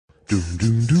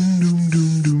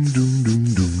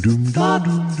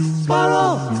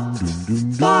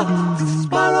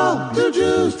Spiral, 2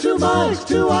 Jews, 2 mics,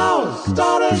 2 hours,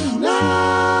 starting now.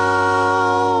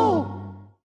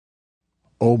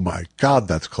 Oh my God,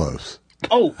 that's close.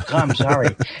 Oh, I'm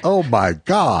sorry. Oh my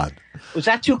God. Was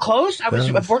that too close? I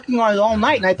was working on it all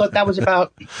night, and I thought that was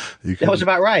about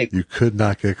right. You could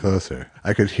not get closer.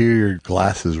 I could hear your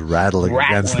glasses rattling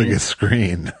against the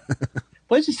screen.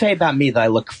 What does it say about me that I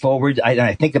look forward and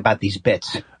I think about these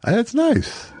bits? It's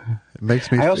nice.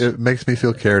 It makes me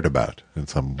feel cared about in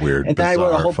some weird,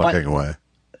 bizarre fucking way.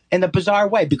 In a bizarre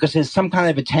way, because there's some kind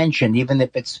of attention, even if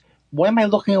it's, why am I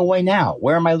looking away now?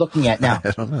 Where am I looking at now?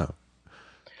 I don't know.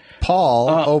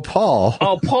 Paul.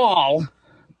 Paul.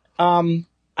 I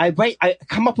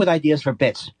come up with ideas for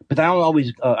bits, but I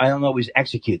don't always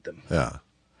execute them. Yeah.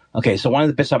 Okay, so one of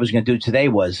the bits I was going to do today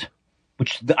was,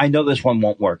 which I know this one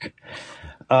won't work.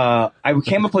 I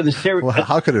came up with a series. Well,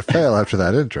 how could it fail after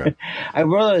that intro? I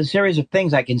wrote a series of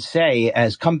things I can say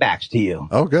as comebacks to you.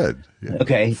 Oh, good. Yeah.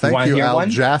 Okay. Thank you, Al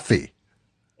Jaffe.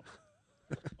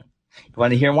 You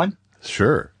want to hear one?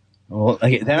 Sure. Well,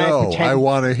 okay, then I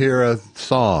want to hear a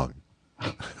song.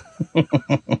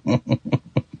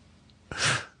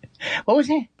 What was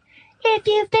it? If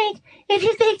you think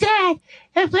that,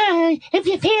 if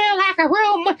you feel like a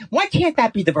room, why can't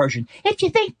that be the version? If you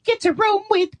think it's a room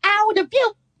without a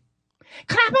view,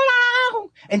 clap along,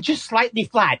 and just slightly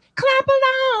flat. Clap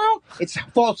along. It's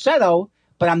falsetto,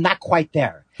 but I'm not quite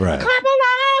there. Right. Clap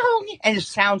along, and it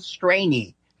sounds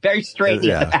strainy, very strainy.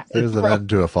 Yeah, there's an end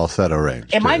to a falsetto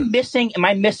range. Am I missing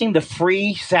the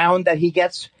free sound that he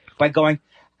gets by going?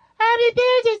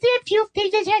 If you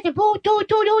think it's a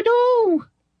do.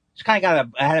 It's kind of got a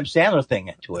Adam Sandler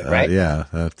thing to it, right? Yeah,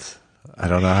 I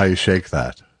don't know how you shake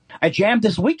that. I jammed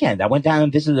this weekend. I went down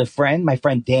and visited a friend, my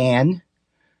friend Dan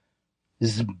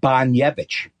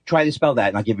Zbanyevich. Try to spell that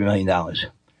and I'll give you $1 million.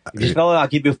 If you spell it, I'll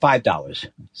give you $5.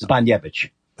 Zbanyevich.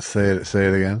 Say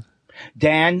it again.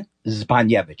 Dan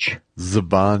Zbanyevich.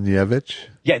 Zbanyevich?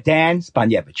 Yeah, Dan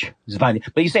Zbanyevich.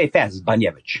 But you say it fast,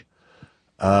 Zbanyevich.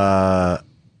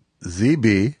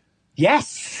 ZB.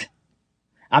 Yes.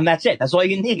 That's it. That's all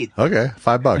you need. Okay,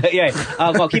 $5. Yeah.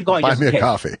 Well, keep going. Buy me a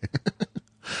coffee.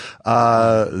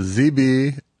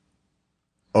 ZBON.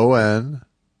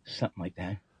 Something like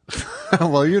that.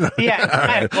 Well, you know. Yeah,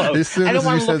 kind of close. As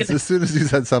soon as you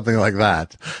said something like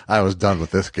that, I was done with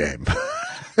this game.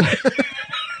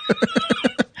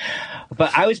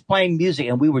 But I was playing music,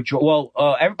 and we were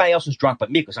everybody else was drunk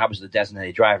but me, because I was the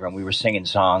designated driver, and we were singing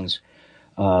songs.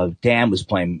 Dan was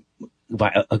playing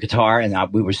a guitar, and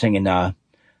we were singing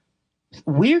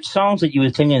weird songs that you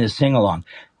would sing in a sing-along.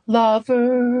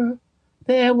 Lover,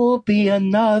 there will be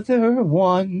another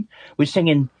one. We're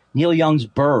singing Neil Young's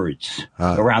Birds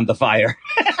around the fire.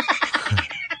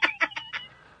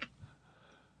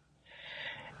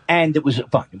 And it was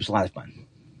fun. It was a lot of fun.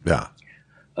 Yeah.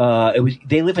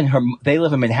 They live in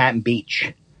Manhattan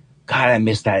Beach. God, I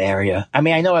miss that area. I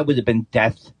mean, I know I would have been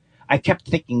deaf. I kept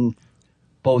thinking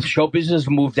both show business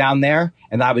would move down there,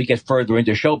 and I would get further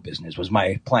into show business was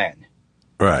my plan.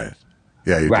 Right.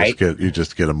 Yeah, you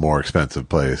just get a more expensive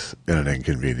place in an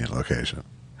inconvenient location.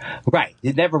 Right.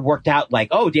 It never worked out like,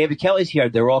 oh, David Kelly's here.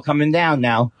 They're all coming down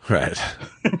now. Right.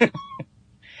 But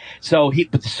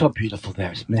it's so beautiful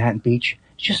there. It's Manhattan Beach.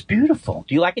 It's just beautiful.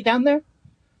 Do you like it down there?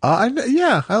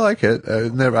 Yeah, I like it.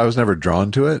 I was never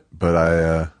drawn to it,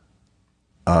 but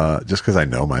just because I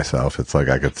know myself, it's like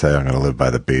I could say I'm going to live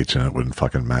by the beach and it wouldn't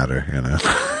fucking matter, you know?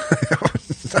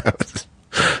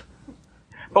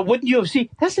 But wouldn't you have seen?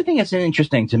 That's the thing that's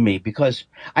interesting to me, because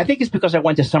I think it's because I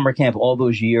went to summer camp all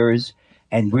those years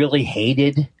and really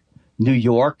hated New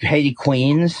York, hated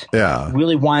Queens. Yeah.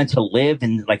 Really wanted to live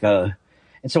in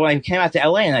and so when I came out to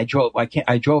LA and I drove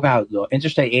out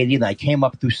Interstate 80 and I came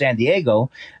up through San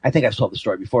Diego. I think I've told the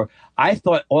story before. I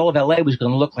thought all of LA was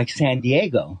going to look like San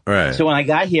Diego. Right. So when I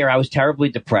got here, I was terribly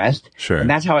depressed. Sure. And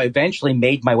that's how I eventually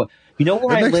made my way. You know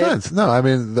where I live? It makes sense. No, I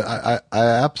mean, I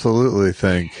absolutely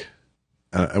think,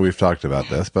 we've talked about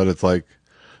this, but it's like,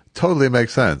 totally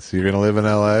makes sense. You're going to live in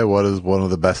LA. What is one of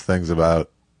the best things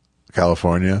about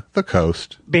California? The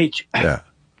coast. Beach. Yeah.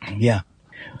 Yeah.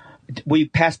 We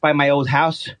passed by my old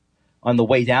house on the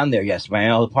way down there, my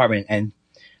old apartment, and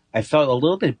I felt a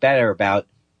little bit better about,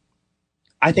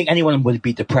 I think anyone would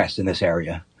be depressed in this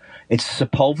area. It's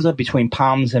Sepulveda between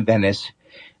Palms and Venice.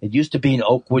 It used to be an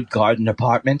Oakwood Garden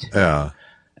apartment. Yeah.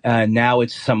 Now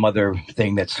it's some other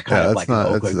thing that's kind of like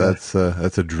Oakwood. That's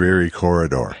a dreary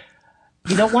corridor.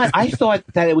 You know what? I thought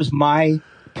that it was my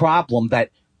problem that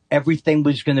everything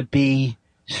was going to be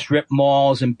strip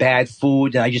malls and bad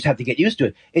food, and I just have to get used to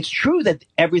it. It's true that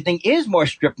everything is more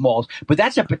strip malls, but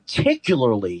that's a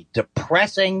particularly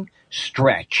depressing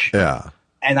stretch. Yeah.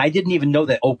 And I didn't even know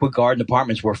that Oakwood Garden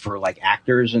apartments were for like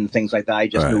actors and things like that. I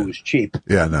just knew it was cheap.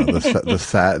 Yeah, no,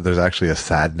 there's actually a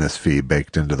sadness fee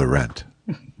baked into the rent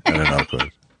in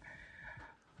Oakwood.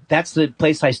 That's the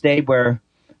place I stayed where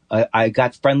I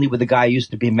got friendly with the guy who used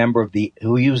to be a member of he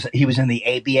was in the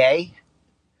ABA.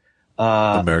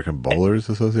 American Bowlers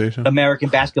Association? American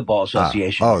Basketball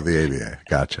Association. The ABA.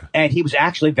 Gotcha. And he was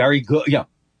actually very good,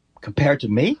 compared to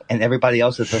me and everybody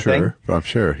else at the thing. Sure, I'm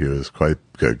sure he was quite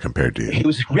good compared to you.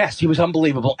 He was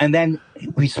unbelievable. And then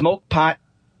we smoked pot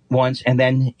once, and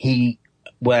then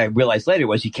what I realized later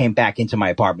was he came back into my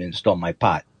apartment and stole my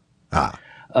pot.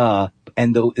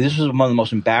 This was one of the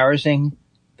most embarrassing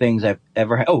things I've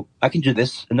ever had. Oh, I can do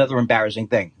this. Another embarrassing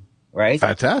thing, right?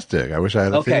 Fantastic. I wish I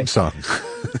had a theme song.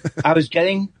 I was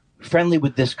getting friendly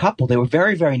with this couple. They were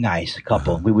very, very nice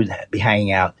couple. We would be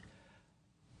hanging out.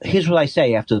 Here's what I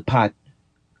say after the pot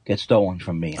gets stolen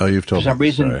from me. Oh, you've told me. For some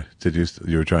reason. Sorry. Did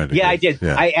you were trying to. Yeah, I did.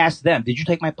 Yeah. I asked them, did you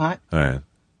take my pot? All right.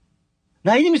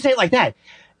 No, I didn't even say it like that.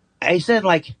 I said,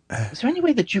 like, is there any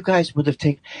way that you guys would have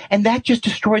taken... And that just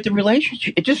destroyed the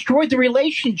relationship. It destroyed the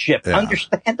relationship,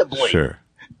 understandably. Sure.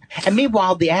 And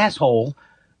meanwhile, the asshole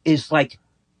is like,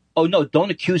 oh, no, don't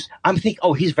accuse... I'm thinking,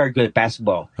 oh, he's very good at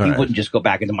basketball. He wouldn't just go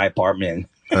back into my apartment.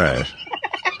 All right.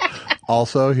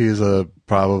 Also, he's a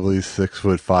probably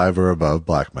 6'5" or above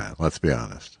black man. Let's be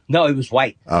honest. No, he was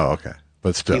white. Oh, okay.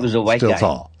 But still, he was a white still guy.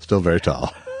 Tall. Still very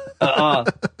tall.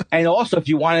 And also, if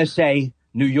you want to say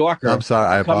New Yorker... I'm sorry.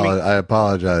 I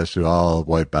apologize to all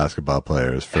white basketball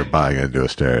players for buying into a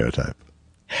stereotype.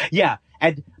 Yeah.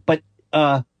 But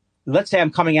let's say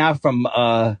I'm coming out from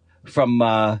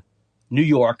New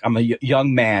York. I'm a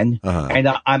young man, and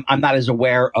I'm not as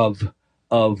aware of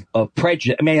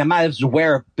prejudice. I mean, I'm not as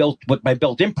aware of what my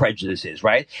built-in prejudice is,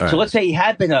 right? So let's say he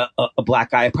had been a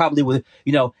black guy, I probably would,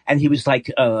 and he was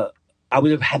like, I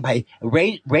would have had my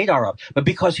radar up. But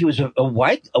because he was a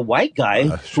white guy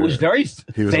who was very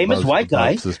famous white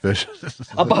guy,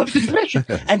 above suspicion,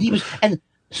 and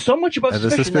so much above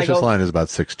suspicion. And the suspicious line is about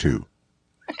 6'2".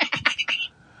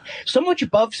 So much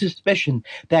above suspicion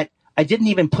that I didn't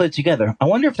even put it together. I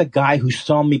wonder if the guy who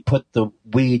saw me put the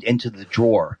weed into the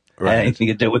drawer had anything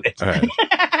to do with it. Right.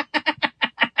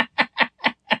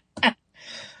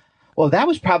 Well, that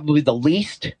was probably the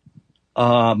least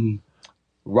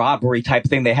robbery type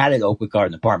thing they had at Oakwood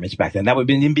Garden Apartments back then. That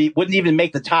wouldn't even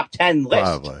make the top 10 list.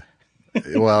 Probably.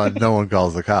 Well, and no one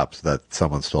calls the cops that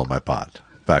someone stole my pot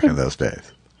back in those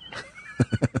days.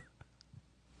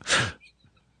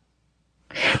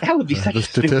 That would be such the a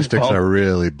stupid statistics phone. are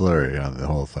really blurry on the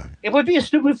whole thing. It would be a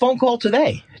stupid phone call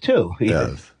today, too.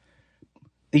 Yes.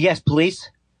 Yes, police.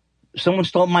 Someone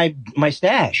stole my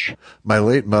stash. My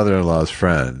late mother-in-law's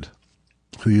friend,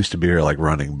 who used to be her like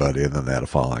running buddy, and then they had a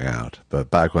falling out.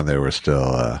 But back when they were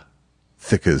still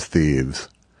thick as thieves,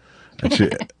 and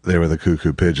they were the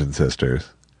Cuckoo Pigeon sisters,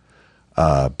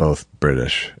 both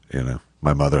British.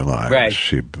 My mother-in-law,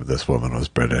 Irish. This woman was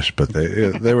British, but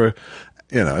they were.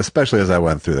 Especially as I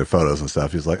went through their photos and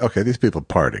stuff, he's like, okay, these people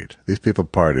partied. These people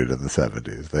partied in the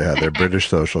 70s. They had their British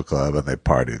social club and they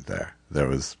partied there. There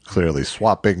was clearly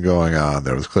swapping going on.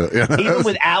 There was clearly, Even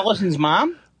with Allison's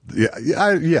mom?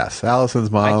 Yes.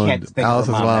 Allison's mom and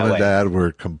dad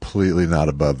were completely not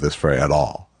above this fray at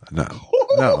all. No,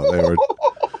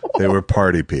 they were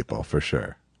party people for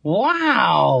sure.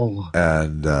 Wow.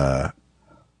 And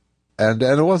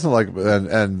it wasn't like,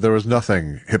 and there was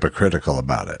nothing hypocritical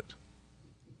about it.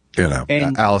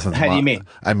 And Allison's how mom, do you mean?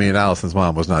 I mean, Allison's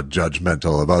mom was not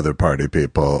judgmental of other party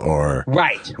people or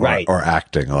or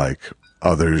acting like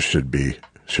others should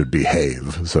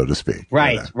behave, so to speak.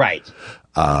 Right.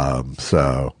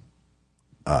 So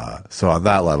on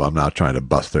that level, I'm not trying to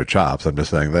bust their chops. I'm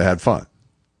just saying they had fun.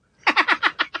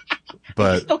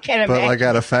 But like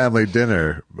at a family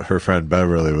dinner, her friend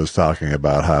Beverly was talking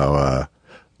about how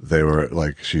they were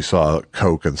like, she saw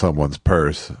Coke in someone's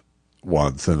purse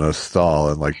once in a stall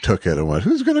and like took it and went,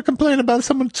 who's going to complain about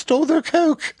someone stole their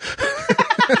Coke?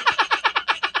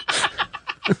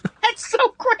 That's so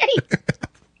great.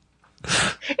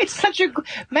 It's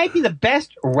might be the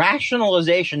best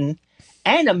rationalization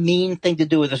and a mean thing to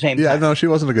do at the same time. Yeah, no, she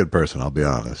wasn't a good person, I'll be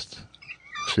honest.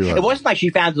 It wasn't like she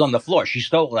found it on the floor. She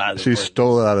stole it out of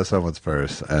stole it out of someone's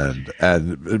purse, and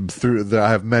I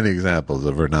have many examples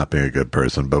of her not being a good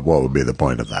person, but what would be the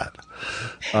point of that?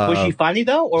 Was she funny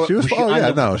though? Or she was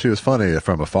she was funny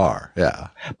from afar. Yeah,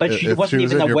 but she wasn't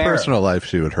even in aware. Your personal life,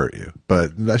 she would hurt you,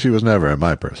 but she was never in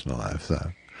my personal life.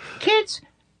 So, kids,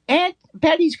 Aunt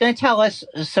Betty's going to tell us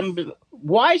some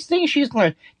wise thing she's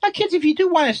learned. Now, kids, if you do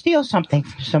want to steal something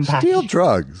from somebody, Steal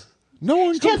drugs. No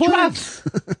one steal complains.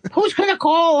 drugs. Who's going to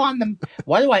call on them?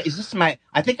 Why do I? Is this my?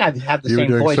 I think I have the You were same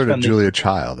doing voice sort of from Julia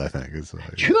Child, I think.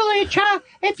 Julia Child.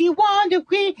 If you want to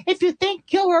be, if you think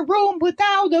you're a room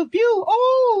without a view,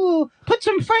 oh, put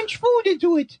some French food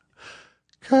into it.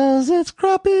 'Cause it's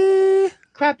crappy.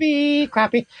 Crappy.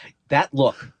 That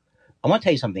look. I want to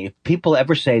tell you something. If people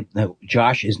ever say no,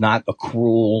 Josh is not a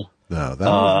cruel. No,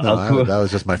 that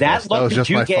was just my that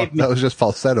that was just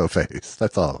falsetto face.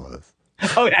 That's all it was.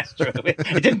 Oh, that's true.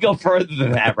 It didn't go further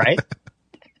than that, right?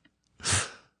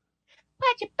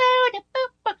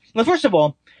 Well, first of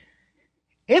all,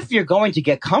 if you're going to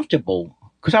get comfortable,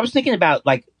 because I was thinking about,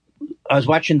 like, I was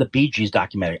watching the Bee Gees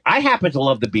documentary. I happen to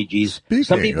love the Bee Gees. Speaking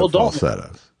Some people of don't.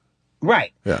 Falsettos.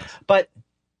 Right. Yes. But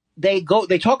they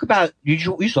talk about,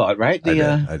 you saw it, right?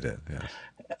 I did, yes.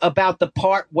 About the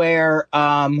part where,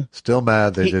 still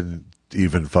mad they didn't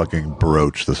even fucking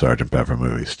broach the Sgt. Pepper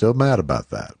movie. Still mad about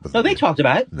that. But no, they talked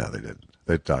about it. No, they didn't.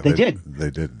 They did. They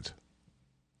didn't.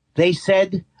 They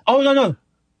said, oh,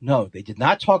 no, they did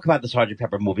not talk about the Sgt.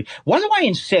 Pepper movie. Why do I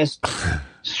insist?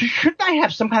 Shouldn't I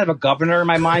have some kind of a governor in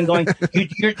my mind going,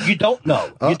 you don't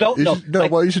know. You don't know.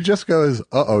 What you should just go is,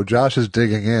 Josh is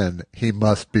digging in. He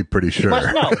must be pretty sure. He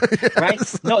must know, Yes.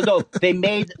 right? No, they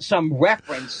made some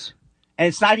reference, and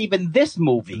it's not even this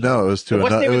movie. No, it was to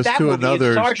another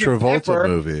Travolta Pepper.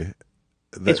 movie.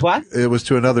 It's what? It was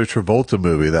to another Travolta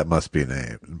movie that must be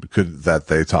named, that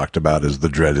they talked about as the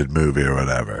dreaded movie or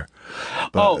whatever.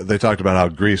 But they talked about how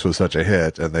Grease was such a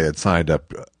hit, and they had signed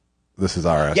up. This is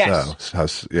RSO.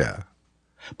 Yes. Yeah.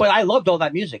 But I loved all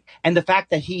that music, and the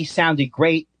fact that he sounded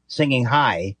great singing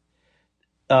high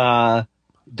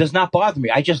does not bother me.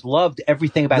 I just loved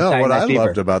everything about Saturday Night Fever. What I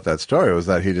loved about that story was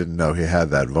that he didn't know he had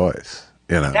that voice.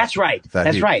 You know, that's right.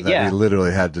 Yeah, he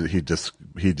literally had to. He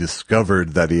discovered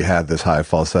that he had this high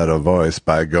falsetto voice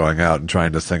by going out and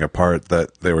trying to sing a part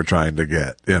that they were trying to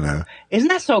get. You know, isn't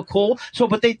that so cool? So,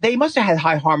 but they must have had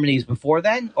high harmonies before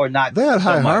then, or not? They had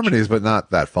high harmonies, but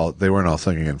not that They weren't all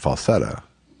singing in falsetto.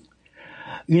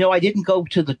 You know, I didn't go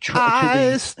to the.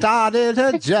 I started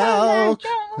a joke.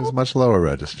 It was much lower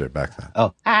register back then.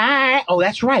 Oh,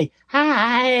 that's right.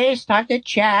 I started a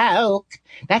joke.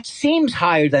 That seems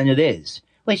higher than it is.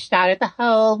 We started the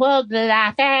whole world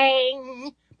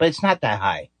laughing, but it's not that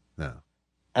high. No.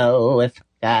 Oh,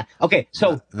 okay.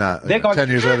 So they're going 10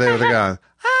 years later. They would have gone.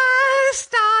 I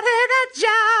started a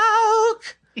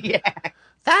joke. Yeah.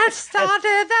 That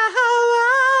started the whole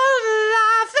world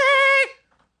laughing.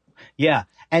 Yeah.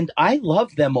 And I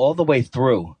loved them all the way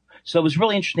through. So it was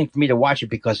really interesting for me to watch it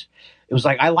because it was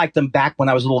like I liked them back when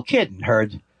I was a little kid and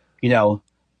heard,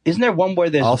 isn't there one where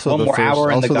there's also one more hour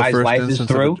and the guy's life is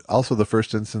through? Also the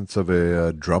first instance of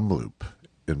a drum loop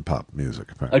in pop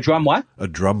music. Apparently. A drum what? A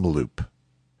drum loop.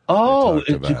 Oh,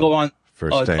 to go on.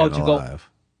 For Staying Alive.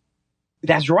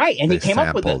 That's right. And he came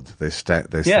up with it. They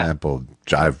sampled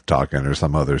Jive Talkin' or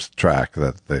some other track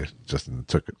that they just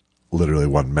took literally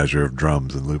one measure of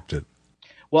drums and looped it.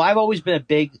 Well, I've always been a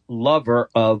big lover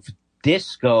of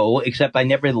disco, except I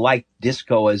never liked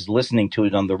disco as listening to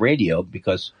it on the radio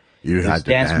because it's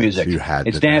dance music.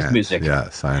 It's dance music.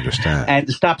 Yes, I understand. And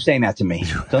stop saying that to me.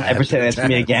 Don't ever say that to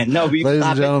me again. No, ladies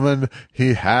and gentlemen,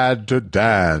 he had to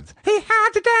dance. He had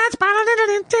to dance.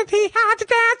 He had to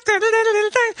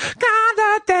dance.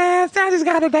 Gotta dance. Daddy's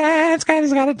gotta dance.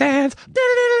 Daddy's gotta dance.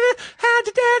 Had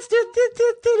to dance. And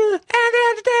he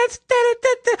had to dance.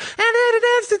 And he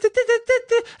had to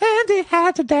dance. And he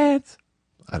had to dance.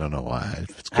 I don't know why.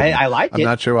 I liked it. I'm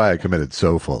not sure why I committed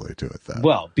so fully to it, though.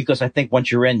 Well, because I think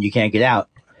once you're in, you can't get out.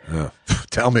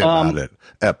 Tell me about it.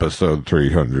 Episode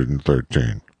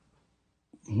 313.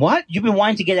 What? You've been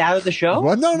wanting to get out of the show?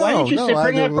 Well, no. Why didn't you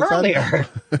bring it up earlier?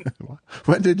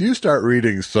 When did you start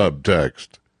reading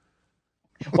subtext?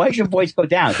 Why does your voice go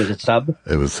down? Because it's sub?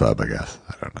 It was sub, I guess.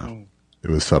 I don't know. It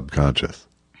was subconscious.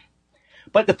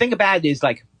 But the thing about it is,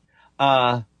 like,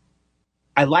 I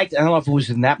don't know if it was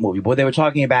in that movie, but they were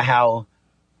talking about how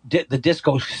the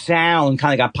disco sound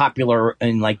kind of got popular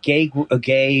in like gay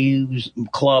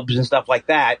clubs and stuff like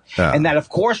that. Yeah. And that, of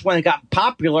course, when it got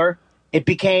popular, it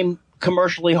became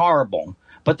commercially horrible.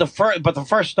 But the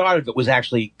first start of it was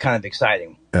actually kind of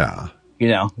exciting. Yeah.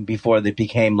 Before they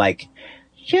became like,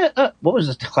 what was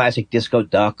this classic Disco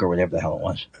Duck or whatever the hell it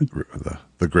was?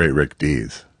 The great Rick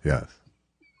Dees. Yes.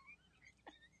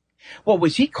 Well,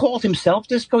 was he called himself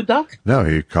Disco Duck? No,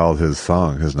 he called his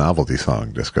novelty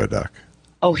song, Disco Duck.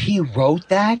 Oh, he wrote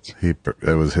that? He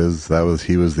was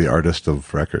the artist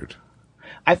of record.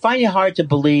 I find it hard to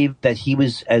believe that he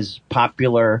was as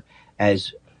popular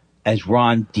as as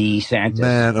Ron DeSantis.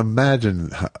 Man,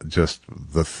 imagine just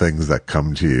the things that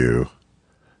come to you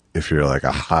if you're like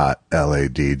a hot LA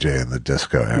DJ in the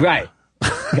disco era. Right.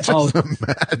 Just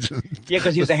imagine. Yeah,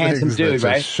 because he was a handsome dude,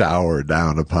 right? Shower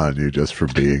down upon you just for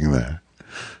being there.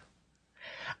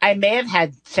 I may have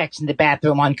had sex in the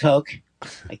bathroom on coke.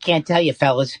 I can't tell you,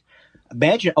 fellas.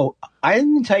 Imagine. Oh, I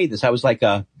didn't tell you this. I was like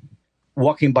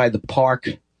walking by the park,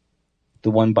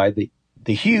 the one by the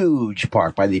huge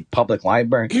park by the public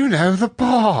library. You know the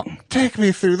park. Take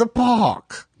me through the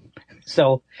park.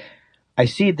 So I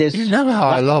see this. You know how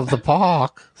I love the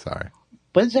park. Sorry.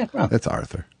 What is that from? It's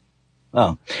Arthur.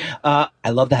 Oh, I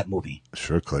love that movie.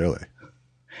 Sure, clearly.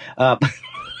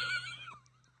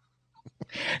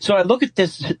 So I look at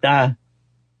this.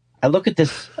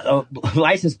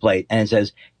 License plate, and it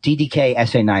says TDK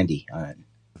SA90 on it.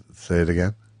 Say it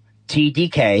again.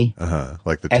 TDK.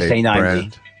 Like the tape SA90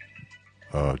 brand.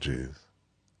 Oh, jeez.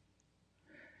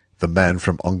 The man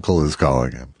from Uncle is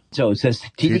calling him. So it says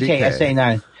TDK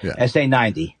SA9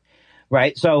 SA90,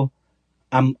 right? So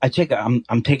I'm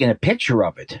taking a picture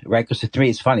of it, right? Because to me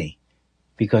it's funny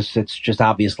because it's just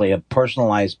obviously a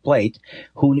personalized plate.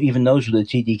 Who even knows who the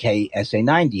TDK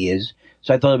SA90 is?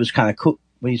 So I thought it was kind of cool.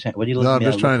 What are you saying? What are you looking at? No,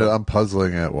 I'm just trying to. I'm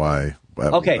puzzling at why.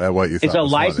 At what you thought. It's a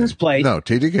license plate. No,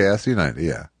 TDK SA90.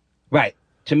 Yeah. Right.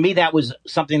 To me, that was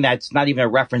something that's not even a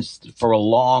reference for a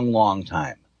long, long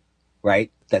time.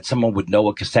 Right. That someone would know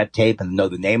a cassette tape and know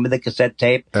the name of the cassette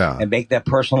tape and make that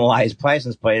personalized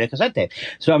license plate a cassette tape.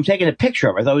 So I'm taking a picture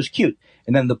of it. I thought it was cute.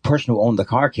 And then the person who owned the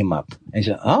car came up and he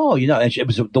said, oh, and it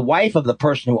was the wife of the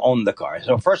person who owned the car.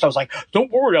 So first I was like,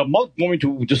 don't worry, I'm not going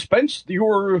to dispense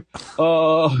your,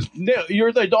 I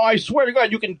swear to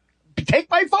God, you can take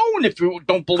my phone if you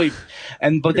don't believe.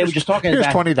 But they were just talking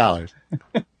about. Here's $20.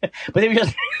 But they were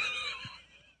just,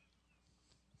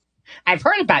 I've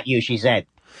heard about you, she said.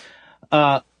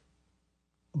 But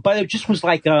it just was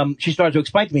like, she started to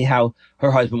explain to me how her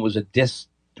husband was a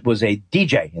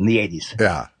DJ in the 80s.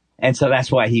 Yeah. And so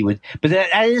that's why he would, but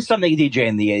that is something a DJ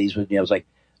in the 80s would, was like,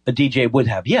 a DJ would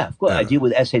have. Yeah, of course. I deal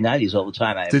with SA90s all the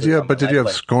time. Did you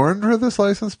have Scorn for this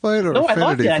license plate or no, Affinity I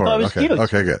loved it. I thought it was cute.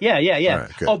 Okay, good. Yeah.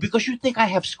 Right, good. Oh, because you think I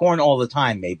have Scorn all the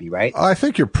time, maybe, right? I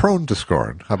think you're prone to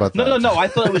Scorn. How about that? No. I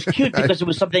thought it was cute because it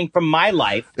was something from my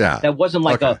life that wasn't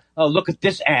like look at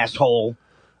this asshole.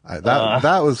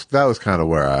 That was kind of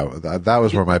where that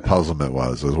was where my puzzlement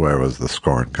was where was the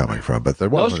Scorn coming from, but there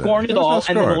wasn't no Scorn at all.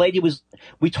 And then the lady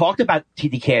we talked about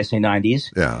TDK SA90s.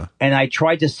 Yeah. And I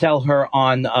tried to sell her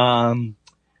on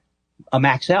a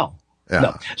Max L. Yeah.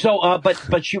 No. So,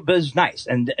 but she was nice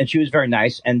and she was very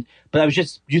nice. But I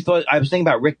was thinking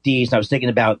about Rick Dees and I was thinking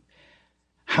about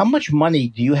how much money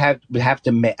do you would have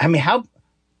to make? I mean, how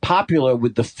popular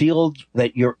would the field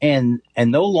that you're in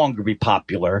and no longer be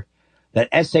popular? That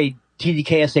TDK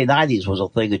SA90s was a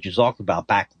thing that you talked about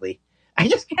back in the. I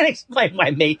just can't explain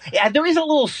why, mate. Yeah, there is a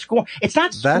little scorn. It's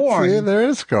not scorn. There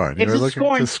is scorn. You're looking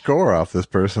to score off this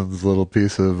person's little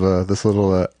piece of this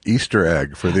little Easter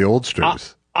egg for the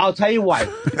oldsters. I'll tell you why.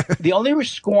 The only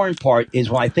scorn part is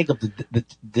when I think of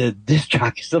the disc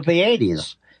jockeys of the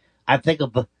 80s. I think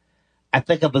of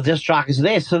the disc jockeys of the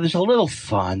 80s. So there's a little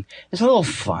fun. It's a little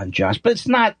fun, Josh, but it's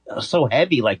not so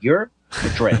heavy like you're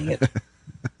portraying it.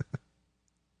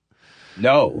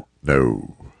 No.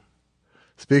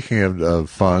 Speaking of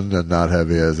fun and not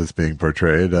heavy as it's being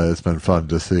portrayed, it's been fun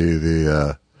to see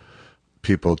the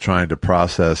people trying to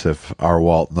process if our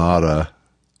Walt Nauta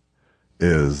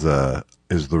is the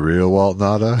real Walt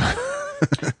Nauta.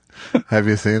 Have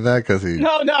you seen that? Because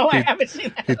I haven't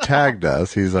seen that. He tagged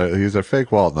us. He's a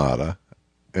fake Walt Nauta,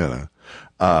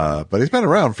 but he's been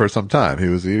around for some time. He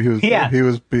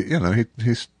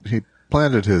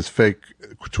planted his fake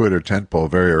Twitter tentpole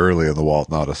very early in the Walt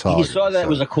Nauta saga. He saw that it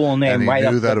was a cool name right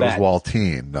up the bat. And he knew that it was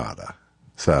Waltine Nauta.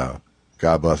 So,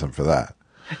 God bless him for that.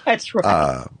 That's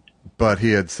right. But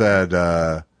he had said,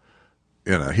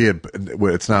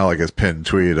 it's not like his pinned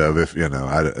tweet of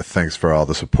thanks for all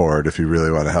the support. If you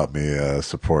really want to help me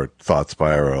support Thought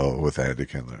Spiral with Andy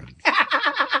Kindler.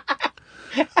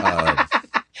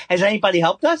 Has anybody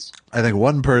helped us? I think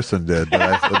one person did,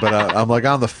 but I'm like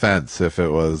on the fence if it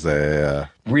was a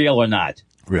real or not.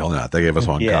 Real or not. They gave us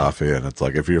one coffee, and it's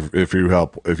like if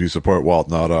you support Walt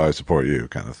Nauta, I support you,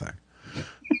 kind of thing.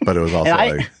 But it was also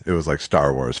it was like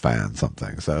Star Wars fan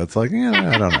something. So it's like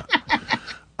I don't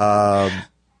know.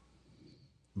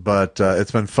 But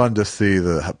it's been fun to see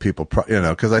the people,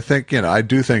 because I think I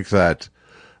do think that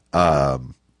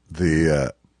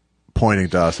the pointing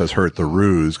to us has hurt the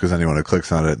ruse, because anyone who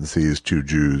clicks on it and sees 2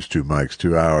 Jews, 2 mics,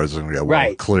 2 hours is going to go,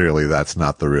 well, clearly that's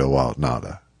not the real Walt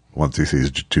Nauta once he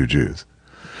sees 2 Jews.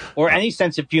 or any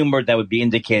sense of humor that would be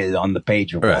indicated on the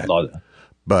page of Right. Waldo.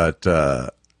 But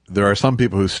there are some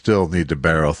people who still need to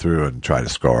barrel through and try to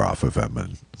score off of him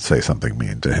and say something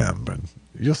mean to him. And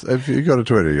if you go to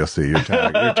Twitter, you'll see you're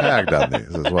tagged on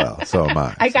these as well. So am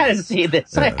I. I gotta see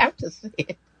this. Yeah. I have to see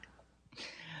it.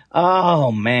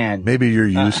 Oh man. Maybe you're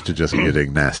used to just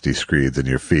getting nasty screeds in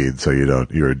your feed, so you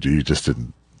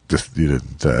didn't.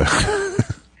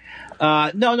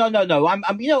 No. I'm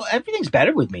everything's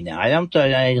better with me now. I'm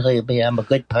a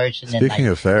good person. Speaking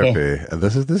of therapy, and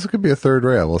this could be a third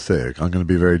rail. We'll see. I'm going to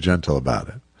be very gentle about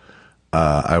it.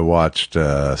 I watched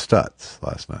Stutz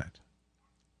last night.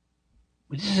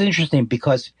 This is interesting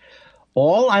because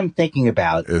all I'm thinking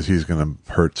about is he's going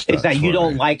to hurt Stutz. Is that you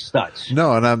don't like Stutz?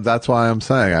 No, and that's why I'm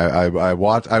saying I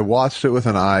watched it with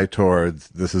an eye towards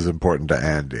this is important to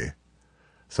Andy.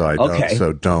 So I don't. Okay.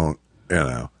 So don't.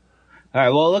 All right.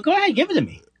 Well, go ahead. Give it to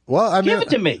me. Well, give it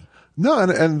to me. No,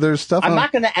 and there's stuff. I'm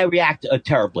not going to react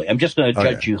terribly. I'm just going to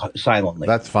judge you silently.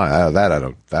 That's fine. That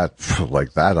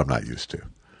I'm not used to.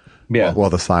 Yeah. Well,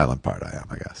 the silent part I am,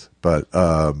 I guess. But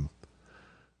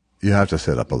you have to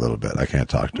sit up a little bit. I can't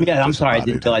talk to you. Yeah, I'm sorry. I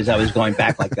didn't realize I was going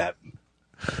back like that.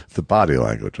 The body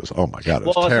language was, oh my God, it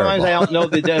was terrible. Sometimes I don't know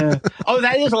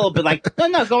that is a little bit like,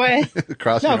 no, go ahead.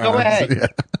 Cross your arms. Go ahead. Yeah.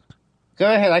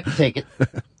 Go ahead. I can take it.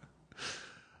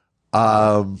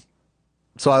 So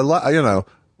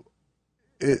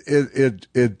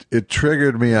it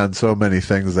triggered me on so many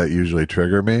things that usually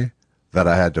trigger me that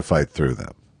I had to fight through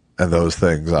them. And those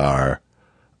things are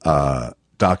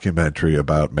documentary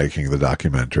about making the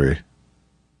documentary.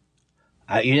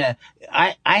 I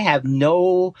have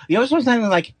no, sometimes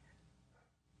like,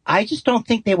 I just don't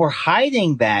think they were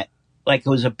hiding that like it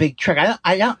was a big trick.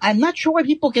 I'm not sure why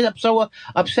people get so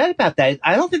upset about that.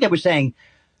 I don't think they were saying,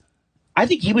 I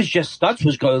think he was just, Stutz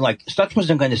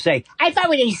wasn't going to say, I thought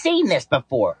we'd seen this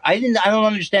before. I don't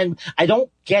understand. I don't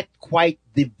get quite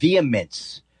the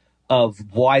vehemence of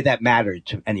why that mattered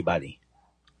to anybody.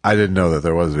 I didn't know that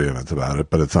there was vehemence about it,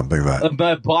 but it's something that.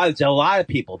 But there's a lot of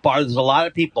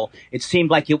people. It seemed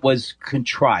like it was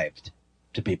contrived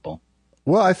to people.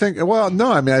 Well, I think it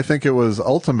was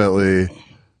ultimately,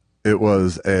 it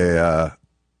was a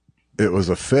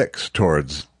fix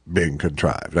towards being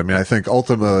contrived. I mean, I think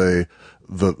ultimately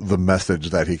the message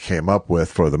that he came up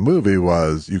with for the movie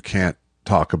was you can't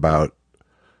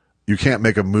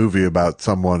make a movie about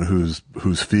someone whose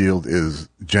field is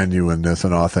genuineness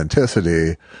and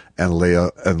authenticity and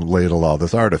ladle all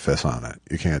this artifice on it.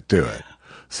 You can't do it.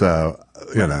 So,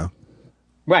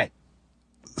 Right.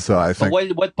 So I think.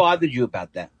 But what bothered you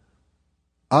about that?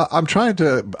 I'm trying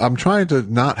to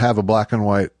not have a black and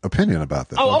white opinion about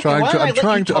this. Oh, okay. I'm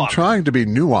trying to be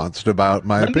nuanced about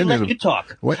my opinion. Let you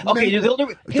talk. Okay.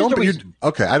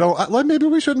 Maybe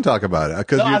we shouldn't talk about it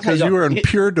because you were in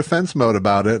pure defense mode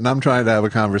about it, and I'm trying to have a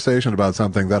conversation about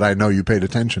something that I know you paid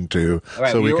attention to,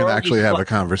 right, so we can actually have a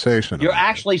conversation. You're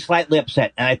actually slightly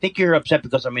upset, and I think you're upset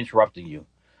because I'm interrupting you.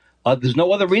 There's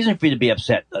no other reason for you to be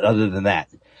upset other than that.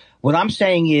 What I'm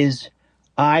saying is,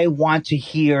 I want to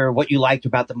hear what you liked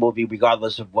about the movie,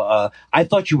 regardless of. I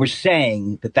thought you were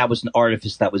saying that was an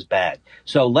artifice that was bad.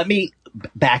 So let me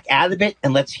back out of it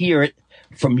and let's hear it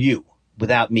from you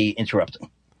without me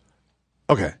interrupting.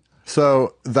 Okay,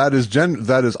 so that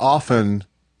is often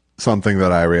something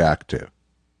that I react to,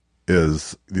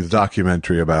 is the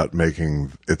documentary about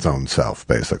making its own self,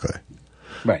 basically.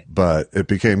 Right. But it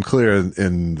became clear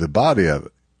in the body of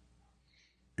it.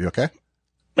 You okay?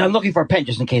 I'm looking for a pen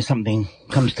just in case something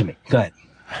comes to me. Go ahead.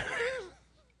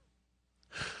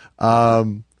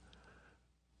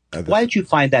 Why did you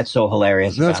find that so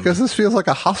hilarious? No, it's because this feels like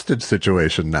a hostage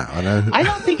situation now. And I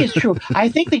don't think it's true. I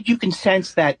think that you can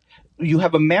sense that you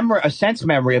have a sense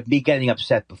memory of me getting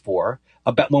upset before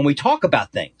about when we talk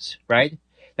about things, right?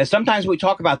 That sometimes we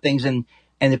talk about things and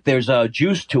if there's a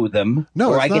juice to them,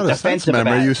 no, or it's I not get a sense defensive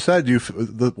memory. about You said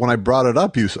when I brought it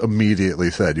up, you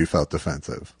immediately said you felt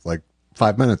defensive, like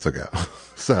 5 minutes ago.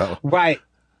 So right,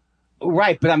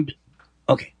 but I'm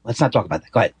okay. Let's not talk about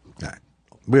that. Go ahead. Right.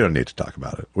 We don't need to talk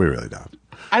about it. We really don't.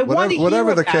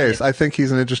 Whatever the case, I think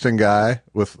he's an interesting guy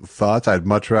with thoughts. I'd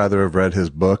much rather have read his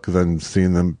book than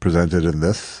seen them presented in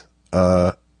this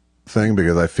thing,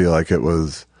 because I feel like it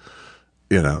was,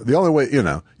 the only way,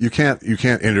 you can't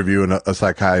interview a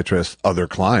psychiatrist's other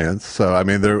clients. So, I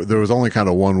mean, there was only kind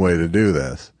of one way to do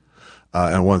this.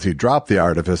 And once he dropped the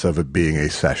artifice of it being a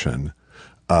session,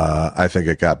 I think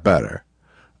it got better.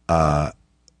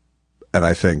 And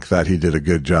I think that he did a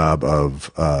good job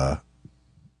of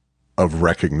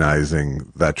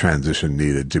recognizing that transition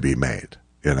needed to be made,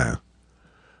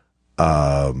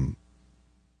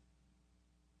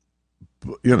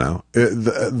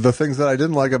 the things that I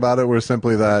didn't like about it were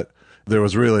simply that there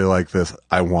was really like this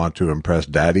I want to impress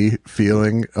daddy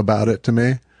feeling about it to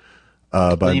me.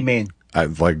 But What do you mean?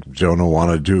 like Jonah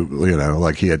wanted to,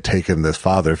 like he had taken this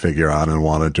father figure on and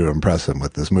wanted to impress him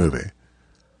with this movie.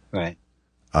 Right.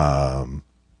 And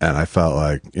I felt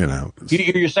like,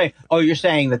 you're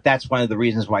saying that that's one of the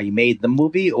reasons why you made the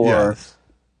movie, or yes.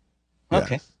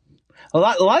 Okay. Yes. A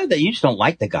lot of that, you just don't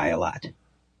like the guy a lot.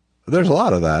 There's a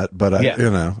lot of that, but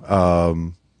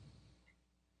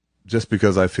just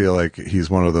because I feel like he's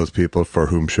one of those people for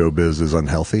whom showbiz is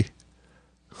unhealthy.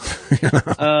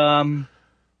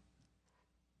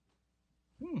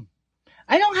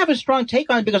 I don't have a strong take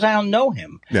on it because I don't know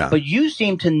him. Yeah. But you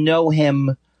seem to know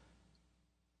him.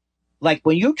 Like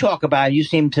when you talk about it, you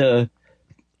seem to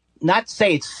not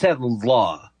say it's settled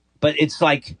law, but it's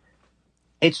like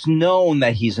it's known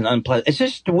that he's an unpleasant. It's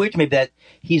just weird to me that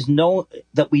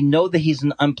we know that he's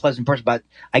an unpleasant person. But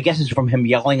I guess it's from him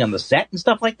yelling on the set and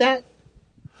stuff like that.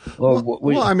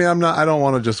 Well, I mean, I don't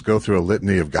want to just go through a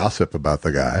litany of gossip about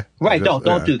the guy. Right? Don't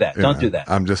do that. Don't do that.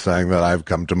 I'm just saying that I've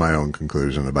come to my own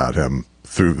conclusion about him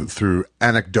through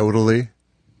anecdotally.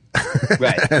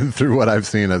 Right. And through what I've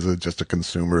seen as just a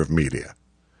consumer of media.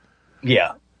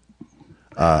 Yeah.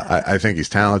 I think he's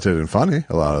talented and funny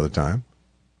a lot of the time.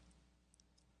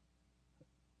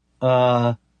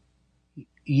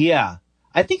 Yeah.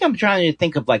 I think I'm trying to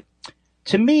think of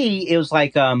to me, it was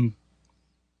like,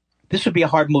 this would be a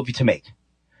hard movie to make.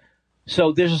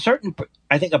 So there's a certain,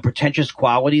 I think, a pretentious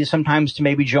quality sometimes to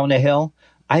maybe Jonah Hill.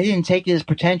 I didn't take it as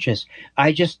pretentious.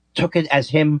 I just took it as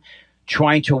him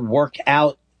trying to work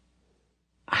out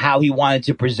how he wanted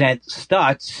to present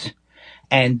Stutz,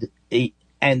 and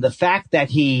the fact that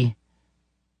he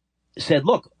said,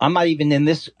 look, I'm not even in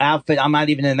this outfit, I'm not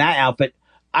even in that outfit.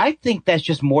 I think that's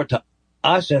just more to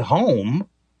us at home.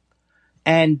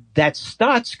 And that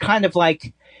Stutz kind of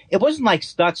like, it wasn't like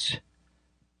Stutz.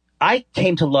 I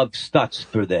came to love Stutz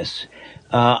through this.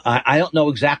 I don't know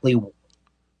exactly.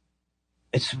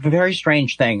 It's a very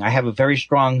strange thing. I have a very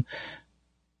strong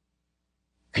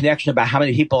connection about how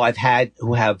many people I've had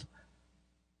who have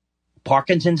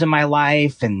Parkinson's in my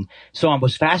life. And so I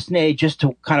was fascinated just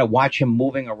to kind of watch him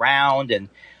moving around. And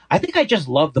I think I just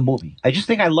love the movie. I just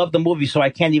think I love the movie, so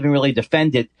I can't even really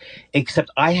defend it, except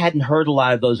I hadn't heard a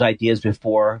lot of those ideas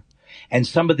before. And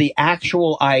some of the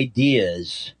actual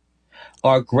ideas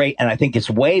are great. And I think it's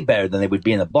way better than they would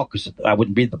be in the book, because I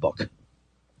wouldn't read the book.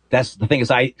 That's the thing,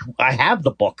 is I have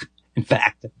the book, in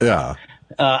fact. Yeah.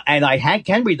 And I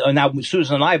can read. Now,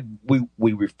 Susan and I,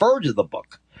 we refer to the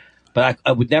book, but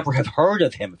I would never have heard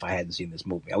of him if I hadn't seen this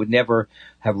movie. I would never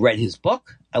have read his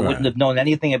book. I wouldn't have known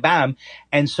anything about him.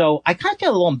 And so I kind of get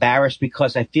a little embarrassed,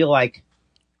 because I feel like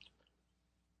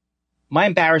my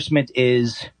embarrassment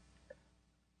is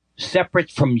separate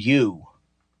from you,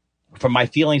 from my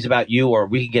feelings about you, or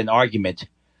we can get an argument.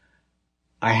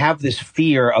 I have this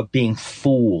fear of being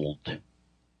fooled.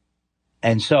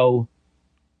 And so,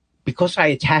 because I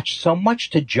attach so much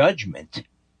to judgment,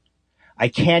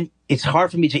 it's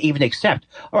hard for me to even accept.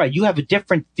 All right, you have a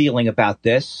different feeling about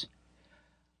this.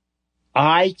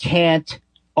 I can't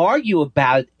argue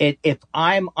about it if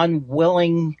I'm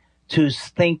unwilling to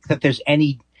think that there's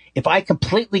if I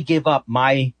completely give up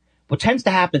what tends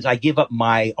to happen is I give up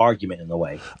my argument in a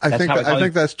way. I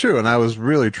think that's true. And I was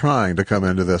really trying to come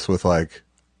into this with I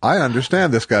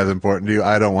understand this guy's important to you.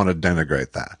 I don't want to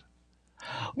denigrate that.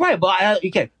 Right. But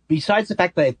besides the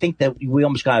fact that I think that we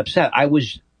almost got upset, I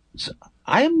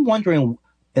am wondering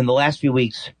in the last few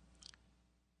weeks,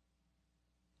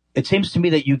 it seems to me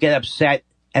that you get upset,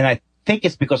 and I think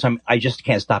it's because I just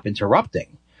can't stop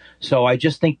interrupting. So I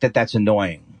just think that that's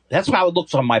annoying. That's how it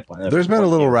looks on my point. There's been a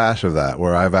little rash of that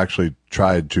where I've actually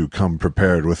tried to come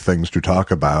prepared with things to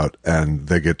talk about, and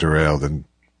they get derailed and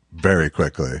very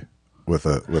quickly with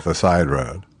a side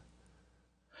road.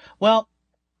 Well,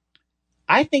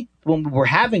 I think when we're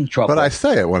having trouble, but I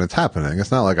say it when it's happening.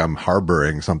 It's not like I'm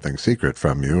harboring something secret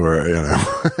from you, or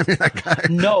I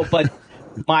mean, no. But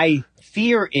my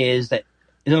fear is that,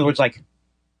 in other words,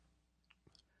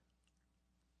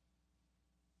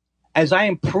 as I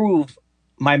improve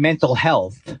my mental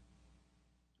health,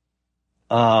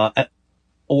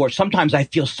 or sometimes I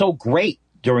feel so great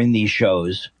during these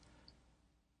shows,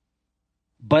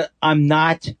 but I'm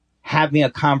not having a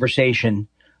conversation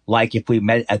like if we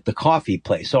met at the coffee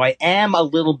place. So I am a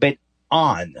little bit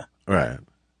on. Right.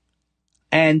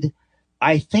 And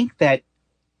I think that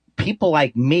people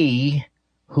like me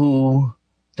who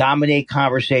dominate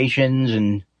conversations,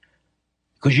 and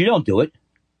because you don't do it,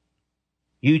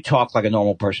 you talk like a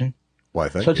normal person. Why,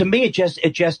 thank so you. To me, it just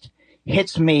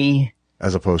hits me.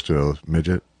 As opposed to a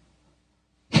midget?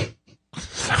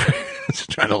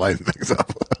 trying to lighten things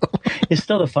up. It's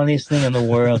still the funniest thing in the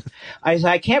world.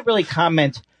 I can't really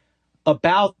comment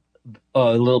about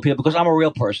little people because I'm a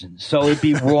real person, so it'd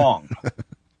be wrong.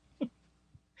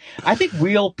 I think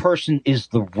real person is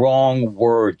the wrong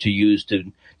word to use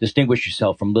to distinguish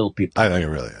yourself from little people. I think it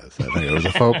really is. I think it was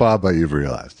a faux pas, but you've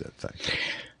realized it. Thank you.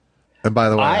 And by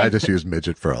the way, I just used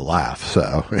midget for a laugh,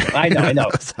 so. I know.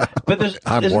 So, but there's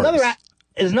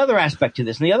another aspect to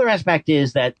this. And the other aspect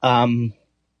is that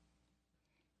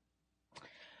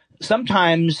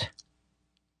sometimes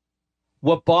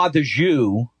what bothers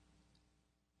you,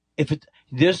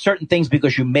 there's certain things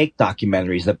because you make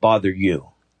documentaries that bother you.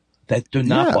 That do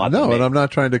not bother me. And I'm not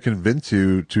trying to convince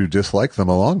you to dislike them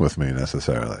along with me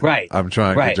necessarily. Right. I'm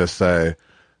trying to just say,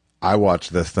 I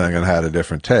watched this thing and had a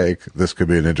different take. This could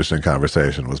be an interesting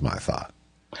conversation was my thought.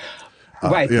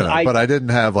 Right. But I didn't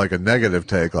have like a negative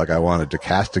take, like I wanted to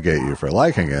castigate you for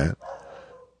liking it.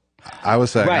 I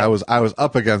was saying I was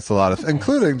up against a lot of,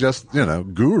 including just,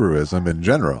 guruism in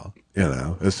general.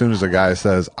 As soon as a guy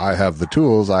says, I have the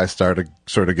tools, I start to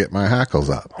sort of get my hackles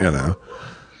up,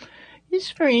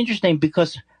 It's very interesting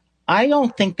because I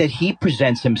don't think that he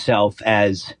presents himself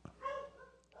as.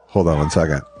 Hold on 1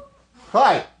 second.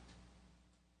 Hi.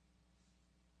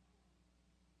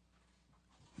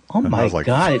 Oh my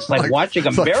God! It's like watching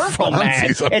a Miracle Man.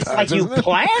 It's like you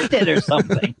planned it or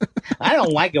something. I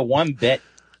don't like it one bit.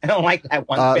 I don't like that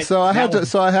one bit. So I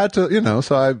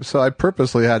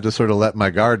purposely had to sort of let my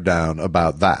guard down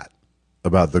about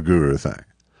the guru thing,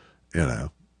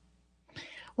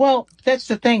 Well, that's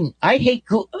the thing. I hate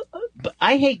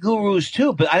gurus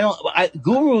too, but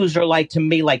gurus are like, to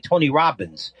me, like Tony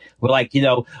Robbins. We're like,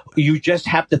 you just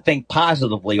have to think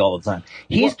positively all the time.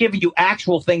 He's giving you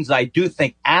actual things that I do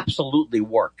think absolutely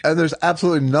work. And there's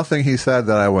absolutely nothing he said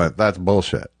that I went, that's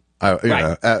bullshit.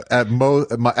 At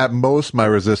most, my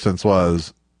resistance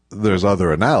was, there's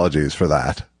other analogies for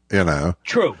that,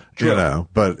 True.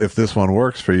 But if this one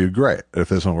works for you, great. If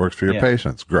this one works for your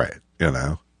patients, great,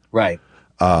 Right.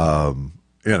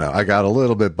 I got a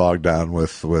little bit bogged down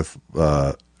with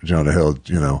Jonah Hill,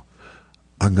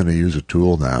 I'm going to use a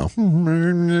tool now. There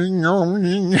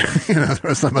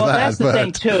was some of that. That's the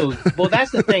thing too. Well,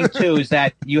 that's the thing too, is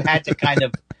that you had to kind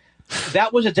of,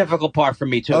 that was a difficult part for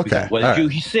me too. Okay. Because what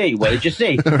did you see? What did you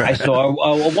see? Right. I saw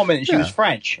a woman and she was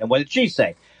French. And what did she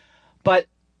say? But,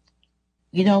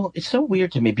 it's so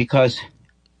weird to me because.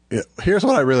 Here's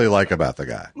what I really like about the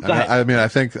guy.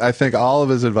 I think all of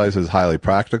his advice is highly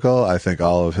practical. I think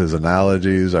all of his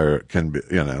analogies can be,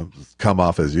 come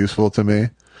off as useful to me.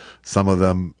 Some of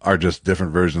them are just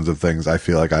different versions of things I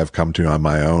feel like I've come to on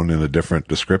my own in a different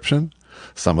description.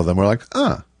 Some of them were like,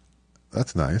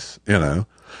 that's nice, and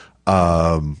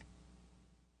I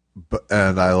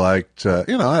liked, as a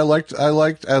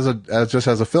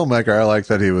filmmaker, I liked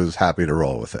that he was happy to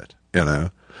roll with it,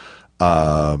 and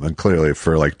clearly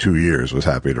for like 2 years was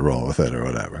happy to roll with it or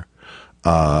whatever.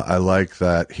 I like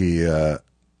that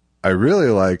I really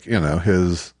like,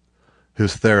 his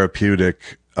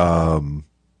therapeutic,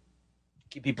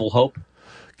 give people hope.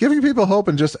 Giving people hope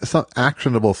and just some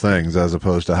actionable things as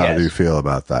opposed to how do you feel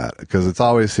about that? Because it's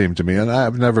always seemed to me, and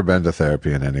I've never been to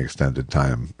therapy in any extended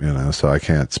time, so I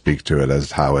can't speak to it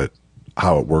as how it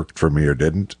worked for me or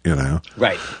didn't,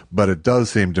 Right. But it does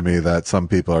seem to me that some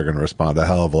people are going to respond a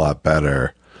hell of a lot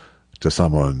better to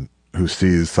someone who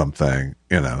sees something,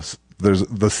 there's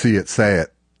the see it, say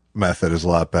it method is a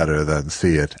lot better than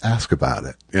see it, ask about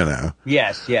it,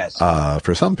 Yes.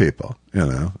 For some people,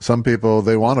 some people,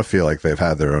 they want to feel like they've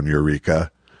had their own eureka,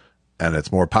 and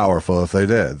it's more powerful if they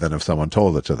did than if someone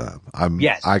told it to them.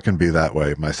 I can be that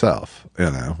way myself,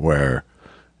 where,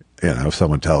 if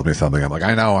someone tells me something, I'm like,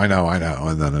 I know.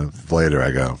 And then later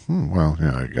I go,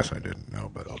 I guess I didn't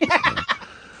know, but I'll just,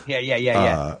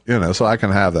 Yeah. So I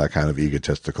can have that kind of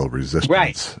egotistical resistance,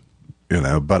 right.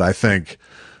 But I think,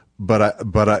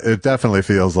 it definitely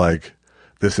feels like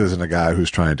this isn't a guy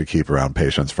who's trying to keep around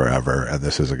patients forever. And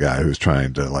this is a guy who's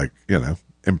trying to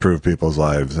improve people's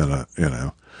lives in a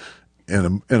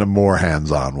more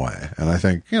hands-on way. And I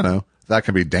think, that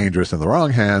can be dangerous in the wrong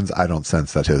hands. I don't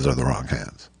sense that his are the wrong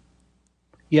hands.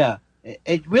 Yeah.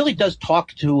 It really does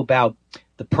talk about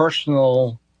the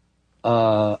personal,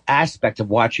 aspect of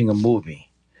watching a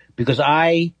movie, because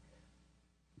I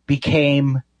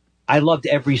loved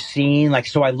every scene.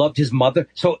 So I loved his mother.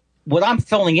 So what I'm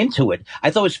filling into it,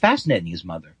 I thought was fascinating, his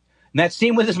mother. And that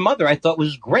scene with his mother, I thought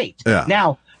was great. Yeah.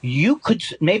 Now,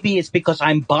 maybe it's because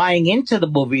I'm buying into the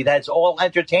movie that's all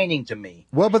entertaining to me.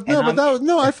 Well, but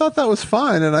I thought that was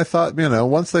fine. And I thought,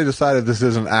 once they decided this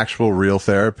isn't actual real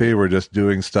therapy, we're just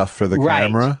doing stuff for the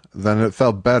camera, then it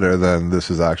felt better than this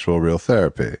is actual real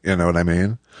therapy. You know what I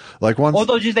mean? Like once.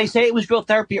 Although, did they say it was real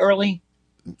therapy early?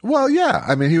 Well, yeah.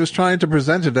 I mean, he was trying to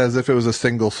present it as if it was a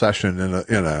single session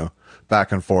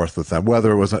back and forth with them.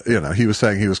 Whether it was, he was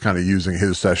saying he was kind of using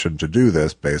his session to do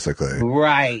this, basically.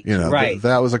 Right. Right.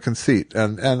 That was a conceit.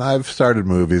 And I've started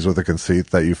movies with a conceit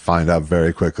that you find out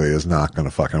very quickly is not going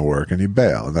to fucking work, and you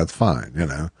bail, and that's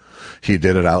fine, He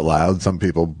did it out loud. Some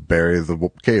people bury the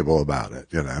cable about it,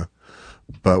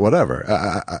 But whatever.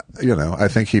 I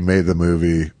think he made the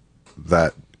movie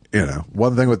that,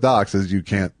 one thing with docs is you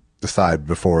can't decide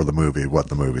before the movie what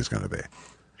the movie's going to be.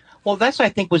 Well, that's, I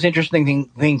think, was interesting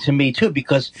thing to me, too,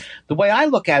 because the way I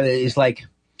look at it is like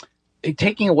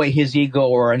taking away his ego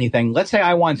or anything. Let's say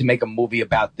I wanted to make a movie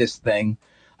about this thing.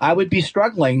 I would be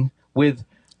struggling with,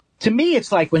 to me,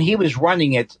 it's like when he was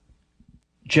running it,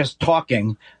 just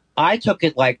talking, I took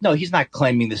it like, no, he's not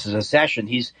claiming this is a session.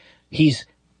 He's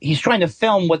trying to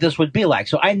film what this would be like.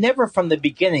 So I never from the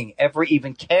beginning ever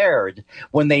even cared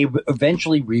when they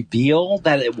eventually revealed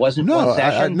that it wasn't one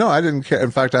session. I didn't care. In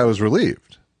fact, I was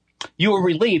relieved. You were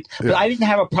relieved, but I didn't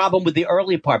have a problem with the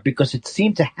early part because it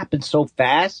seemed to happen so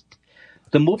fast.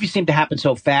 The movie seemed to happen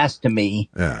so fast to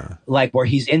me. Yeah. Like where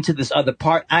he's into this other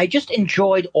part. I just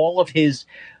enjoyed all of his,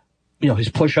 his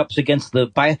push-ups against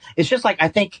it's just like, I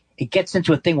think it gets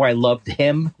into a thing where I loved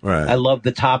him. Right. I love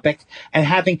the topic.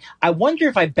 And I wonder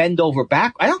if I bend over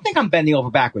back. I don't think I'm bending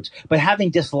over backwards, but having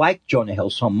disliked Jonah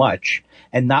Hill so much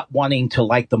and not wanting to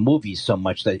like the movies so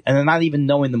much and not even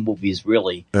knowing the movies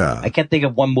really. Yeah. I can't think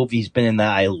of one movie he's been in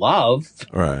that I love.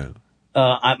 Right.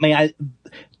 I mean,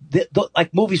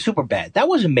 like movie Superbad. That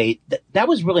wasn't made. That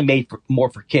was really made more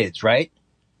for kids, right?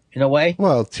 In a way.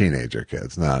 Well, teenager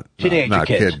kids, not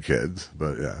kids,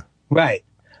 but yeah. Right.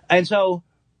 And so,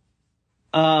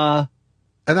 and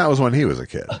that was when he was a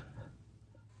kid.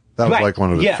 That was like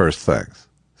one of his first things.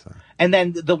 So. And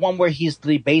then the one where he's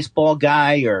the baseball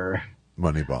guy or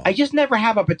Moneyball. I just never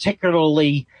have a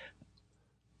particularly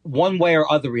one way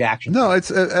or other reaction. No,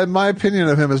 it's my opinion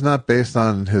of him is not based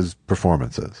on his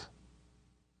performances.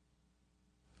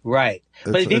 Right.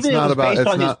 But even if it was based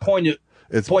on his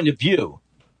point of view.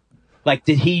 Like,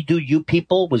 did he do You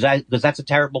People? Because that's a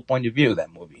terrible point of view, that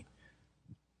movie.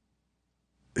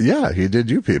 Yeah, he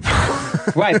did You People.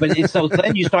 Right, but so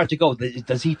then you start to go,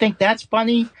 does he think that's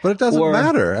funny? But it doesn't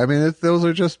matter. I mean, those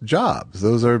are just jobs.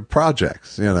 Those are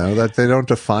projects, that they don't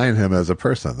define him as a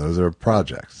person. Those are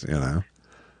projects, You know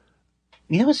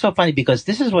what's so funny? Because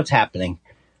this is what's happening.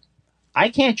 I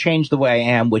can't change the way I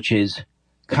am, which is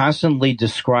constantly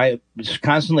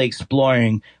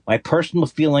exploring my personal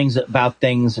feelings about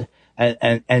things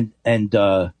and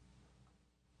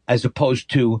as opposed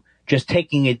to just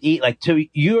taking it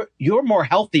you're more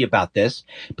healthy about this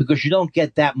because you don't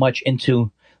get that much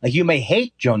into, like, you may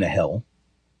hate Jonah Hill,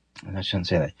 and I shouldn't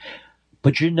say that,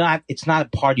 but it's not a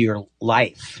part of your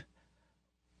life.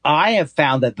 I have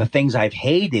found that the things I've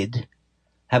hated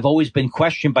have always been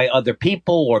questioned by other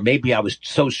people, or maybe I was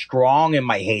so strong in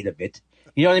my hate of it.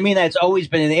 You know what I mean? That's always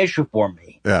been an issue for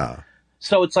me. Yeah.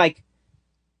 So it's like,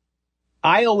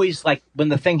 I always, like, when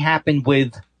the thing happened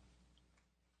with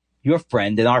your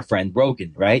friend and our friend,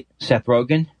 Rogan, right? Seth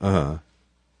Rogen. Uh-huh.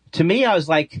 To me, I was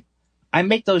like, I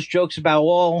make those jokes about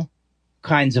all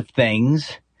kinds of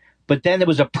things, but then there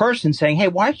was a person saying, hey,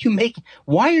 why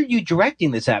are you directing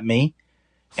this at me?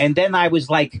 And then I was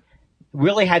like,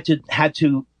 really had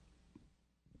to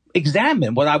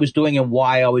examine what I was doing and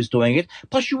why I was doing it.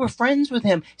 Plus, you were friends with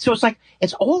him. So it's like,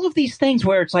 it's all of these things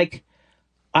where it's like,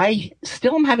 I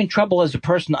still am having trouble as a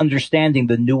person understanding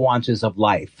the nuances of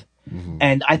life. Mm-hmm.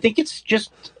 And I think it's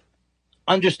just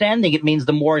understanding it means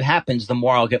the more it happens, the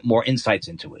more I'll get more insights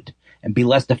into it and be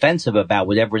less defensive about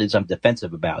whatever it is I'm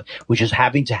defensive about, which is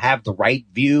having to have the right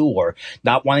view or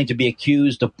not wanting to be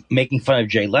accused of making fun of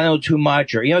Jay Leno too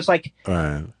much, or, it's like,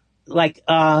 right. Like,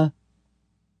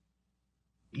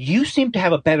 you seem to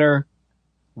have a better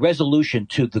resolution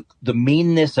to the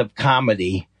meanness of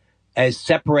comedy as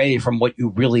separated from what you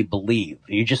really believe.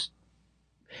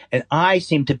 And I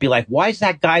seem to be like, why is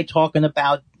that guy talking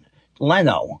about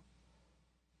Leno?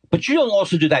 But you don't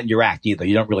also do that in your act either.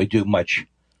 You don't really do much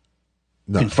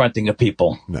confronting of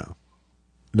people.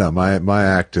 No, my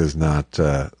act is not,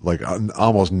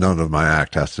 almost none of my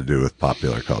act has to do with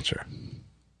popular culture.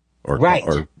 Or, right.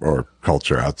 or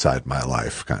culture outside my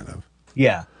life, kind of.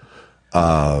 Yeah.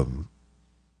 No,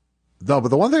 but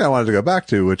the one thing I wanted to go back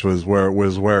to, which was where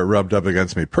it rubbed up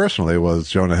against me personally, was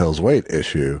Jonah Hill's weight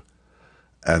issue.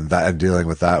 and dealing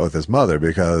with that with his mother,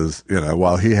 because, you know,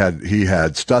 while he had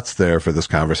Stutz there for this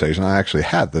conversation, I actually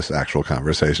had this actual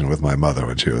conversation with my mother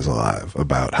when she was alive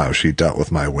about how she dealt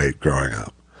with my weight growing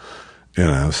up, you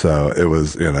know. So it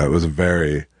was, you know, it was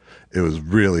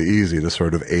really easy to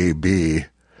sort of A-B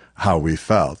how we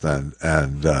felt. And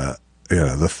you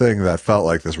know, the thing that felt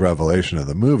like this revelation of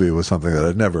the movie was something that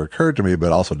had never occurred to me,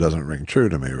 but also doesn't ring true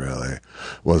to me really,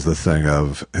 was the thing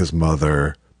of his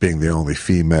mother being the only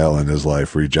female in his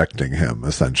life, rejecting him,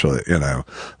 essentially, you know,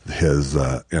 his,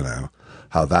 you know,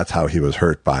 how that's how he was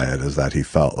hurt by it, is that he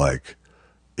felt like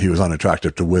he was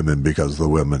unattractive to women because the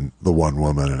one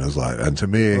woman in his life. And to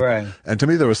me,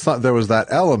 there was that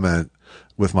element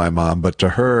with my mom, but to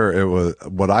her, it was,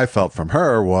 what I felt from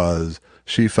her was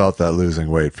she felt that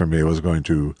losing weight for me was going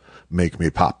to make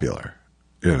me popular.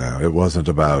 You know, it wasn't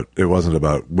about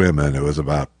women, it was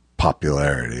about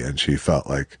popularity, and she felt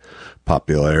like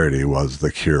popularity was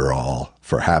the cure-all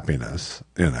for happiness,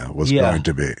 you know, was going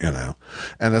to be, you know,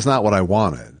 and that's not what I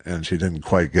wanted, and she didn't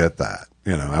quite get that,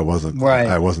 you know. I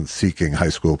wasn't seeking high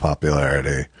school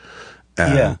popularity,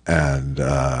 and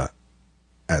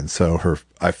so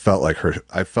I felt like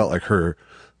her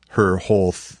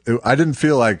whole I didn't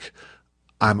feel like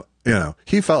I'm, you know,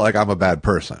 he felt like I'm a bad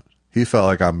person, he felt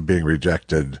like I'm being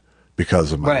rejected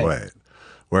because of my weight,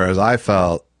 whereas I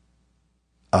felt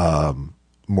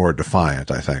more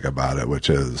defiant, I think, about it, which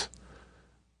is,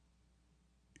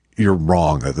 you're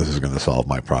wrong that this is going to solve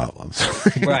my problems.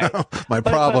 Right. My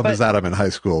problem is that I'm in high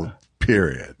school,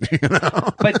 period. You know?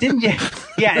 But didn't you?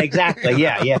 Yeah, exactly.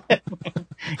 Yeah.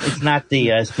 It's not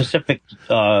the specific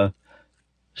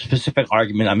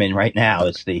argument I'm in right now.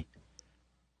 It's the.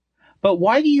 But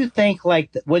why do you think, like,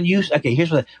 when you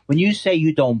say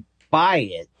you don't buy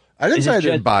it? I didn't say I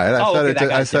didn't buy it.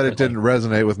 I said it didn't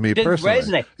resonate with me personally.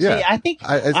 Resonate. Yeah. See, I think it's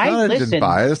not that I didn't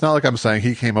buy it. It's not like I'm saying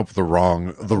he came up with the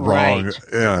wrong,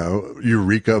 you know,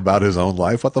 eureka about his own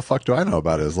life. What the fuck do I know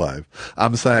about his life?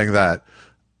 I'm saying that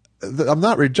I'm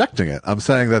not rejecting it. I'm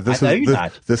saying that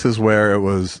this is where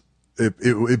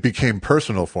it became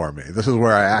personal for me. This is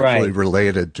where I actually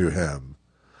related to him.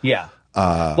 Yeah.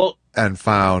 And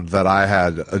found that I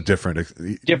had a different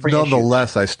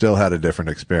nonetheless, I still had a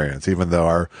different experience, even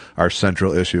though our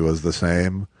central issue was the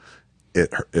same.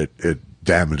 It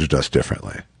damaged us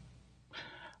differently.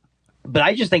 But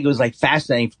I just think it was like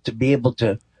fascinating to be able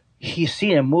to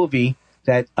see in a movie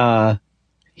that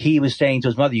he was saying to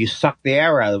his mother, "You suck the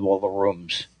air out of all the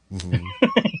rooms." Mm-hmm.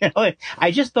 You know,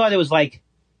 I just thought it was like,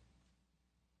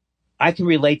 I can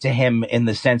relate to him in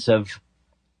the sense of,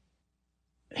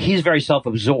 he's very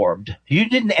self-absorbed. You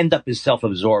didn't end up as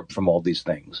self-absorbed from all these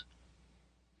things.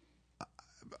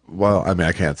 Well, I mean,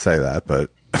 I can't say that,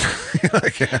 but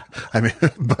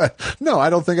but no, I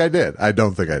don't think I did.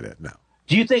 No.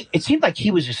 Do you think it seemed like he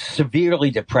was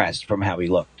severely depressed from how he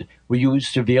looked? Were you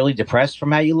severely depressed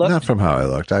from how you looked? Not from how I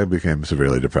looked. I became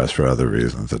severely depressed for other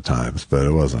reasons at times, but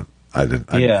it wasn't.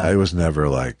 I was never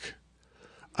like,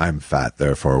 I'm fat,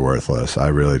 therefore worthless. I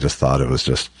really just thought it was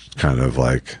just kind of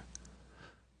like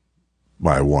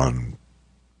my one,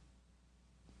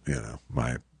 you know,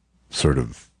 my sort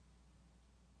of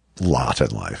lot in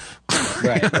life.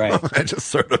 Right. I just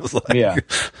sort of was like, you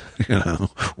know,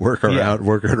 working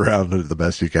around the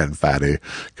best you can, fatty,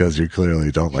 because you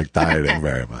clearly don't like dieting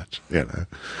very much, you know.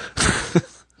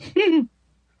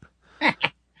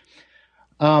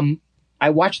 I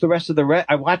watched the rest of I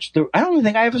don't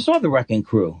think I ever saw The Wrecking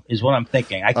Crew, is what I'm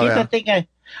thinking. I keep thinking,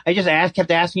 I just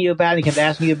kept asking you about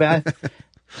it.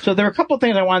 So there are a couple of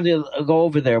things I wanted to go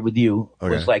over there with you.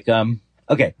 Okay. It was like,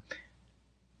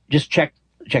 just check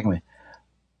me.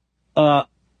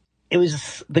 It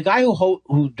was the guy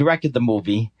who directed the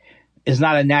movie is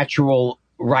not a natural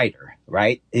writer,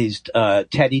 right? He's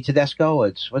Teddy Tedesco.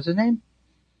 What's his name?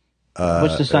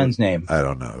 What's the son's name? I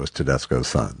don't know. It was Tedesco's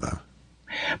son, though.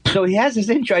 So he has this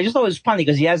intro. I just thought it was funny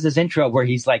because he has this intro where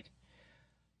he's like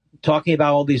talking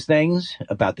about all these things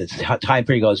about this time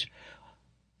period. He goes,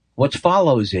 what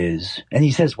follows is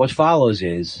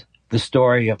the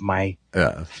story of my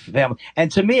family.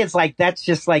 And to me, it's like, that's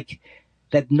just like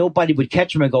that nobody would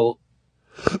catch him and go,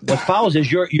 what follows is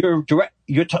you're in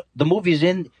the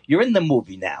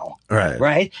movie now.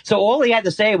 Right. So all he had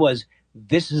to say was,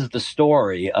 this is the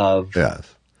story of,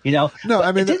 you know, no,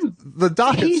 I mean, the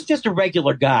doc, he's just a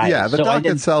regular guy. Yeah. The doc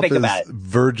itself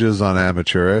verges on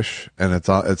amateurish, and it's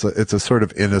a sort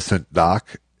of innocent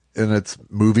doc in its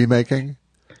movie making.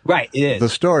 Right, it is. The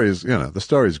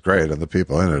story's great, and the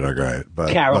people in it are great. But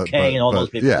Carol Kay and all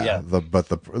those people. But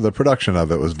the production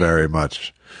of it was very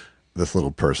much this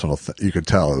little personal thing. You could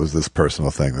tell it was this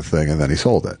personal thing, and then he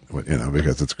sold it. You know,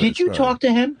 because it's great. Did you talk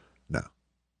to him? No.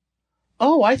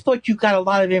 oh, I thought you got a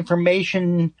lot of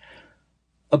information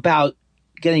about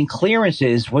getting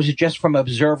clearances. Was it just from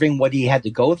observing what he had to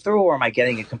go through, or am I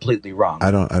getting it completely wrong?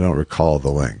 I don't recall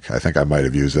the link. I think I might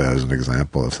have used it as an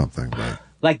example of something. But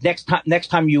like next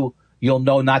time you'll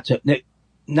know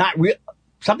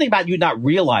something about you not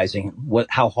realizing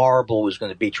how horrible it was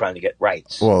going to be trying to get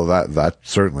rights. Well, that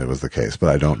certainly was the case, but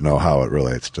I don't know how it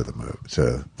relates to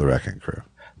the Wrecking Crew.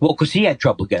 Well, because he had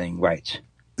trouble getting rights.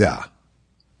 Yeah.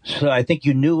 So I think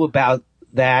you knew about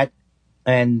that,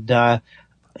 and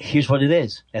here's what it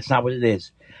is. That's not what it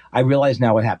is. I realize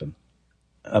now what happened.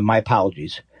 My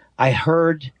apologies. I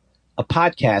heard a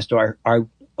podcast or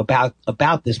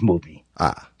about this movie.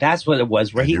 That's what it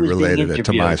was. Where he was being interviewed. Related it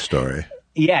to my story.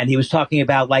 Yeah, and he was talking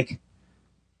about like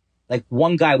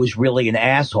one guy was really an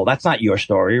asshole. That's not your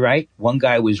story, right? One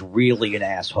guy was really an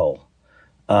asshole,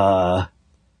 for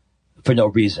no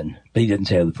reason, but he didn't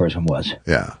say who the person was.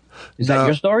 Yeah. Is that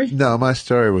your story? No, my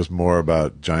story was more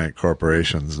about giant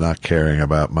corporations not caring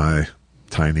about my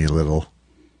tiny little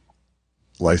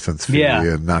license fee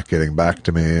and not getting back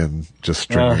to me and just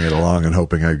stringing it along and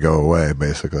hoping I'd go away,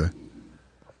 basically.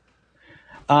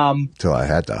 Till I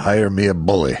had to hire me a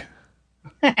bully.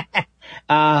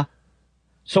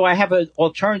 So I have an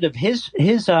alternative. His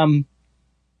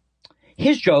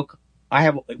joke.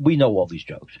 We know all these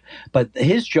jokes, but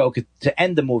his joke to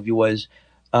end the movie was,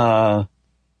 what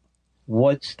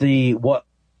do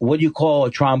you call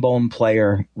a trombone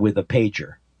player with a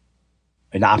pager?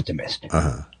 An optimist.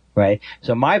 Right?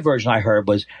 So my version I heard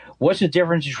was, what's the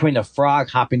difference between a frog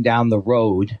hopping down the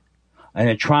road and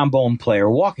a trombone player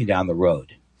walking down the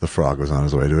road? The frog was on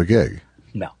his way to a gig.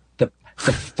 No.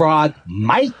 The frog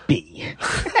might be.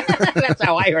 That's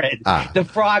how I heard it. The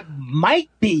frog might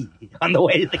be on the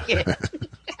way to the gig.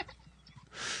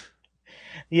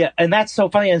 Yeah, and that's so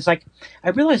funny. And it's like, I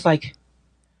realized, like,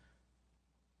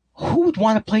 who would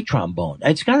want to play trombone?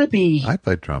 It's got to be... I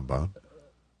played trombone.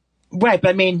 Right, but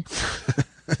I mean...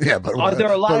 yeah, but are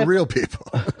there a lot of real people?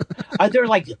 Are there,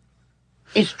 like...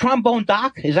 Is trombone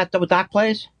Doc? Is that what Doc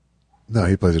plays? No,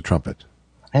 he plays a trumpet.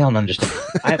 I don't understand.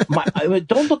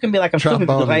 Don't look at me like I'm stupid,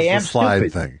 because I am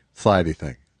stupid. Slidey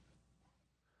thing.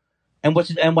 And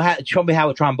show me how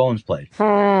a trombone's played.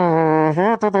 Oh,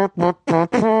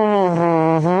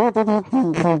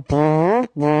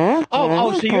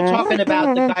 so you're talking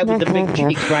about the guy with the big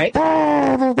cheeks, right?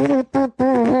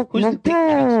 Who's the big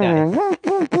cheeks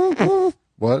guy?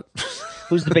 What?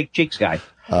 Who's the big cheeks guy?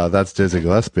 That's Dizzy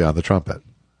Gillespie on the trumpet.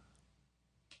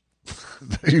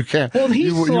 You can't. Well,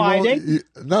 he's sliding.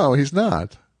 No, he's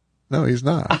not. No, he's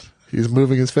not. He's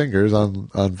moving his fingers on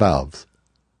valves.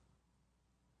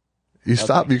 You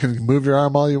stop. You can move your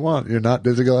arm all you want. You're not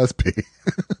Dizzy Gillespie.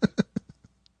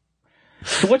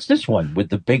 So what's this one with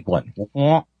the big one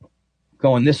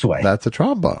going this way? That's a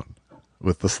trombone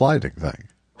with the sliding thing.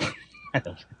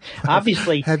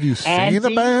 Obviously. Have you seen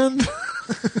a band?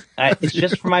 It's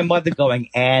just for my mother going,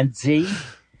 Andy,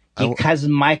 your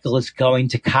cousin Michael is going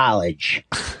to college.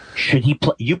 Should he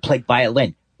play? You played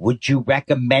violin. Would you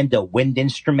recommend a wind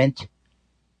instrument?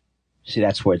 See,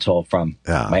 that's where it's all from.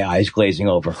 Yeah. My eyes glazing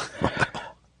over.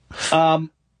 The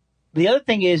other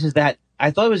thing is that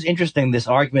I thought it was interesting, this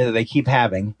argument that they keep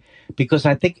having, because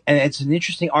I think, and it's an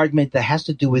interesting argument that has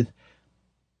to do with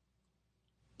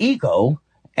ego,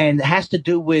 and has to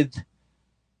do with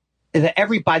that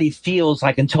everybody feels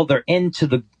like until they're into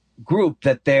the group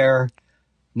that they're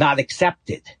not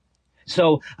accepted.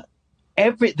 So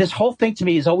this whole thing to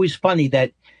me is always funny,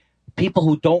 that people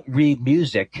who don't read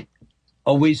music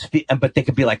always feel, but they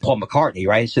could be like Paul McCartney,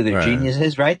 right? So they're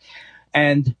geniuses, right?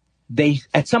 And they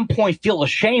at some point feel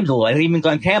ashamed a little. Even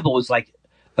Glenn Campbell was like,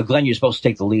 Glenn, you're supposed to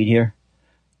take the lead here.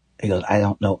 He goes, I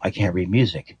don't know. I can't read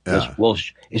music. He goes, well,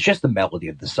 it's just the melody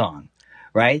of the song,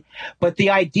 right? But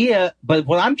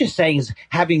what I'm just saying is,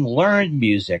 having learned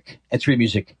music and to read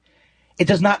music, it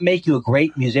does not make you a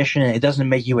great musician. And it doesn't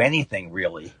make you anything,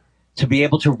 really, to be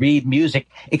able to read music,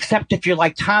 except if you're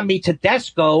like Tommy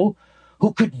Tedesco,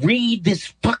 who could read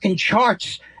this fucking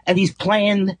charts, and he's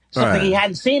playing something he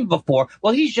hadn't seen before.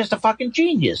 Well, he's just a fucking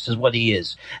genius, is what he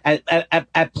is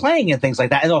at playing and things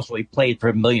like that. And also, he played for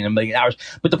a million hours.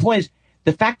 But the point is,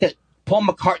 the fact that Paul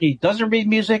McCartney doesn't read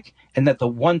music and that the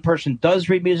one person does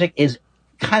read music is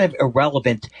kind of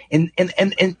irrelevant. And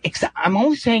I'm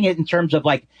only saying it in terms of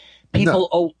like people.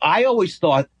 No. I always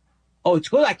thought, it's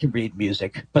good I can read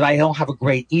music, but I don't have a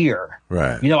great ear.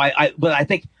 Right. You know, but I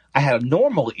think I had a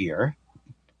normal ear.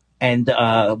 And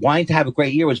wanting to have a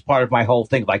great ear was part of my whole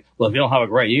thing. Like, well, if you don't have a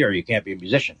great ear, you can't be a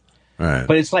musician. Right.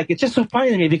 But it's like, it's just so funny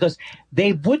to me because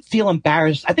they would feel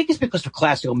embarrassed. I think it's because of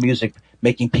classical music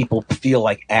making people feel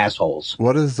like assholes.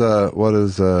 What is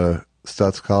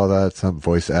Stutz call that? Some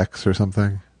voice X or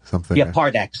something? Something. Yeah,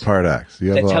 part X. Part X.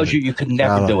 That tells you could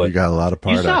never do it. You got a lot of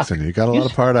part X in you. You got a lot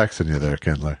of part X in you there,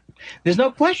 Kindler. There's no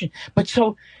question. But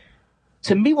so,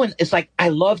 to me, when it's like, I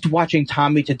loved watching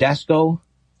Tommy Tedesco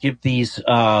give these,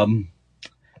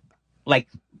 like,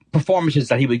 performances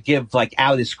that he would give, like,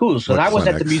 out of school. So I was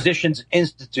at the Musicians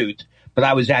Institute, but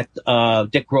I was at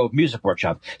Dick Grove Music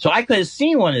Workshop. So I could have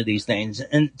seen one of these things.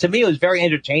 And to me, it was very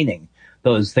entertaining,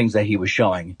 those things that he was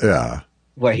showing. Yeah.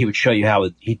 Where he would show you how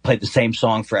he played the same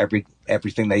song for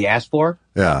everything that he asked for.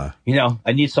 Yeah. You know,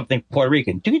 I need something Puerto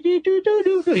Rican. Do.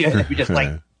 You're just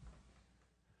like.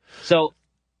 So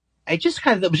it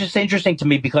was just interesting to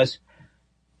me because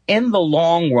in the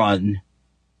long run,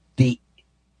 the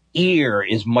ear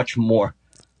is much more,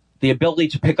 the ability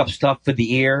to pick up stuff for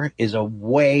the ear is a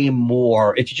way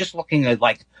more, if you're just looking at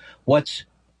like what's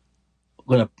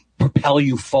going to propel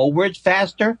you forward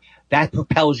faster, that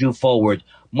propels you forward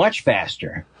much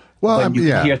faster. Well, when you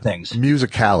can hear things.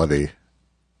 Musicality,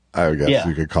 I guess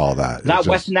you could call that. Not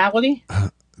Westernality?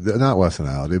 Not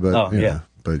Westernality, but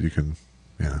but you can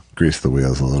grease the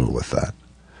wheels a little with that.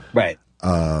 Right.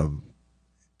 I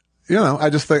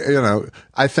just think,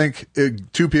 I think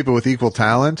two people with equal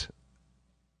talent,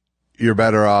 you're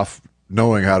better off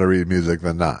knowing how to read music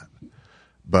than not.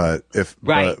 But if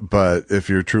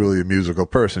you're truly a musical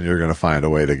person, you're going to find a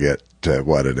way to get to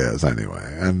what it is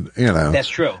anyway. And, that's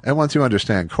true. And once you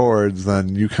understand chords,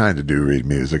 then you kind of do read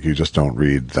music. You just don't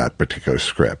read that particular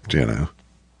script,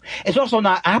 It's also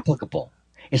not applicable.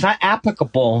 It's not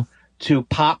applicable to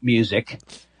pop music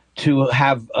to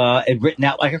have it written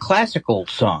out like a classical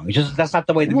song. That's not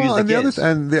the way the music is.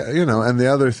 And the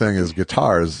other thing is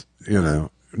guitars,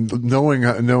 knowing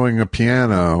a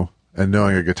piano and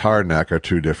knowing a guitar neck are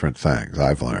two different things,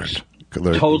 I've learned.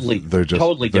 They're totally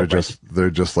different. They're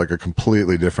just like a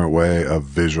completely different way of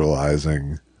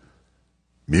visualizing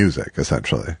music,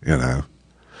 essentially,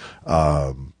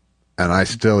 and I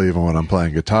still, even when I'm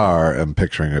playing guitar, am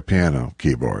picturing a piano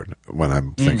keyboard when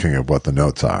I'm thinking of what the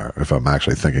notes are, if I'm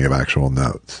actually thinking of actual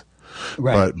notes.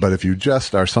 Right. But if you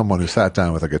just are someone who sat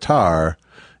down with a guitar,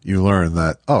 you learn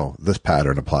that, this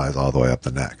pattern applies all the way up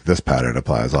the neck. This pattern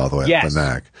applies all the way up the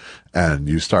neck. And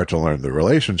you start to learn the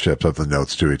relationships of the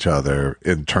notes to each other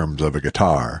in terms of a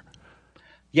guitar.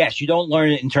 Yes, you don't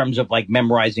learn it in terms of like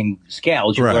memorizing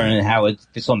scales. You learn how it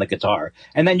fits on the guitar.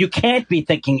 And then you can't be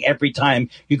thinking every time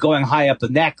you're going high up the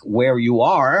neck where you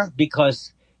are,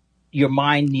 because your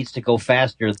mind needs to go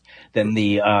faster than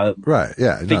the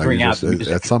figuring out the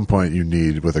music. At some point you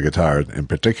need, with a guitar in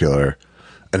particular,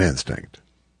 an instinct.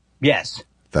 Yes.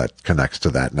 That connects to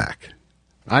that neck.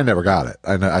 I never got it.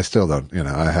 I still don't.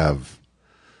 I have,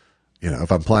 if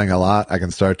I'm playing a lot, I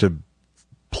can start to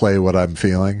play what I'm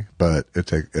feeling, but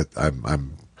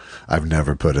I've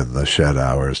never put in the shed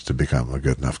hours to become a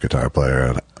good enough guitar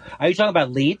player. Are you talking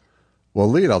about lead? Well,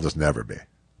 lead I'll just never be.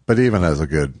 But even as I'm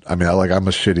a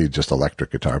shitty just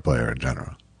electric guitar player in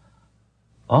general.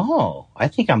 Oh, I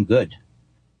think I'm good.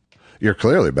 You're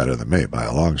clearly better than me by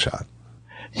a long shot.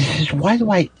 This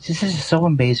is so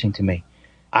amazing to me.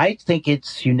 I think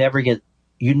you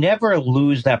never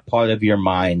lose that part of your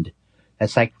mind.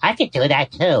 That's like, I could do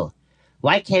that too.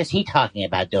 Why is he talking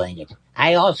about doing it?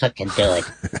 I also can do it.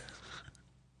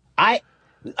 I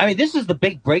mean, this is the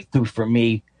big breakthrough for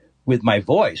me with my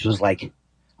voice, was like,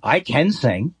 I can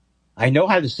sing. I know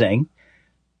how to sing.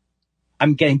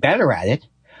 I'm getting better at it,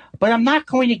 but I'm not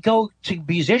going to go to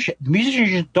musicians.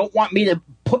 Musicians don't want me to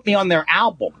put me on their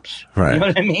albums. Right. You know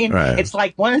what I mean? Right. It's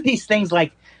like one of these things,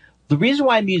 like the reason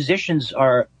why musicians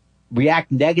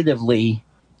react negatively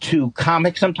to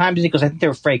comics sometimes is because I think they're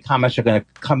afraid comics are going to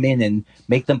come in and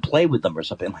make them play with them or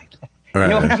something like that. Right. You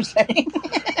know what I'm saying?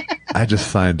 I just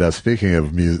signed up. Speaking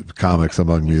of comics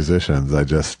among musicians,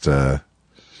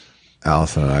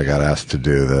 Allison and I got asked to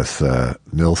do this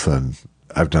Nilsson.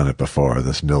 I've done it before.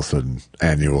 This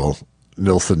annual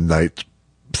Nilsson night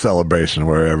celebration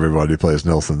where everybody plays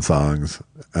Nilsson songs,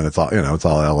 and it's all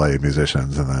LA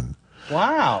musicians, and then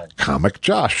Comic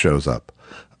Josh shows up.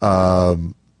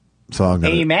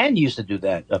 Amy Mann used to do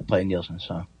that, play Nilsson's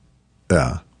song.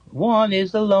 Yeah. One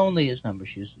is the loneliest number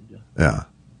she used to do. Yeah.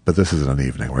 But this is an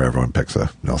evening where everyone picks a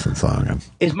Nilsson song. And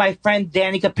is my friend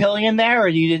Danny Capillion there, or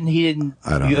he didn't? I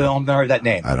don't know. You haven't heard that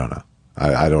name? I don't know.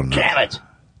 I don't know. Damn it.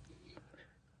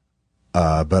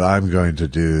 But I'm going to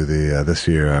do this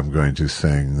year I'm going to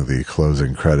sing the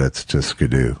closing credits to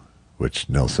Skidoo, which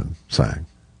Nilsson sang.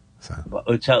 So.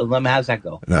 Tell them, how's that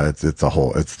go? No,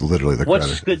 it's literally the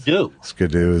What's credits. Skidoo?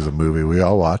 Skidoo is a movie we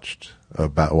all watched a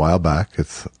while back.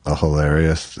 It's a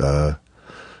hilarious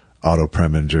Otto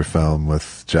Preminger film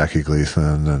with Jackie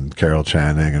Gleason and Carol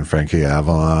Channing and Frankie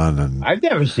Avalon and I've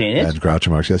never seen it. and Groucho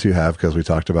Marx. Yes, you have, because we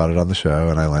talked about it on the show,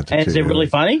 and I lent it And to is you. it really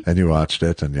funny? And you watched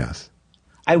it, and yes.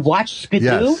 I watched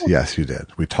Skidoo? Yes, you did.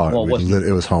 We talked. Well,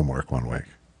 It was homework one week.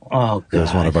 Oh, God. It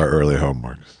was one of our early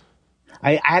homeworks.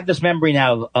 I have this memory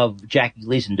now of Jackie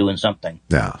Gleason doing something.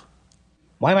 Yeah.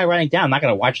 Why am I writing it down? I'm not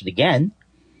going to watch it again.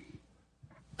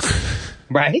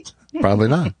 Right? Probably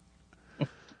not.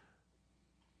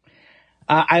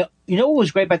 You know what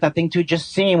was great about that thing too?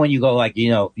 Just seeing when you go like,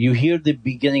 you hear the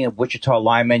beginning of Wichita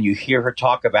Lineman, you hear her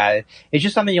talk about it. It's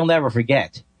just something you'll never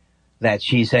forget. That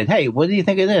she said, "Hey, what do you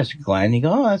think of this, Glenn?" You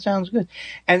go, "Oh, that sounds good."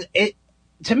 And it,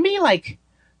 to me, like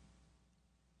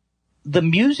the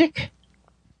music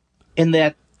in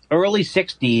that early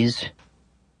 '60s,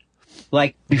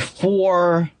 like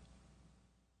before,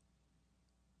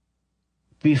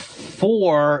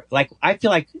 like I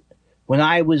feel like when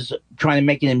I was trying to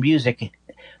make it in music,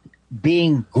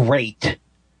 being great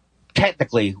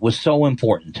technically was so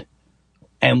important,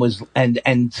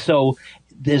 and so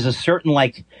there's a certain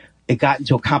like. It got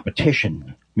into a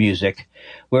competition music,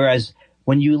 whereas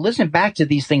when you listen back to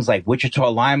these things like Wichita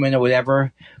Lineman or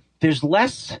whatever, there's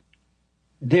less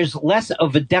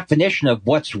of a definition of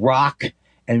what's rock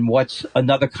and what's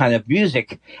another kind of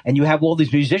music, and you have all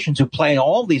these musicians who play in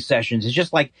all these sessions. It's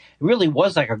just like it really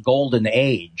was like a golden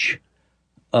age,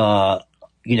 of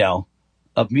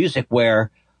music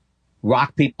where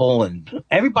rock people and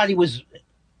everybody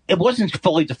it wasn't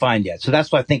fully defined yet. So that's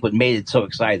what I think what made it so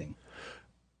exciting.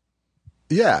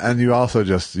 Yeah, and you also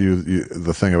just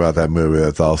the thing about that movie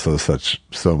that's also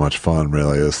so much fun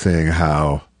really is seeing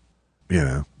how,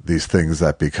 these things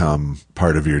that become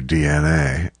part of your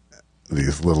DNA,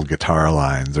 these little guitar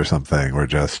lines or something, were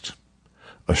just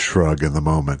a shrug in the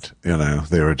moment.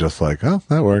 They were just like, "Oh,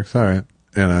 that works, all right."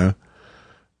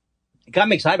 It got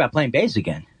me excited about playing bass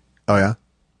again. Oh yeah.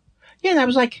 Yeah, and I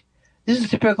was like, this is a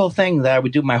typical thing that I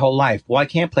would do my whole life. Well, I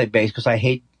can't play bass because I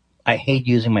hate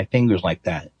using my fingers like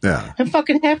that. Yeah. And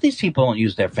fucking half these people don't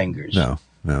use their fingers. No.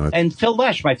 And Phil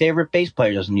Lesh, my favorite bass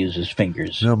player, doesn't use his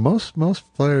fingers. No, most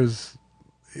players,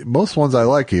 most ones I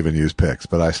like even use picks,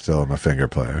 but I still am a finger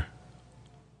player.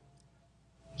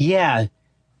 Yeah.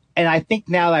 And I think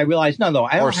now that I realize, no,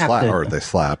 I don't have to. Or they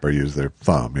slap or use their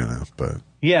thumb, but.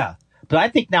 Yeah. But I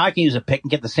think now I can use a pick and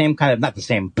get the same kind of, not the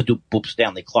same boop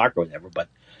Stanley Clark or whatever, but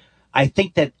I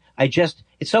think that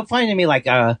it's so funny to me, like,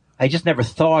 I just never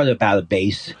thought about a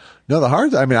bass. No,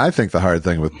 I think the hard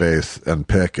thing with bass and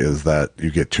pick is that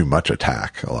you get too much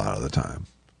attack a lot of the time.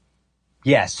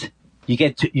 Yes. You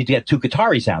get too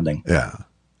guitar-y sounding. Yeah.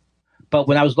 But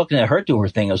when I was looking at her do her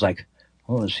thing, I was like,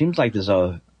 oh, it seems like there's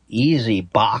a easy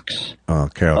box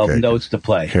of notes to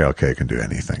play. Carol Kay can do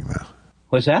anything, though.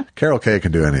 What's that? Carol Kay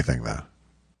can do anything, though.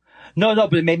 No,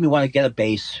 but it made me want to get a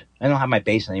bass. I don't have my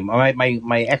bass anymore.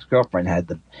 My ex-girlfriend had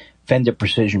the Fender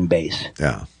Precision bass.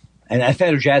 Yeah. And I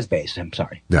Fender Jazz bass, I'm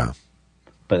sorry. Yeah.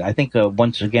 But I think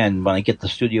once again, when I get the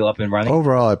studio up and running.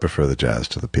 Overall, I prefer the jazz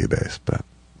to the P bass, but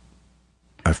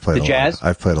I've played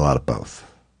I've played a lot of both.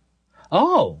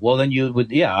 Oh, well then you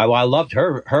would, yeah. I loved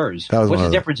hers. What's the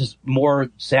difference? Is more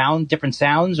sound, different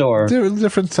sounds, or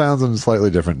different sounds and a slightly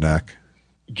different neck?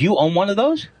 Do you own one of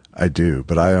those? I do,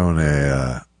 but I own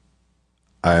an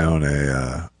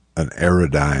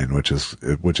Aerodyne,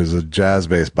 which is a jazz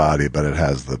bass body, but it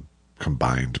has the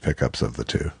combined pickups of the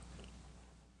two.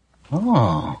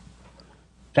 Oh,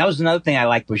 that was another thing I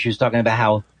liked, where she was talking about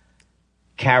how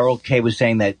Carol Kay was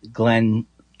saying that Glenn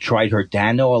tried her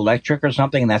Dano Electric or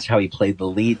something, and that's how he played the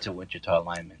lead to Wichita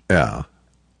Lineman. Yeah.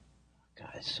 God,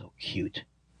 it's so cute.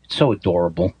 It's so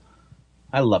adorable.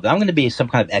 I love it. I'm going to be some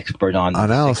kind of expert on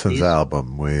Allison's 60s.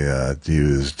 album. We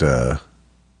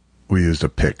used a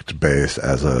picked bass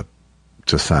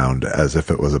to sound as if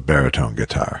it was a baritone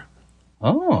guitar.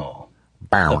 Oh.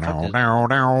 Was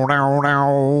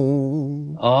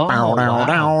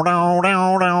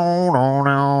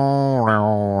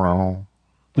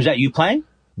that you playing?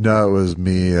 No, it was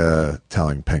me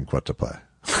telling Pink what to play.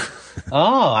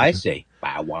 Oh, I see.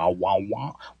 Wow, wow, wow,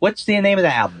 wow. What's the name of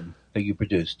the album that you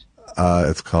produced?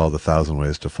 It's called 1,000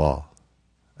 Ways to Fall.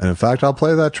 And in fact, I'll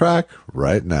play that track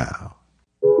right now.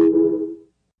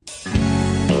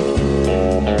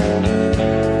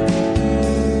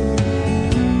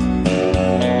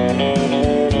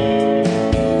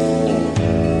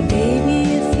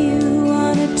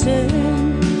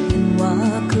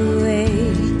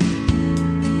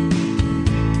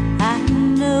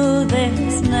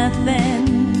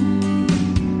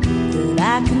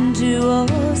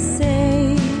 Or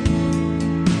say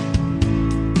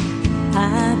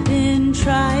I've been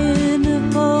trying to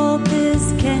hold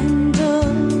this candle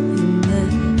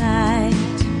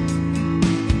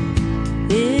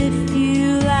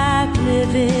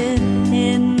living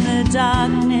in the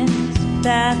darkness,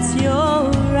 that's your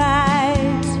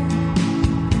right.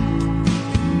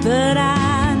 But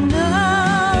I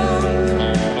know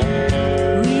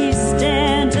we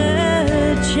stand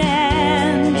a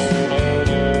chance.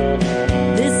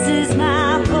 This is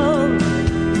my hope,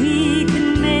 we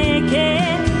can make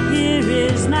it. Here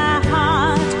is my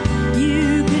heart,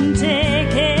 you can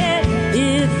take it.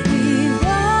 If we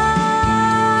wanted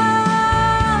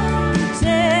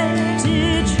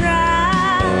to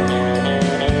try,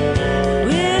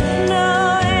 with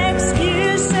no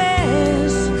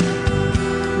excuses,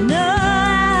 no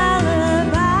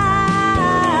alibis.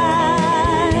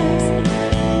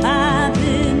 I've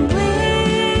been waiting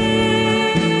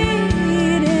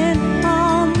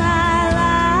all my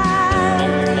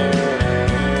life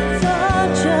for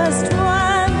just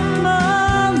one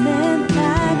moment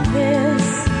like this,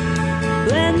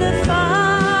 when the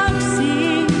fog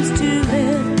seems to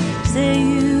lift. Say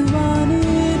you want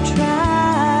to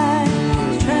try.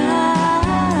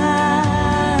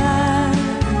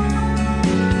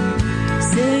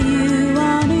 Say you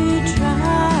want to try.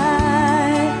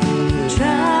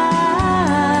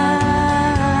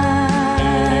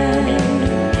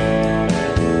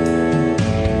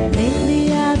 Lately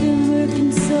I've been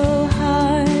working so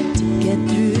hard to get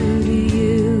through to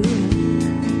you,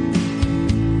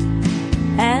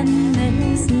 and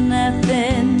there's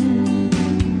nothing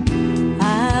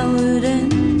I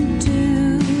wouldn't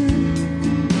do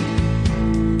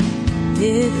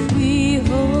if we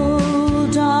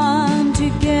hold on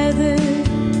together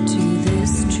to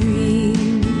this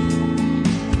dream.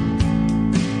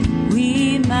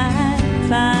 We might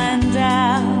find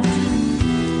out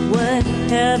what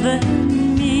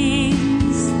heaven means.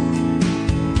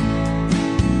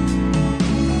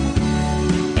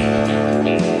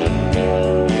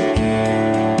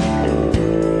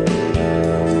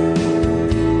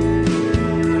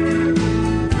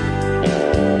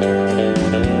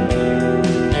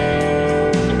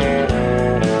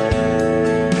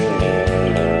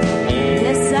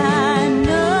 Yes, I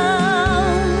know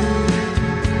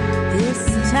this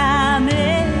time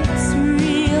it's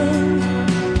real.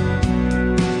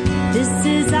 This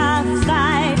is our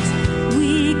fight,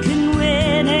 we can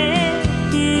win it.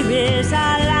 Here is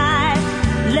our life,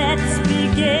 let's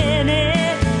begin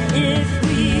it. If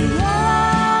we wanted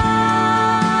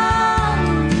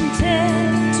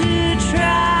to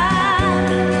try,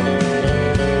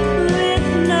 with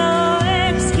no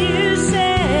excuses,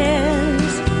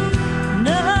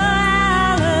 no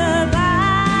alibis.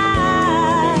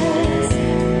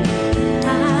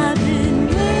 I've been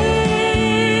waiting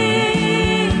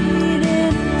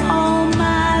all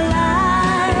my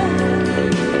life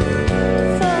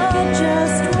for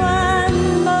just one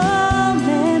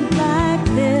moment like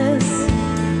this,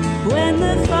 when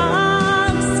the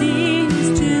fog seems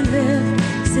to lift.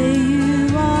 Say you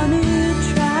want to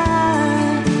try.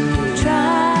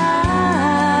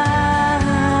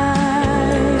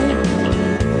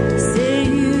 Say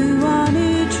you want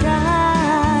to try.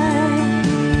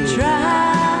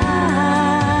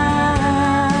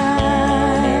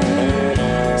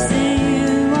 Say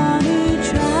you want to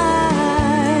try.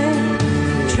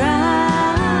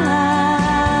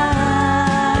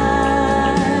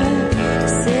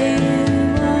 Say you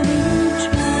want to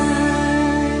try.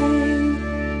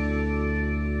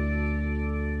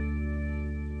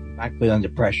 Not good under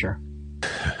pressure.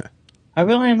 I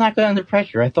really am not good under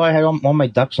pressure. I thought I had all my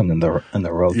ducks in the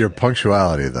row. Your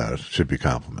punctuality, though, should be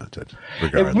complimented. It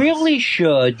Regardless. really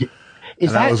should.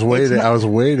 And I was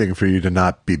waiting for you to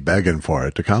not be begging for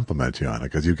it to compliment you on it,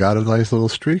 because you got a nice little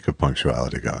streak of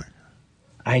punctuality going.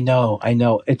 I know.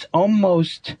 It's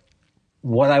almost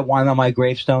what I want on my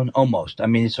gravestone. Almost. I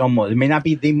mean, it's almost. It may not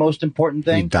be the most important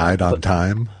thing. He died on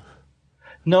time.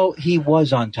 No, he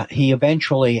was on time. He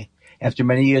eventually, after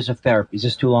many years of therapy, is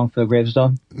this too long for the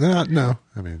gravestone? No.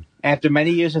 I mean, After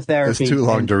many years of therapy, it's too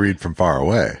long to read from far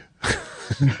away.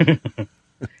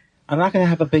 I'm not going to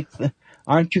have a big.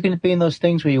 Aren't you going to be in those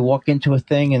things where you walk into a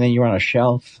thing and then you're on a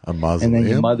shelf, A and mausoleum. then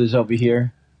your mother's over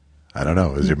here? I don't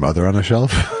know. Is your mother on a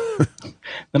shelf?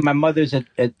 Then my mother's at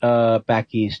back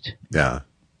east. Yeah.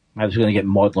 I was going to get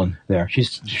Maudlin there.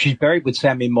 She's buried with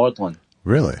Sammy Maudlin.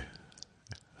 Really?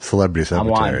 Celebrity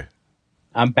cemetery.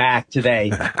 I'm back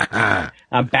today.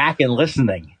 I'm back and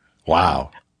listening. Wow.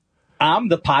 I'm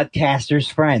the podcaster's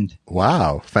friend.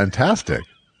 Wow. Fantastic.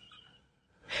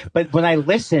 But when I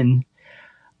listen,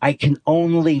 I can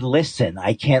only listen.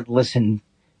 I can't listen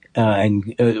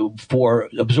for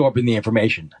absorbing the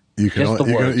information. You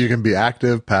can be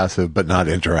active, passive, but not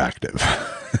interactive.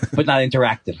 But not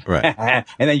interactive. Right.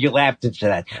 And then you laughed at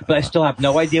that. But I still have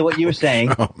no idea what you were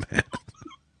saying. Oh, man.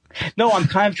 No, I'm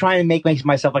kind of trying to make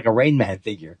myself like a Rain Man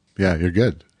figure. Yeah, you're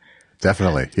good.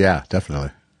 Definitely. Yeah,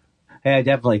 definitely. Yeah,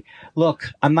 definitely. Look,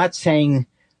 I'm not saying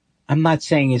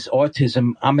it's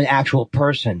autism. I'm an actual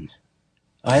person.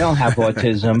 I don't have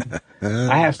autism.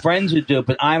 I have friends who do,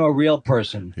 but I'm a real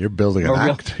person. You're building an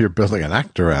act. You're building an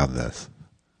act around this.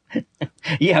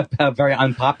 Yeah, a very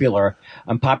unpopular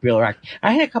act.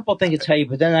 I had a couple of things to tell you,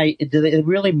 but then did it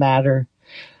really matter?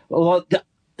 Well,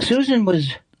 Susan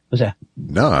was that?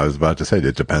 No, I was about to say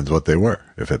it depends what they were,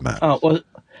 if it matters. Oh, well,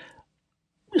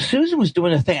 Susan was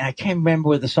doing a thing. I can't remember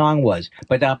what the song was,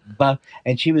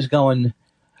 and she was going.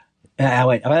 I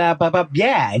went,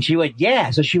 yeah, and she went,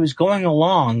 yeah. So she was going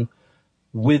along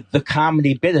with the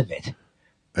comedy bit of it.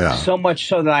 Yeah. So much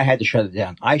so that I had to shut it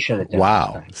down. I shut it down.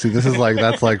 Wow. See, this is like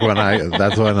that's like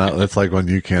when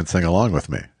you can't sing along with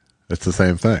me. It's the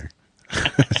same thing.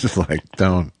 It's just like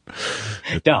don't.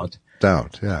 Yeah.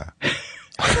 But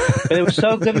it was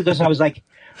so good because I was like,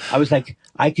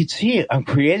 I could see it. I'm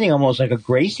creating almost like a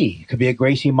Gracie. It could be a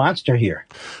Gracie monster here.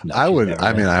 No,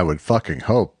 I would fucking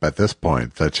hope at this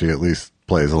point that she at least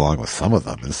plays along with some of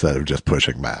them instead of just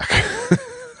pushing back.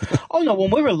 Oh no,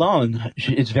 when we're alone,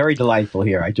 it's very delightful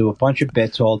here. I do a bunch of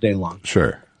bits all day long.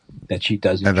 Sure. That she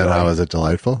does enjoy. And then how is it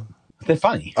delightful? They're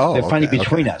funny. Oh, they're funny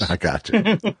between us. I got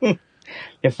you.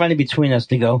 They're funny between us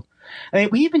to go. I mean,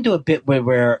 we even do a bit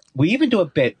where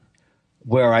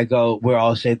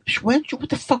I'll say, what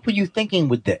the fuck were you thinking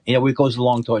with that? You know, it goes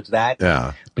along towards that.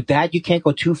 Yeah. But that, you can't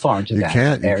go too far into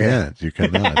that. You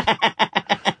cannot.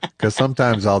 Because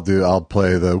sometimes I'll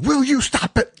play the, will you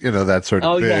stop it? You know, that sort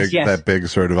of that big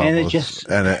sort of and almost,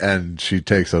 and she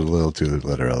takes it a little too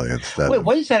literally instead. Wait,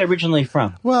 what is that originally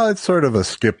from? Well, it's sort of a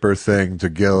Skipper thing to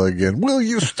Gilligan. Will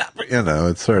you stop it? You know,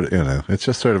 it's sort of, it's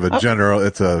just sort of a general,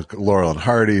 it's a Laurel and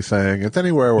Hardy thing. It's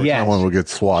anywhere where someone will get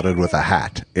swatted with a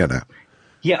hat, you know.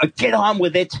 Yeah, get on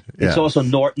with it. It's also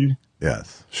Norton.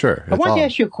 Yes, sure. I wanted to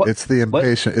ask you a question.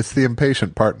 It's the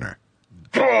impatient partner.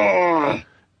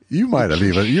 You might have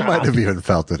even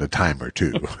felt it a time or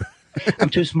two. I'm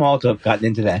too small to have gotten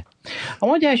into that. I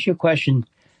wanted to ask you a question.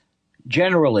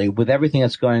 Generally, with everything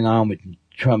that's going on with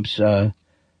Trump's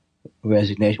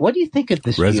resignation, what do you think of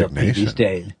this GOP these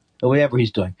days? Or whatever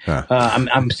he's doing.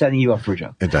 I'm setting you up for a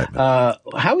joke. Indictment.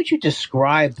 How would you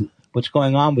describe what's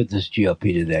going on with this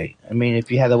GOP today? I mean,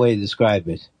 if you had a way to describe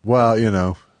it. Well, you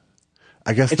know,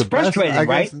 I guess it's frustrating,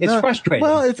 right? It's frustrating.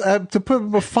 Well, it's to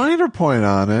put a finer point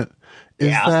on it.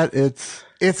 Is that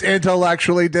it's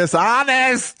intellectually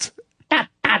dishonest.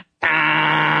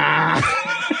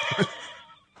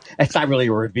 That's not really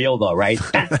a reveal, though, right?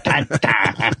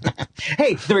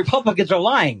 Hey, the Republicans are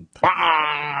lying.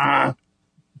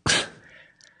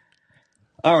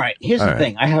 All right, here's the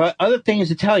thing. I have other things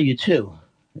to tell you, too.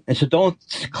 And so don't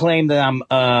claim that I'm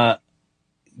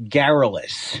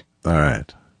garrulous. All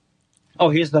right. Oh,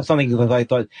 here's something that I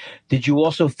thought. Did you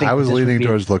also think I was leaning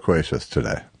towards loquacious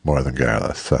today more than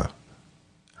garrulous? So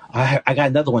I got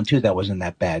another one too that wasn't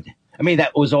that bad. I mean,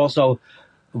 that was also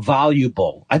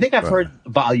voluble. I think I've heard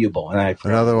voluble, and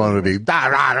another one would be.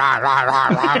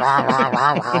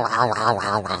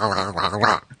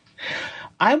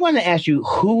 I want to ask you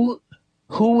who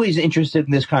is interested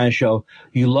in this kind of show?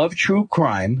 You love true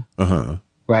crime,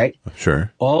 right?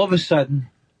 Sure. All of a sudden.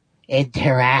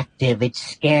 Interactive. It's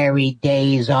scary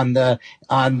days on the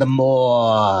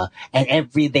moor, and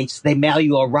they mail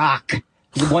you a rock.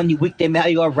 One week they mail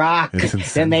you a rock,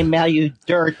 then they mail you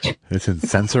dirt. It's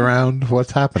incense around.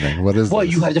 What's happening? What is? Well,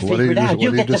 you have to figure it out.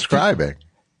 What are you describing?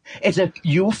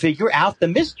 You figure out the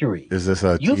mystery. Is this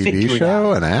a TV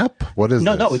show, an app? What is?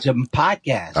 No, it's a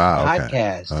podcast.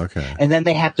 Podcast. Okay. And then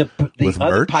they have to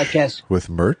other podcasts with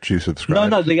merch. You subscribe?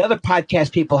 No. The other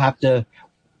podcast people have to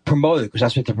promote it because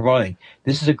that's what they're promoting.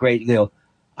 This is a great deal.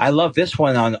 I love this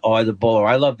one on Audible, or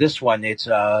I love this one. It's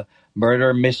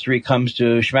Murder Mystery Comes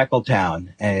to Schmeckeltown,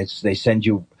 and they send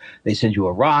you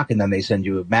a rock, and then they send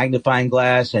you a magnifying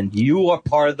glass, and you are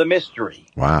part of the mystery.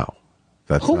 Wow,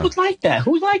 who would like that?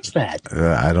 Who likes that?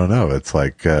 I don't know. It's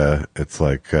like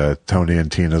Tony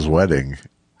and Tina's wedding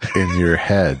in your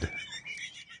head.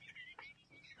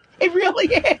 It really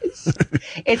is.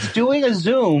 It's doing a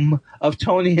Zoom of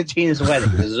Tony and Tina's wedding.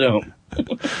 A Zoom.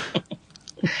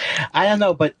 I don't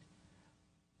know, but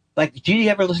like, do you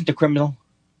ever listen to Criminal?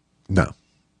 No.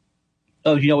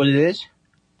 Oh, do you know what it is?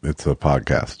 It's a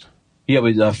podcast. Yeah,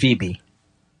 with Phoebe,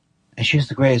 and she has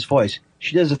the greatest voice.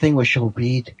 She does a thing where she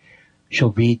reads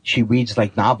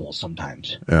like novels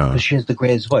sometimes. Yeah. Because she has the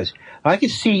greatest voice. I can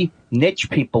see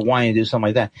niche people wanting to do something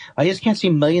like that. I just can't see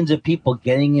millions of people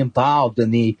getting involved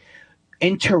in the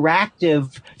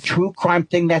interactive true crime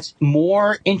thing that's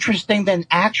more interesting than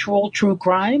actual true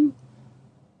crime.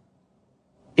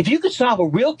 If you could solve a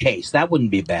real case, that wouldn't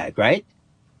be bad, right?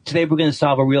 Today we're going to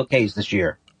solve a real case this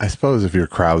year. I suppose if you're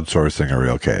crowdsourcing a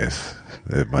real case,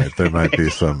 there might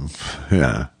be some,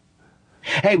 yeah.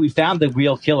 Hey, we found the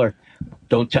real killer.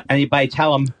 Don't anybody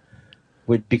tell him,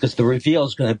 because the reveal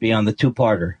is going to be on the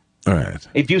two-parter. All right.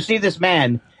 If you see this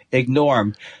man, ignore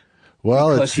him.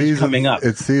 Well, it's coming up.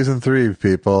 It's season 3,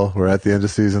 people. We're at the end of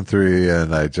season 3,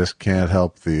 and I just can't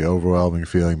help the overwhelming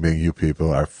feeling being you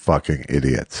people are fucking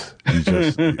idiots. You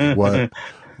just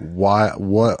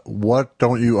what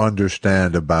don't you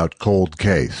understand about cold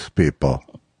case, people?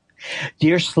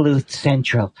 Dear Sleuth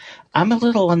Central, I'm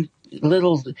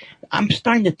I'm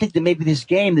starting to think that maybe this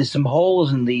game, there's some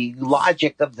holes in the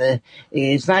logic of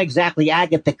it's not exactly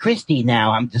Agatha Christie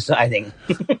now, I'm deciding.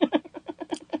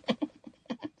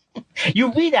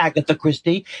 You read Agatha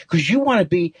Christie because you want to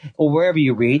be, or wherever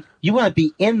you read, you want to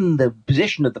be in the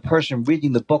position of the person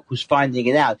reading the book who's finding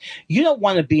it out. You don't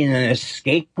want to be in an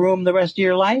escape room the rest of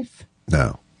your life.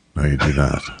 No, you do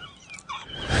not.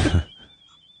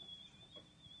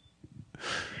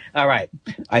 All right.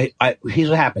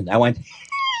 Here's what happened. I went,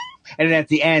 and then at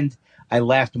the end, I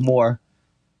laughed more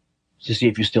to see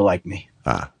if you still like me.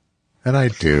 And I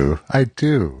do.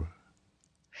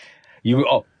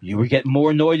 You were getting more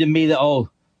annoyed than me.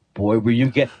 Boy,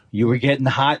 you were getting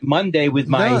hot Monday with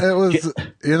my. No, it was.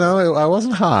 I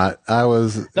wasn't hot. I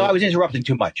was. No, I was interrupting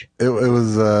too much. It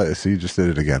was. So you just did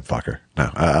it again, fucker.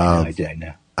 No, I did.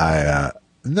 No.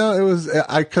 No, it was.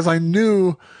 Because I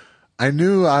knew I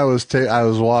was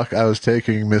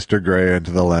taking Mr. Gray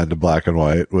into the land of black and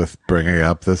white with bringing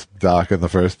up this doc in the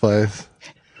first place.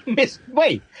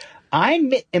 Wait,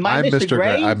 am I Mr.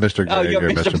 Gray? I'm Mr. Gray. Oh, you're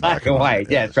Mr. Black and White.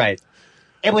 Yeah, that's right.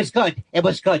 It was good.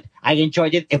 I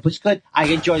enjoyed it. It was good. I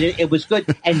enjoyed it. It was good.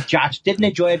 And Josh didn't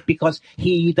enjoy it because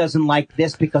he doesn't like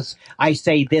this, because I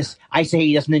say this. I say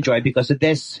he doesn't enjoy it because of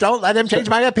this. Don't let him change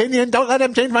my opinion. Don't let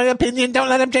him change my opinion. Don't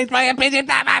let him change my opinion.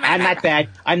 I'm not bad.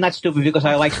 I'm not stupid because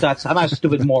I like Stutz. I'm not a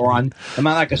stupid moron. I'm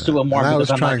not like a stupid moron because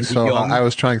I'm not young. I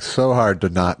was trying so hard to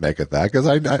not make it that, because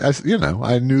I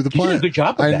knew the plan. You did a good job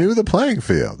of that. I knew the playing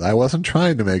field. I wasn't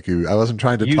trying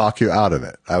to talk you out of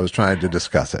it. I was trying to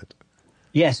discuss it.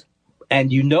 Yes, and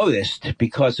you noticed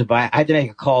because I had to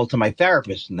make a call to my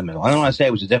therapist in the middle. I don't want to say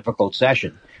it was a difficult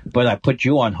session, but I put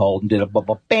you on hold and did a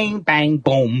bang, bang,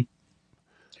 boom.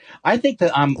 I think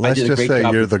that I did a great job. Let's just say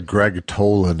you're the Greg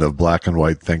Toland of black and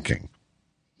white thinking.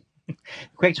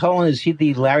 Greg Toland, is he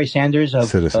the Larry Sanders of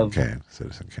Citizen Kane?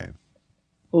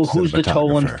 Well, who's the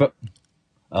Toland?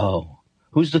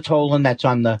 Who's the Toland that's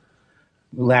on the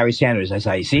Larry Sanders? That's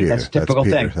how you see. That's a typical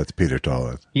thing. That's Peter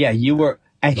Toland. Yeah, you were.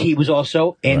 And he was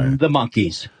also in The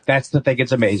Monkees. That's the thing.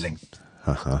 It's amazing.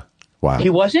 Wow. He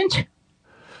wasn't?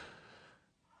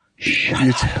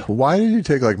 Why did you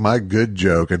take my good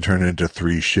joke and turn it into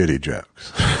 3 shitty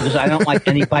jokes? Because I don't like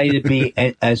anybody to be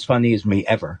as funny as me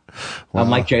ever. Wow.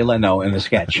 I'm like Jay Leno in a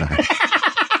sketch. I'm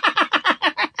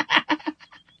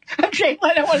Jay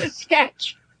Leno in a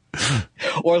sketch.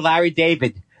 Or Larry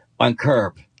David on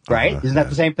Curb. Right? Isn't that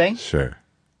the same thing? Sure.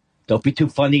 Don't be too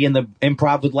funny in the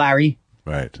improv with Larry.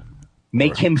 Right.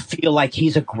 Make him feel like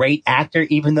he's a great actor,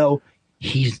 even though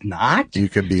he's not. You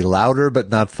can be louder, but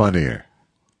not funnier.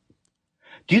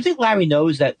 Do you think Larry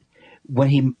knows that when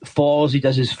he falls, he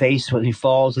does his face when he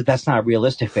falls? That's not a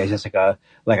realistic face. That's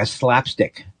like a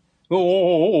slapstick.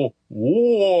 Oh.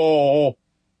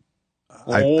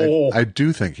 I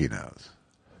do think he knows.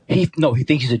 He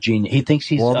thinks he's a genius. He thinks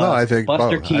he's I think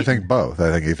Buster both. Keaton. I think both.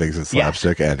 I think he thinks it's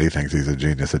slapstick, and he thinks he's a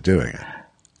genius at doing it.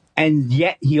 And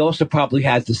yet, he also probably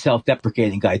has the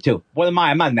self-deprecating guy too. What am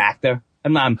I? I'm not an actor. I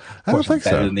don't think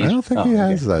so. I don't think he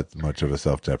has that much of a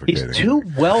self-deprecating. He's too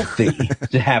wealthy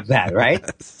to have that, right?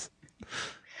 Yes.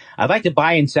 I'd like to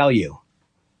buy and sell you.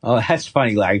 Oh, that's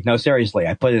funny, Larry. No, seriously,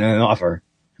 I put it in an offer.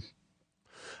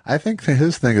 I think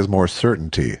his thing is more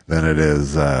certainty than it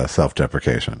is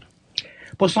self-deprecation.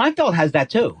 Well, Seinfeld has that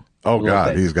too. Oh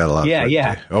God, he's got a lot. Yeah, of certainty.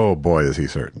 yeah. Oh boy, is he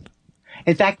certain.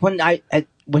 In fact, when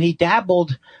he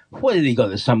dabbled, what did he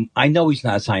go to? I know he's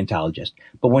not a Scientologist,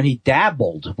 but when he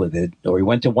dabbled with it, or he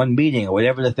went to one meeting, or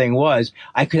whatever the thing was,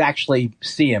 I could actually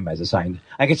see him as a Scientologist.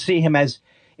 I could see him as,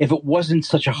 if it wasn't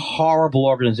such a horrible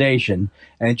organization,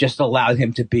 and it just allowed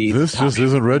him to be. This just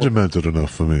isn't regimented enough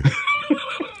for me.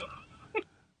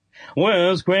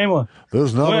 Where's Kramer?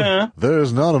 There's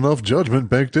not enough judgment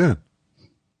baked in.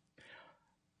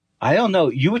 I don't know.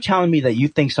 You were telling me that you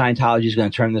think Scientology is going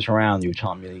to turn this around. You were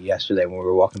telling me yesterday when we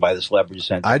were walking by the Celebrity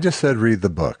Center. I just said read the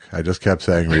book. I just kept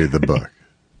saying read the book.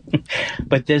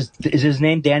 But is his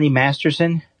name Danny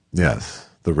Masterson? Yes.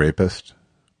 The rapist.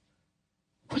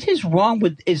 What is wrong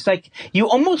with? It's like you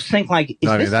almost think like.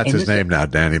 No, I mean that's his name now,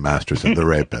 Danny Masterson, the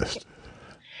rapist.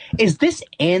 Is this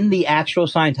in the actual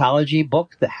Scientology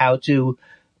book? How to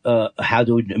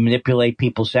manipulate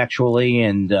people sexually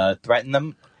and threaten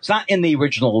them? It's not in the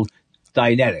original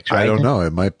Dianetics, right? I don't know.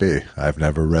 It might be. I've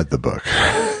never read the book.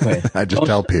 I just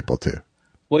tell people to.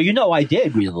 Well, you know, I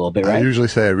did read a little bit, right? I usually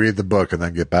say I read the book and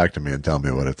then get back to me and tell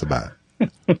me what it's about.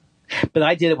 But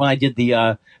I did it when I did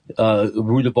the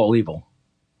Root of All Evil.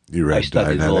 You read I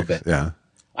studied Dianetics? a little bit. Yeah.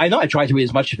 I know. I tried to read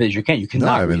as much of it as you can. You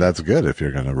cannot. No, I mean, that's good if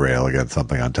you're going to rail against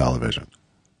something on television.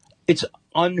 It's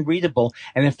unreadable.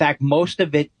 And in fact, most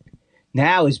of it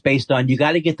now is based on you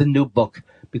got to get the new book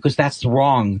because that's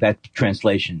wrong. That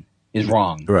translation is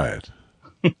wrong. Right.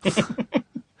 You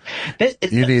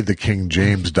need the King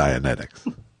James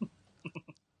Dianetics.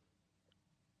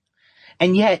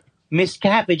 And yet, Miss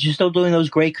Cabbage is still doing those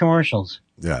great commercials.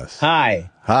 Yes. Hi.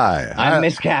 I'm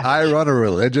Miss Cabbage. I run a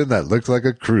religion that looks like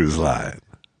a cruise line.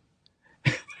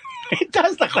 It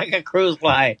does look like a cruise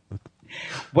line.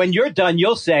 When you're done,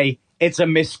 you'll say, it's a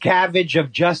miscavige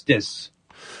of justice.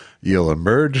 You'll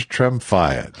emerge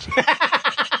triumphant.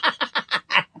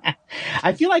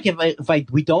 I feel like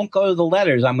if we don't go to the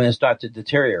letters, I'm going to start to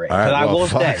deteriorate. All right, but I will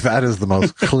stay. That is the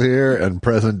most clear and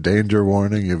present danger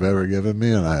warning you've ever given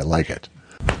me, and I like it.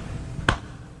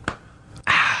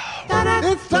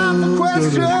 It's time for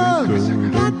questions.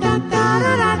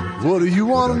 What do you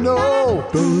want to know?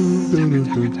 We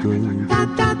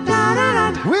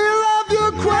love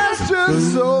your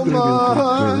questions so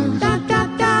much.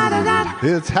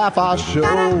 It's half our show.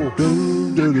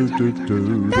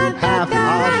 Half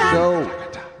our show.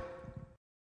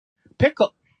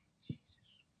 Pickle.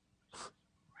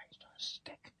 Christ on a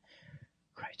stick.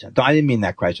 I didn't mean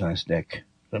that Christ on a stick.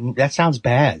 That sounds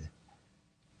bad.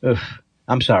 Ugh.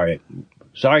 I'm sorry.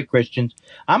 Sorry, Christians.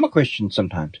 I'm a Christian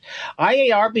sometimes. I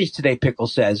ate Arby's today, Pickle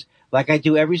says, like I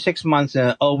do every 6 months,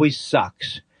 and it always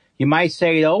sucks. You might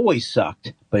say it always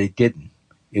sucked, but it didn't.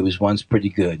 It was once pretty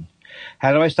good.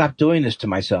 How do I stop doing this to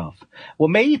myself? Well,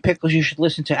 maybe, Pickles, you should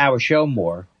listen to our show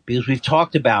more, because we've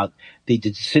talked about the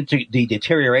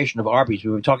deterioration of Arby's.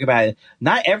 We were talking about it,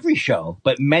 not every show,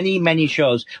 but many, many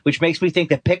shows, which makes me think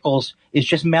that Pickles is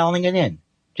just mailing it in.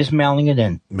 Just mailing it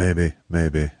in. Maybe.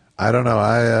 I don't know.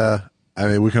 I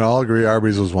mean, we can all agree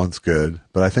Arby's was once good,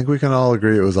 but I think we can all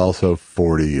agree it was also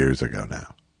 40 years ago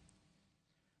now.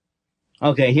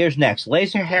 Okay, here's next.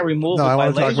 Laser hair removal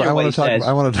by Laserway says...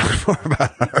 I want to talk more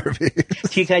about Arby's.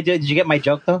 Did you get my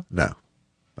joke, though? No,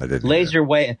 I didn't.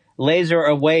 Laser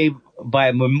away by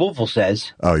removal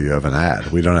says... Oh, you have an ad.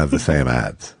 We don't have the same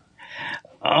ads.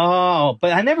 Oh,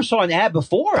 but I never saw an ad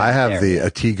before. I have the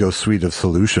Atigo suite of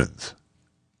solutions.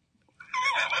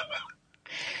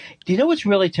 Do you know what's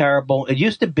really terrible? It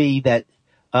used to be that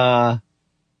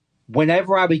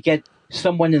whenever I would get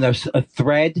someone in a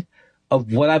thread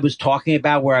of what I was talking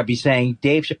about, where I'd be saying,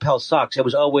 Dave Chappelle sucks, it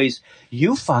was always,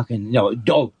 you fucking,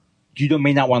 you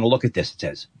may not want to look at this, it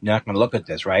says. You're not going to look at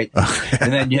this, right? Okay.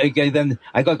 And then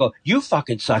I go, you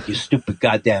fucking suck, you stupid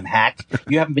goddamn hack.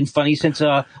 You haven't been funny since,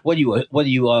 what are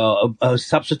you, a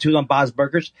substitute on Bob's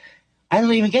Burgers? I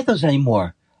don't even get those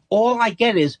anymore. All I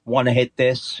get is, want to hit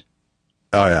this?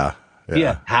 Oh, yeah.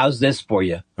 Yeah. How's this for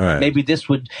you? Right. Maybe this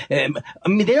would, I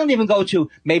mean, they don't even go to,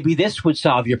 maybe this would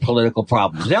solve your political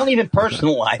problems. They don't even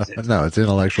personalize it. No, it's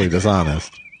intellectually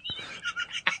dishonest.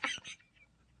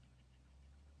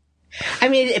 I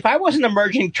mean, if I wasn't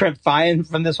emerging triumphant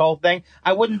from this whole thing,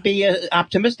 I wouldn't be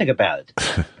optimistic about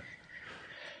it.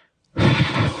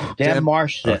 Dan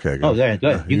Marsh said, okay, go. Oh, there,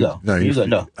 good. You go. No, you go.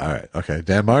 No. All right. Okay.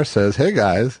 Dan Marsh says, hey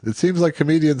guys, it seems like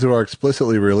comedians who are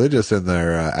explicitly religious in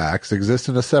their acts exist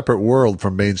in a separate world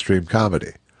from mainstream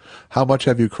comedy. How much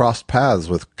have you crossed paths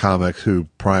with comics who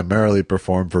primarily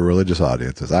perform for religious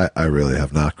audiences? I really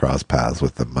have not crossed paths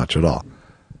with them much at all.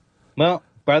 Well,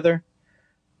 brother,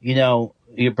 you're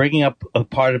bringing up a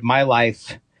part of my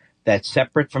life that's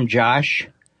separate from Josh.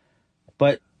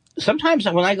 But sometimes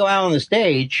when I go out on the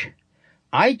stage,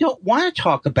 I don't want to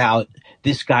talk about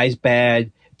this guy's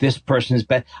bad, this person's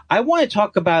bad. I want to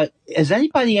talk about, has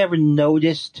anybody ever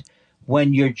noticed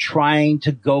when you're trying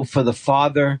to go for the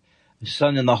Father, the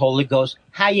Son, and the Holy Ghost,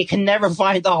 how you can never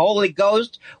find the Holy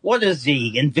Ghost? What is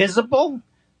he, invisible?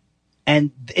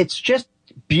 And it's just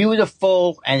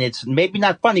beautiful, and it's maybe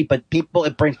not funny, but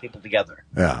it brings people together.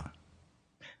 Yeah.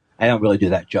 I don't really do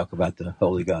that joke about the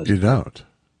Holy Ghost. You don't?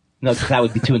 No, because that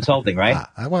would be too insulting, right?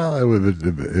 Well,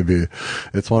 it'd be,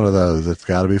 it's one of those, it's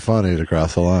got to be funny to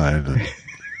cross the line.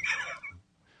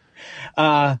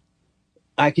 I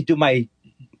could do my,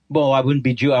 I wouldn't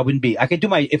be Jew. I could do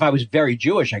my, if I was very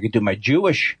Jewish, I could do my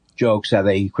Jewish jokes at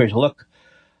a Christian look.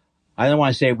 I don't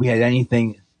want to say we had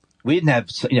anything. We didn't have,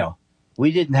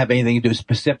 we didn't have anything to do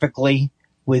specifically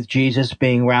with Jesus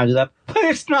being rounded up. But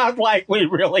it's not like we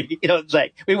really, it's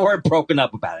like we weren't broken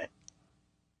up about it.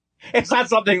 It's not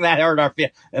something that hurt our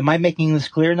feelings. Am I making this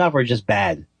clear enough or just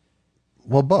bad?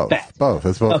 Well, both. Bad. Both.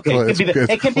 It's both. Okay,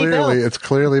 It's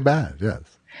clearly bad. Yes.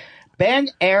 Ben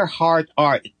Earhart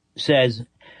Art says,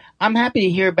 I'm happy to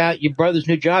hear about your brother's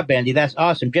new job, Bandy. That's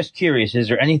awesome. Just curious, is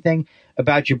there anything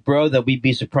about your bro that we'd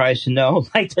be surprised to know?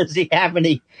 Like, does he have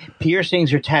any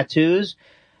piercings or tattoos?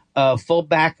 A full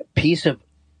back piece of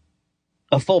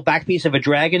a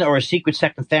dragon or a secret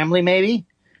second family, maybe?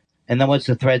 And then what's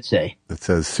the thread say? It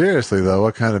says, seriously, though,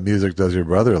 what kind of music does your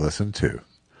brother listen to?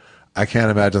 I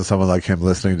can't imagine someone like him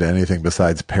listening to anything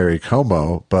besides Perry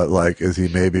Como, but like, is he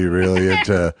maybe really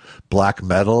into black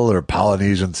metal or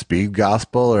Polynesian speed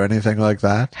gospel or anything like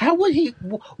that? How would he?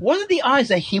 What are the odds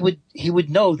that he would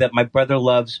know that my brother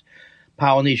loves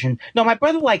Polynesian? No, my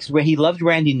brother he loves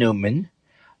Randy Newman.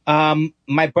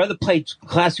 My brother played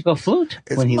classical flute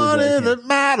when he was money that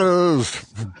matters.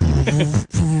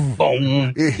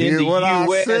 Boom. You hear what I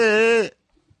say?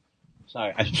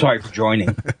 Sorry, I'm sorry for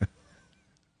joining.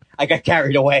 I got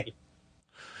carried away.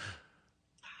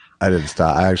 I didn't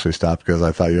stop. I actually stopped because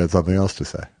I thought you had something else to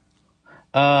say.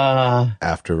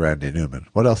 After Randy Newman,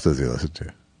 what else does he listen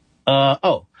to?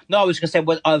 No, I was going to say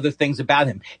what other things about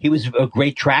him. He was a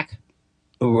great track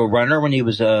runner when he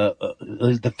was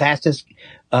the fastest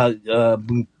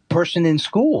person in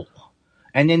school.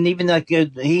 And then even like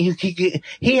he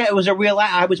was a real.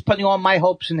 I was putting all my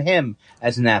hopes in him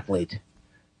as an athlete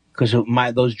because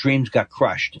those dreams got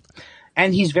crushed.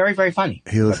 And he's very, very funny.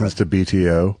 He listens to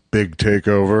BTO, Big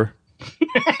Takeover.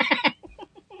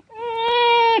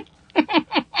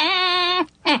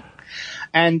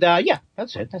 And yeah,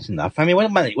 that's it. That's enough. I mean,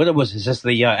 what was this? Is this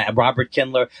the Robert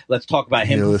Kindler? Let's talk about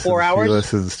him for 4 hours. He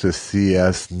listens to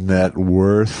CS Net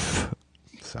Worth.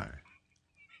 Sorry.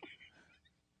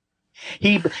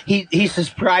 He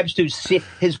subscribes to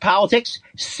his politics,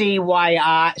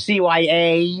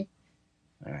 CYA.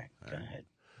 All right, go ahead.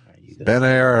 Ben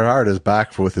Earhart is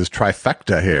back with his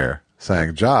trifecta here,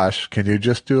 saying, Josh, can you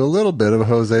just do a little bit of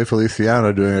Jose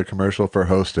Feliciano doing a commercial for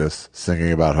Hostess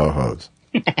singing about ho-hos?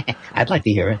 I'd like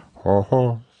to hear it.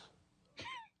 Ho-hos.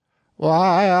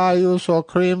 Why are you so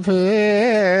cream-filled?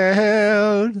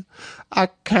 I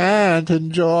can't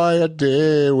enjoy a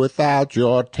day without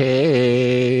your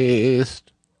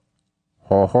taste.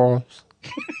 Ho-hos.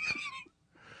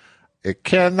 It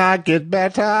cannot get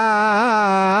better.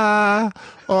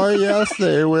 Oh, yes,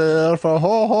 they will, for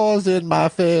ho-hos in my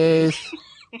face.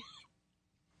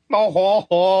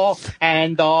 Ho-ho,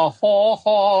 and the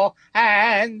ho-ho,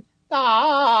 and the oh,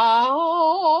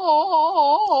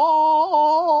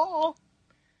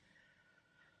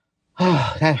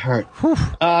 that hurt.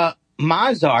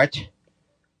 Mozart.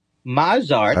 I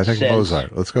think says,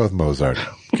 Mozart. Let's go with Mozart.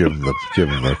 Give him the.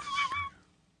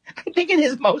 I think it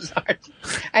is Mozart.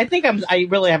 I think I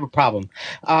really have a problem.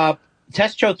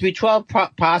 Test show 312,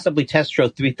 possibly test show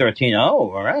 313.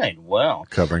 Oh, all right. Well,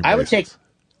 covering. I would take.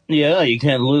 Yeah, you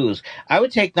can't lose. I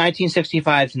would take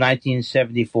 1965 to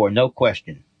 1974, no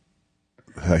question.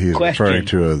 He's referring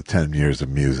to 10 years of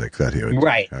music that he would.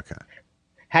 Right. Take. Okay.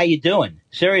 How you doing?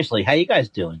 Seriously, how you guys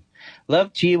doing?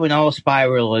 Love to you and all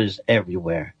spiralers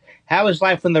everywhere. How is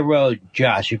life on the road,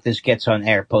 Josh, if this gets on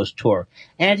air post-tour?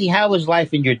 Andy, how is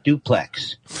life in your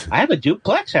duplex? I have a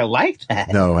duplex. I like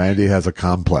that. No, Andy has a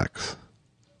complex.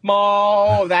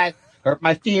 Oh, that hurt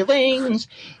my feelings.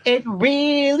 It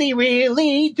really,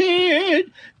 really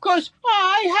did. 'Cause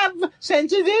I have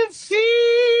sensitive feelings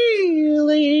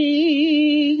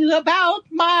about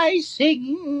my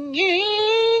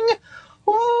singing.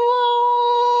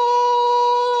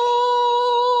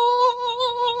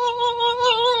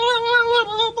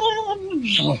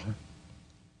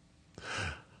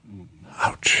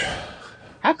 Ouch.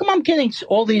 How come I'm getting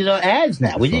all these ads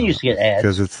now? We didn't used to get ads.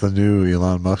 Because it's the new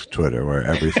Elon Musk Twitter where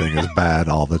everything is bad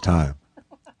all the time.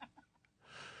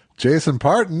 Jason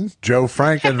Parton, Joe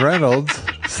Frank and Reynolds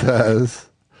says,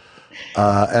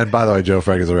 and by the way, Joe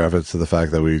Frank is a reference to the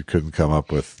fact that we couldn't come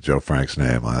up with Joe Frank's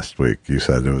name last week. You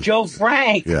said it was Joe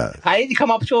Frank. Yeah. I didn't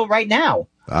come up to it right now.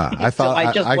 I thought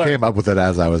I came up with it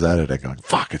as I was editing, going,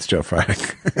 fuck, it's Joe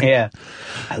Frank. Yeah.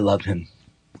 I love him.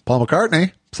 Paul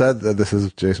McCartney said that this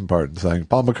is Jason Parton saying,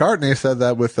 Paul McCartney said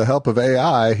that with the help of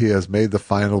AI, he has made the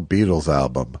final Beatles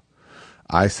album.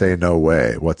 I say no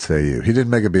way. What say you? He didn't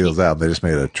make a Beatles album. They just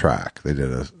made a track. They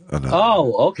did another.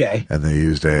 Oh, okay. And they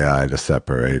used AI to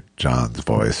separate John's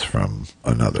voice from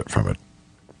it.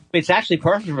 It's actually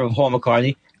perfect for Paul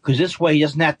McCartney because this way he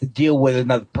doesn't have to deal with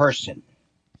another person.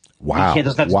 Wow. He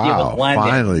doesn't have to deal with London.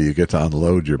 Finally, you get to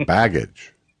unload your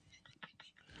baggage.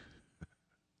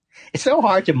 It's so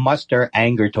hard to muster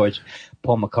anger towards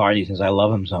Paul McCartney since I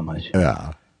love him so much.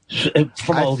 Yeah.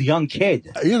 From a young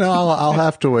kid. I'll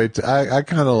have to wait. I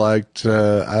kind of liked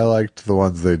the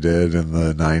ones they did in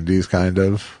the 90s, kind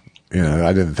of.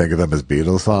 I didn't think of them as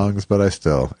Beatles songs, but I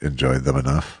still enjoyed them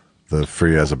enough. The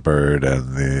Free as a Bird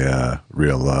and the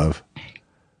Real Love.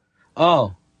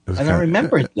 Oh, I don't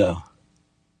remember it, though.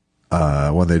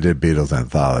 When they did Beatles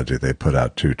Anthology, they put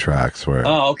out 2 tracks where...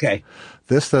 Oh, okay.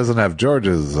 This doesn't have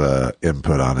George's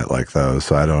input on it like those,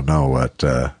 so I don't know what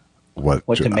to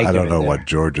make I don't know what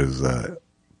George's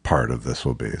part of this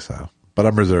will be. So, but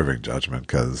I'm reserving judgment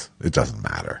because it doesn't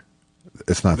matter.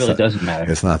 It's not. It really doesn't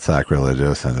matter. It's not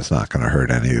sacrilegious, and it's not going to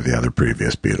hurt any of the other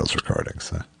previous Beatles recordings.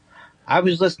 So. I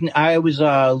was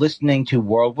listening to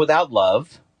World Without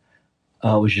Love,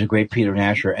 which is a great Peter and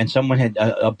Asher, and someone had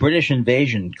a British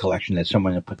Invasion collection that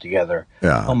someone had put together.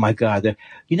 Yeah. Oh my God!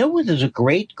 There's a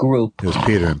great group. It was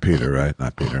Peter and Peter, right?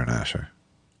 Not Peter and Asher.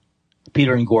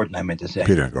 Peter and Gordon, I meant to say.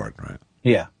 Peter and Gordon, right?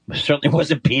 Yeah. It certainly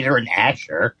wasn't Peter and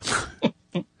Asher.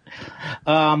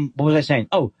 What was I saying?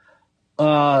 Oh,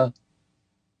 the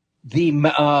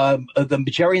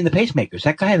Jerry and the Pacemakers.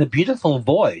 That guy had a beautiful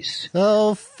voice.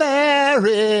 Oh,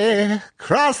 ferry,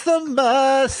 cross the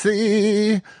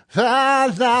Mersey.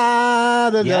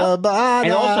 Yeah.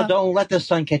 And also, don't let the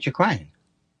sun catch you crying.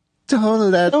 Don't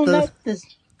let this...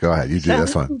 Go ahead, you do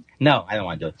this one. No, I don't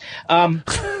want to do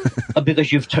it.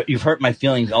 Because you've hurt my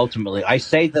feelings ultimately. I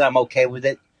say that I'm okay with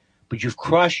it, but you've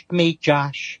crushed me,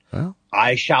 Josh. Well,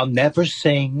 I shall never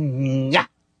sing.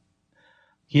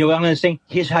 You know what I'm going to sing?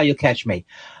 Here's how you catch me.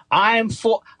 I'm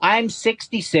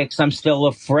 66. I'm still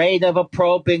afraid of a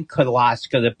probing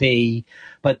coloscopy.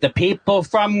 But the people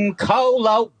from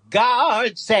Colo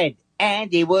Guard said,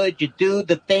 Andy, would you do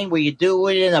the thing where you do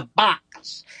it in a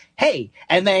box? Hey,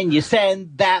 and then you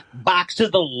send that box to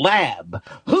the lab.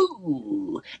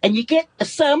 Whoo! And you get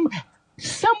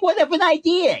somewhat of an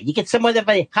idea. You get somewhat of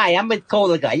a, hi, I'm a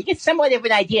Colo Guard. You get somewhat of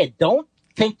an idea. Don't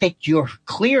think that you're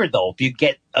clear, though, if you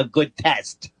get a good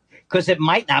test, because it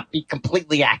might not be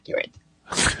completely accurate.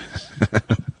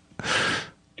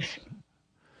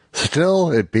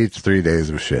 Still, it beats 3 days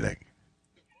of shitting.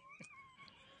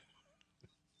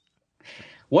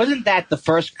 Wasn't that the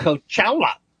first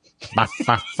Coachella? That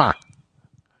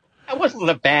wasn't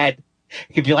a bad,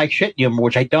 if you like shit humor,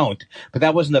 which I don't, but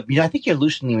that wasn't I think you're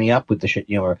loosening me up with the shit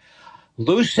humor.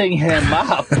 Loosening him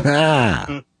up.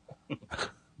 I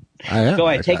am. Go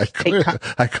ahead,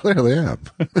 I clearly am.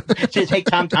 Take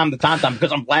Tom the Tom Tom,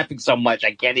 because I'm laughing so much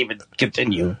I can't even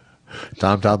continue.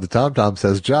 Tom the Tom Tom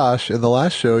says, Josh, in the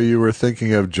last show you were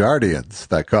thinking of Jardians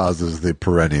that causes the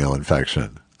perennial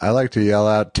infection. I like to yell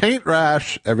out taint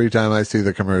rash every time I see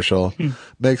the commercial.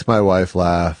 Makes my wife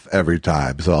laugh every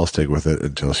time, so I'll stick with it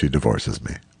until she divorces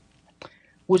me.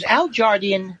 Was Al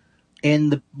Jardine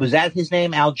was that his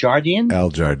name, Al Jardine?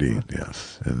 Al Jardine,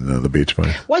 yes. In the Beach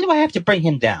Boys. Why do I have to bring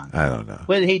him down? I don't know.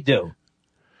 What did he do?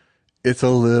 It's a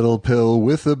little pill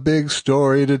with a big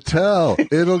story to tell.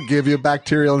 It'll give you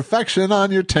bacterial infection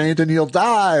on your taint and you'll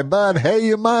die. But hey,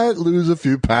 you might lose a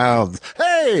few pounds.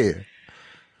 Hey!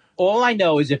 All I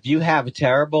know is if you have a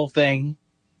terrible thing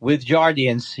with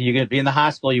Jardians, you're going to be in the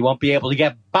hospital. You won't be able to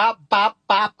get bop, bop,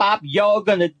 bop, bop. You're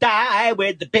going to die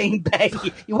with the bing bang.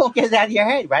 You won't get it out of your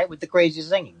head, right? With the crazy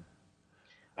singing.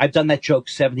 I've done that joke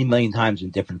 70 million times in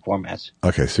different formats.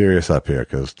 Okay, serious up here,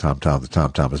 because Tom the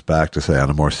Tom Tom is back to say on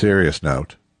a more serious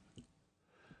note,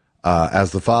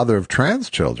 as the father of trans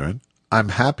children, I'm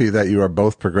happy that you are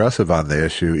both progressive on the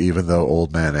issue, even though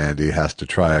old man Andy has to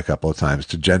try a couple of times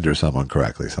to gender someone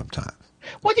correctly sometimes.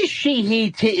 What is she,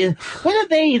 he, what are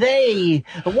they?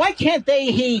 Why can't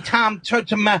they, he, Tom,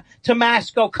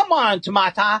 Tomasco? Come on,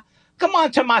 Tamata. Come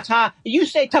on, Tamata. You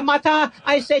say Tamata,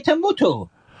 I say Tamutu.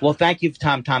 Well, thank you,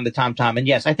 Tom the Tom Tom. And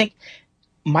yes, I think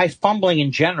my fumbling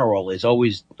in general is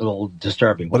always a little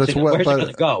disturbing. Where's it going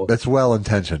to go? It's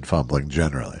well-intentioned fumbling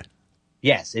generally.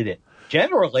 Yes, it is.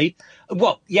 Generally,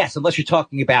 well, yes, unless you're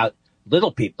talking about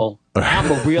little people. I'm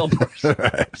a real person.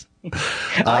 Right.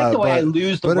 I like the way I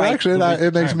lose the right. But actually,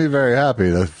 it makes me very happy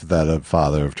that a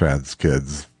father of trans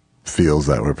kids feels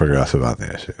that we're progressive on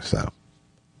the issue. So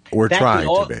we're trying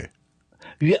to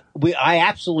be. I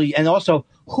absolutely, and also,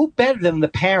 who better than the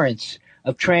parents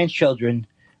of trans children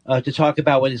to talk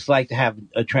about what it's like to have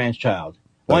a trans child?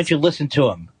 Why don't you listen to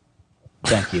them?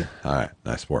 Thank you. All right.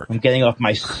 Nice work. I'm getting off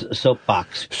my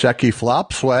soapbox. Shecky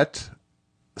Flop Sweat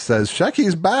says,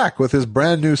 Shecky's back with his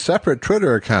brand new separate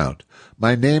Twitter account.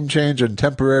 My name change and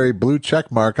temporary blue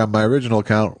check mark on my original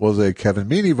account was a Kevin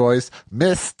Meaney voice.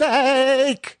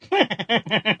 Mistake!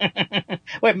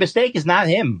 Wait, Mistake is not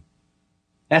him.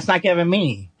 That's not Kevin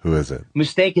Meaney. Who is it?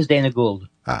 Mistake is Dana Gould.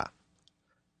 Ah.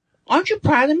 Aren't you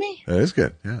proud of me? It is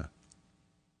good, yeah.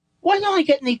 Why don't I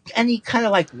get any kind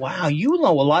of like, wow, you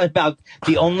know a lot about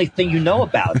the only thing you know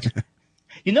about.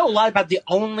 You know a lot about the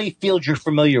only field you're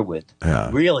familiar with. Yeah.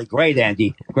 Really great,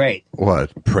 Andy. Great.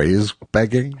 What? Praise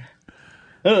begging?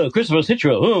 Christopher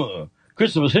Citro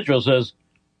says,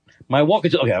 okay, I'm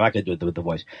not going to do it with the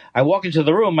voice. I walk into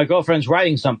the room, my girlfriend's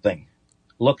writing something.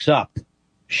 Looks up.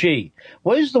 She.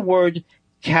 What does the word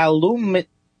calumniate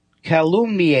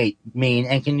mean,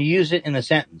 and can you use it in a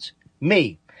sentence?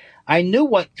 Me. I knew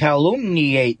what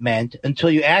calumniate meant until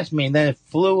you asked me, and then it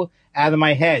flew out of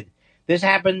my head. This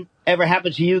ever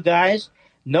happened to you guys?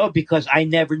 No, because I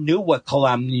never knew what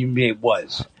calumniate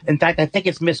was. In fact, I think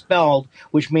it's misspelled,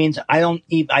 which means I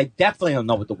definitely don't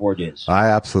know what the word is. I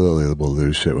absolutely will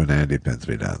lose shit when Andy pins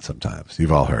me down sometimes.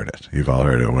 You've all heard it. You've all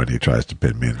heard it when he tries to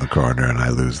pin me in the corner and I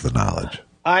lose the knowledge.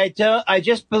 I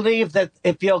just believe that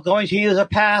if you're going to use a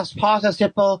past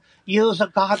participle, use a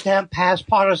goddamn past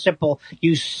participle,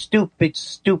 you stupid,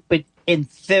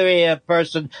 inferior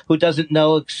person who doesn't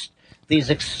know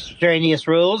these extraneous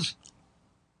rules.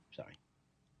 Sorry.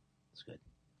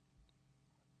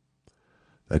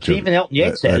 That's good. Stephen Elton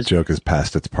Yates says... That joke is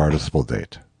past its participle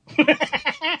date.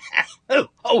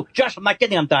 oh, Josh, I'm not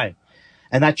kidding, I'm dying.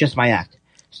 And that's just my act.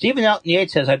 Stephen Elton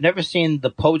Yates says, I've never seen the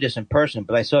POTUS in person,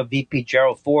 but I saw VP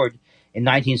Gerald Ford in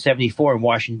 1974 in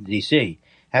Washington, D.C.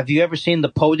 Have you ever seen the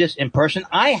POTUS in person?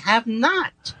 I have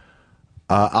not.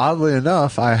 Oddly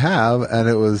enough, I have, and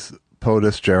it was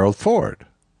POTUS Gerald Ford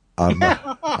on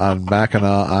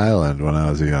Mackinac Island when I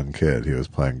was a young kid. He was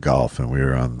playing golf, and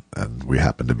we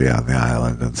happened to be on the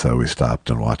island, and so we stopped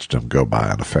and watched him go by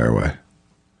on a fairway.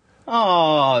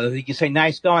 Oh, you say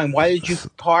nice going. Why did you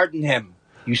pardon him?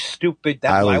 You stupid.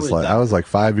 I was like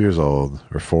 5 years old,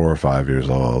 or 4 or 5 years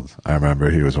old. I remember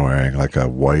he was wearing like a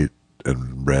white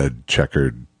and red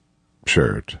checkered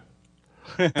shirt.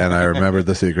 And I remembered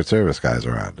the Secret Service guys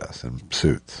around us in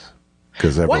suits.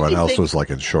 Because everyone else was like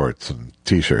in shorts and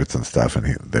T-shirts and stuff,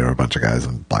 and there were a bunch of guys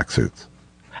in black suits.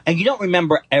 And you don't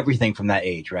remember everything from that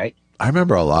age, right? I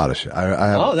remember a lot of shit.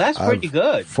 That's pretty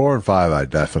good. 4 and 5, I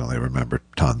definitely remember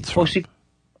tons. Well,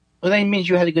 that means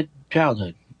you had a good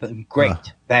childhood.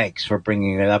 Great. Thanks for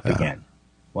bringing it up again.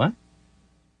 What?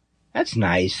 That's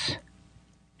nice.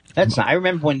 That's not. I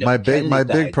remember when my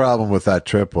big problem with that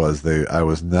trip was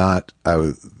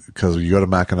because you go to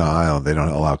Mackinac Island, they don't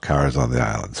allow cars on the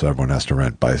island, so everyone has to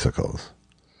rent bicycles.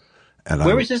 And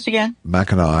where was this again?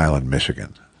 Mackinac Island,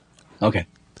 Michigan. Okay.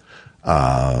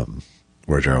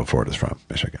 Where Gerald Ford is from,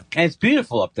 Michigan. And it's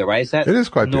beautiful up there, right? Is that it is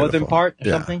quite northern beautiful. Part or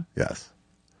something? Yes.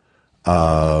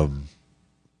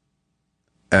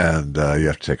 And you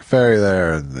have to take a ferry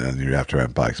there, and you have to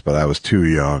rent bikes. But I was too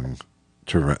young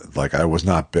to rent. Like I was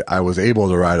able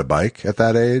to ride a bike at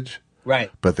that age,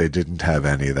 right? But they didn't have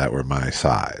any that were my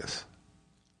size.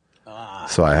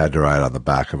 So I had to ride on the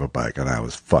back of a bike, and I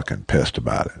was fucking pissed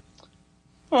about it.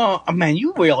 Oh man,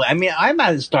 you really? I mean, I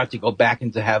might start to go back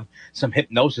and to have some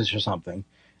hypnosis or something.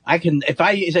 I can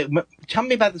tell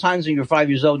me about the times when you were 5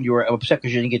 years old and you were upset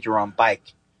because you didn't get your own bike.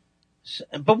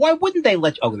 But why wouldn't they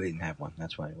let you? Oh, they didn't have one.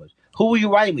 That's why it was. Who were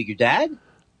you riding with? Your dad?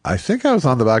 I think I was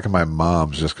on the back of my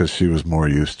mom's just because she was more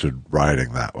used to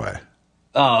riding that way.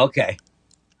 Oh, okay.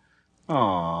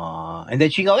 Aw. And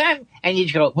then she goes, and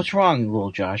you go, what's wrong,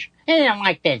 little Josh? I don't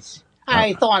like this.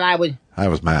 I thought I would. I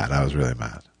was mad. I was really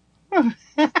mad.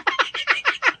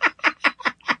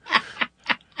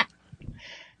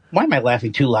 Why am I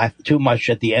laughing too much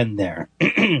at the end there?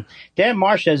 Dan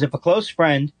Marsh says, if a close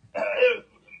friend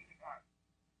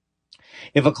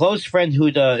who'd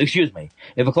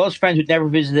never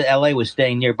visited LA was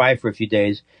staying nearby for a few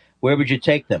days, where would you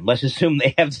take them? Let's assume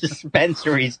they have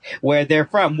dispensaries where they're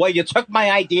from. Well, you took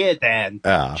my idea, Dan.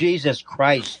 Yeah. Jesus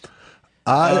Christ.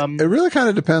 It really kind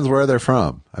of depends where they're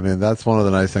from. I mean, that's one of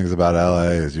the nice things about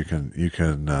LA is you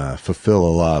can fulfill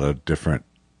a lot of different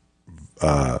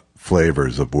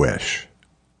flavors of wish.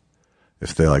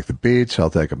 If they like the beach, I'll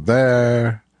take them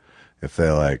there. If they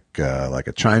like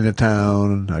a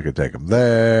Chinatown, I could take them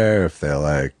there. If they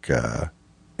like,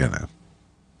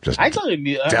 just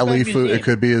deli food, it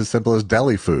could be as simple as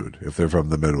deli food if they're from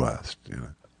the Midwest.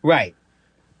 Right.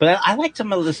 But I like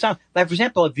some of the stuff. Like, for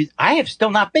example, I have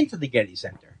still not been to the Getty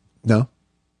Center. No.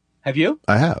 Have you?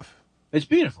 I have. It's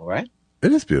beautiful, right?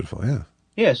 It is beautiful, yeah.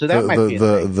 Yeah, so that might be a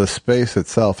thing. the space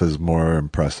itself is more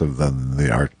impressive than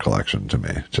the art collection to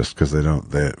me, just because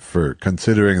for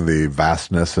considering the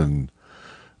vastness and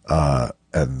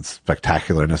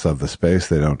spectacularness of the space,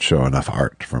 they don't show enough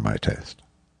art for my taste.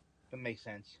 That makes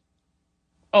sense.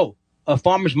 Oh, a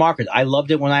farmer's market. I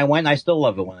loved it when I went. I still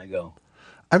love it when I go.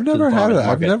 I've never had it.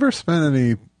 I've never spent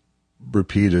any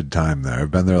repeated time there.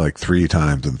 I've been there like 3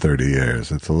 times in 30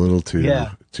 years. It's a little too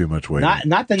much waiting.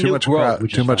 Not the new Grove,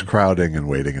 too much crowding and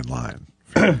waiting in line.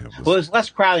 Well, there's less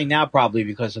crowding now probably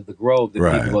because of the Grove. People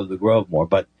go to the Grove more,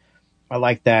 but I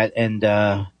like that. And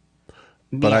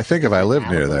but I think if I lived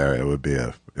near there, it would be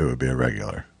a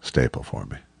regular staple for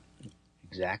me.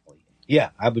 Exactly. Yeah,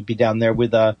 I would be down there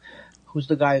with who's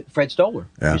the guy? Fred Stoller.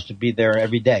 Yeah. Used to be there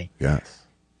every day. Yes.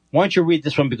 Why don't you read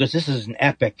this one, because this is an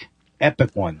epic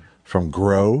one. From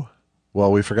Grow?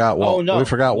 Well, we forgot Walt. We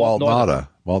forgot Walt Nauta.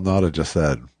 Walt Nauta just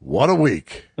said, "What a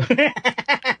week!"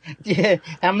 Yeah.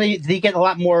 How many? Did he get a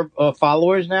lot more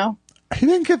followers now? He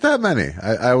didn't get that many.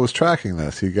 I was tracking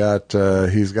this. He's got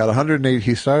 108.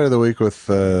 He started the week with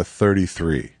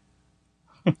 33.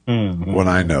 When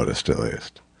I noticed, at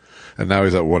least, and now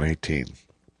he's at 118.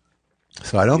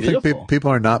 So I don't think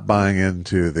people are not buying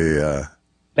into the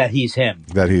that he's him.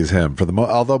 That he's him for the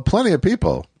although plenty of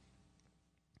people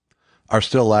are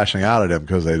still lashing out at him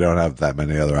because they don't have that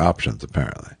many other options,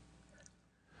 apparently.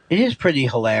 It is pretty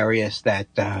hilarious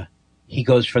that he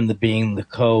goes from being the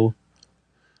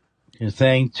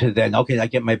thing to then, okay, I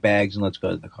get my bags and let's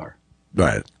go to the car.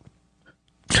 Right.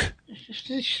 It's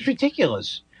just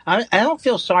ridiculous. I don't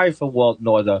feel sorry for Walt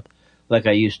Nauta like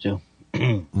I used to.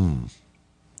 Don't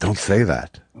say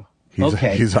that.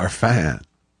 He's our fan.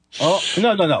 Oh,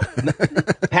 no.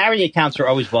 Parody accounts are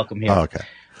always welcome here. Oh, okay.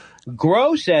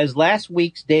 Grow says last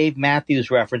week's Dave Matthews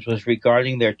reference was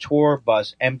regarding their tour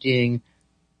bus emptying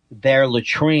their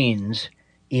latrines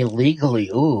illegally,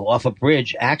 off a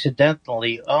bridge,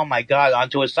 accidentally, oh my God,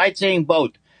 onto a sightseeing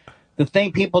boat. The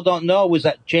thing people don't know was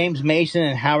that James Mason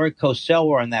and Howard Cosell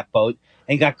were on that boat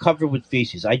and got covered with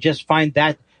feces. I just find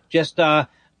that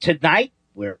today,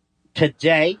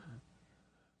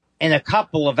 in a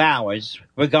couple of hours,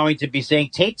 we're going to be seeing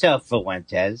Tito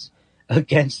Fuentes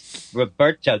against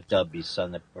Roberto W.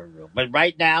 Son of Peru. But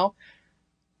right now,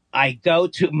 I go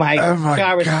to my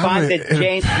correspondent,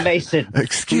 James Mason.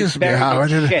 Excuse me,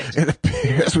 Howard. It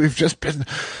appears we've just been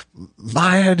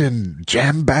mired in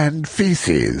jam-band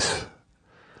feces.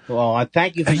 Well, I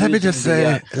thank you for let me just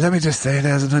say it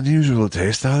has an unusual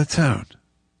taste on its own.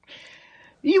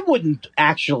 You wouldn't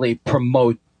actually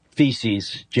promote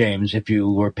feces, James, if you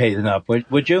were paid enough,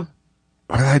 would you?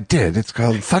 Well, I did. It's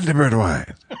called Thunderbird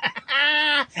wine.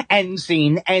 End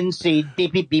scene,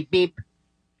 beep, beep, beep, beep.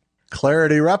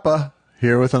 Clarity Repa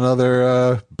here with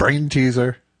another brain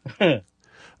teaser.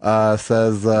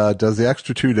 Says, does the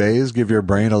extra 2 days give your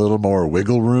brain a little more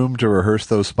wiggle room to rehearse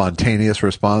those spontaneous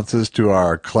responses to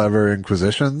our clever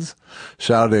inquisitions?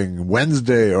 Shouting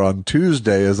Wednesday or on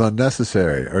Tuesday is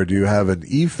unnecessary. Or do you have an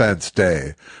e-fence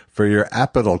day for your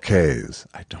apidal Ks?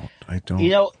 I don't. You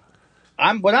know,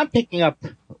 what I'm picking up,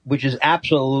 which is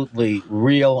absolutely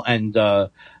real and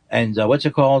what's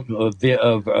it called?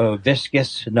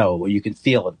 Viscous? No, you can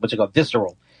feel it. What's it called?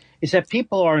 Visceral. Is that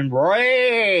people are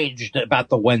enraged about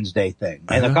the Wednesday thing.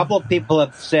 And a couple of people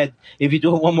have said, if you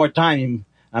do it one more time,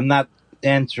 I'm not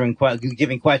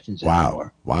giving questions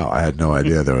anymore. Wow. I had no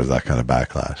idea there was that kind of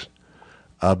backlash.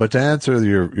 But to answer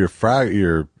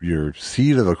your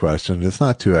seed of the question, it's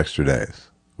not 2 extra days.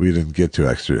 We didn't get 2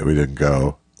 extra. We didn't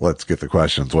go, let's get the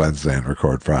questions Wednesday and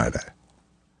record Friday.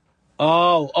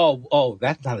 Oh,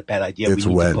 that's not a bad idea. It's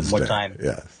we need Wednesday. To put more time.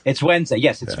 Yes. It's Wednesday.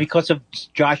 Yes, it's because of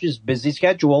Josh's busy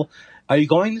schedule. Are you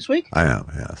going this week? I am,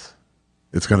 yes.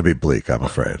 It's going to be bleak, I'm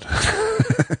afraid.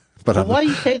 But why do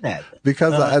you say that?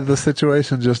 Because the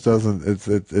situation just doesn't,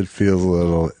 it feels a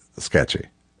little sketchy.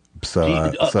 So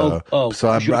and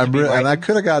I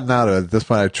could have gotten out of it. At this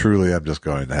point, I truly am just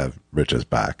going to have Rich's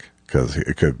back because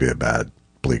it could be a bad,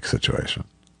 bleak situation.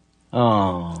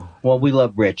 Oh, well, we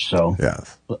love Rich, so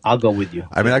yes, I'll go with you.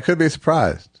 I mean, I could be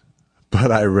surprised,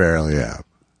 but I rarely am.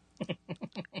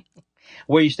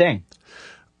 Where are you staying?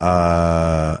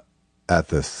 At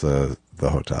this the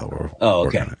hotel we're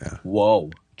okay. At, yeah.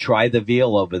 Whoa, try the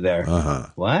veal over there.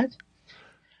 What?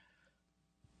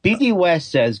 BD West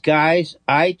says, guys,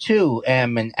 I too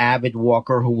am an avid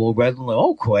walker who will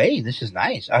readily. This is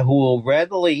nice. Who will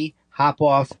readily hop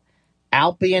off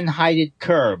Alpine-heighted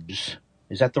curbs.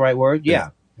 Is that the right word?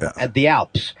 Yeah. At the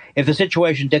Alps, if the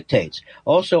situation dictates.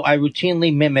 Also, I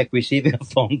routinely mimic receiving a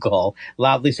phone call,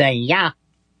 loudly saying, yeah,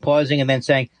 pausing and then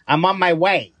saying, I'm on my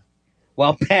way,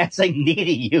 while passing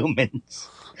needy humans.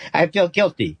 I feel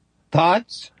guilty.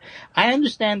 Thoughts? I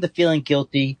understand the feeling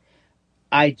guilty.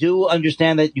 I do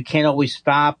understand that you can't always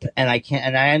stop, and I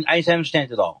can't, and I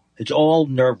understand it all. It's all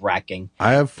nerve wracking.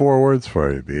 I have 4 words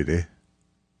for you, BD.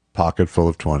 Pocket full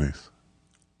of 20s.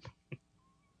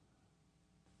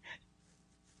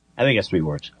 I think it's 3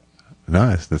 words.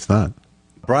 Nice, it's not.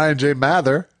 Brian J.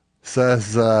 Mather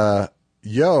says,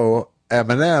 yo,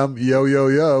 Eminem, yo, yo,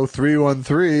 yo,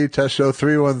 313, Test Show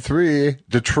 313,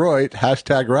 Detroit,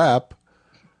 #rap.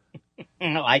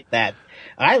 I like that.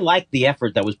 I like the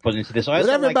effort that was put into this. But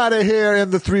everybody here in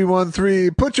the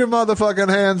 313, put your motherfucking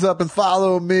hands up and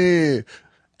follow me.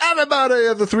 Everybody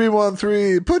in the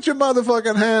 313, put your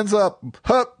motherfucking hands up.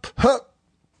 Hup, hup.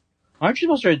 Aren't you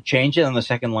supposed to change it on the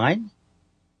second line?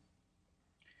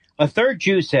 A third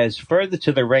Jew says, further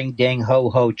to the ring ding ho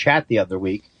ho chat the other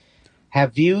week,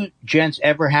 have you gents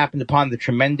ever happened upon the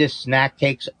tremendous snack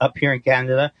cakes up here in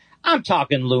Canada? I'm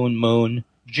talking Loon Moon,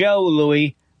 Joe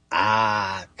Louis,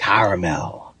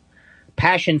 caramel,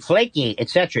 passion flaky,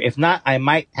 etc. If not, I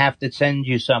might have to send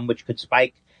you some which could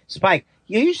spike.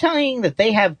 You're telling that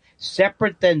they have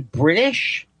separate than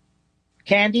British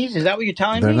candies? Is that what you're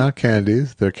telling me? They're not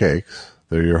candies. They're cakes.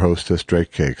 They're your Hostess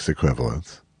Drake Cakes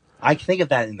equivalents. I think of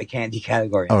that in the candy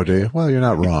category. Oh, do you? Well, you're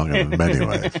not wrong in many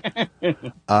ways.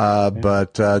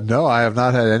 But no, I have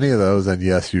not had any of those. And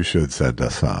yes, you should send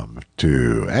us some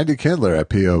to Andy Kindler at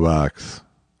P.O. Box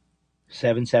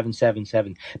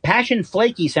 7777. Passion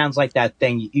flaky sounds like that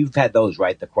thing. You've had those,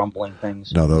 right? The crumbling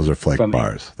things? No, those are flake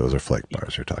bars. Those are flake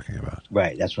bars you're talking about.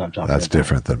 Right, that's what I'm talking about. That's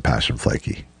different than passion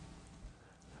flaky.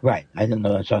 Right, I didn't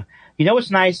know that. So, you know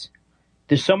what's nice?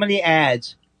 There's so many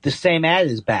ads. The same ad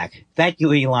is back. Thank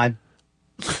you, Elon.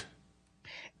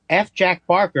 F. Jack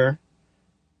Barker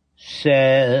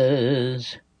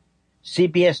says,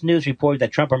 CBS News reported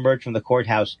that Trump emerged from the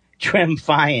courthouse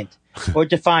tremfiant or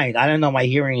defiant. I don't know. My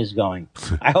hearing is going.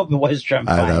 I hope it was tremfiant.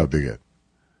 That would be good.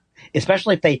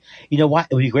 Especially if they, you know what?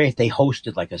 It would be great if they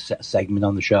hosted like a segment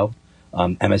on the show,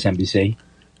 MSNBC.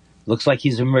 Looks like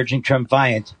he's emerging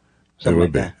tremfiant. It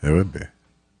would be. It would be.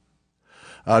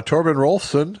 Torben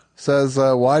Rolfson says,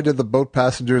 why did the boat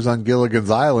passengers on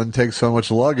Gilligan's Island take so much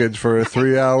luggage for a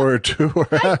 3-hour tour?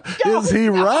 Is he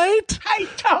right? I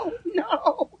don't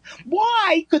know.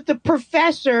 Why could the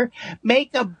professor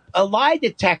make a lie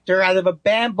detector out of a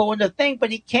bamboo and a thing,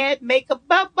 but he can't make a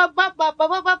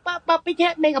he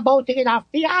can't make a boat to get off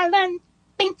the island?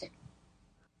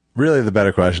 Really, the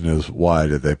better question is, why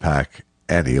did they pack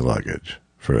any luggage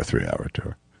for a 3-hour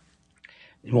tour?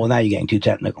 Well, now you're getting too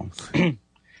technical.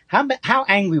 How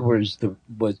angry was the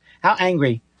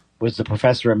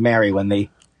professor and Mary when the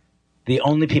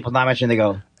only people not mentioned, they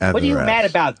go, and what are you mad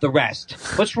about? The rest.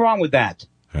 What's wrong with that?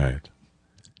 Right.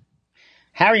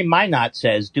 Harry Minot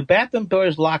says, do bathroom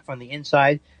doors lock from the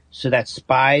inside so that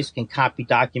spies can copy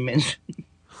documents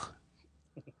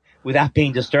without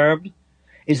being disturbed?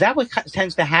 Is that what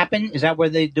tends to happen? Is that where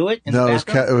they do it? No, it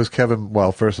was Kevin.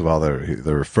 Well, first of all, they're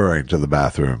referring to the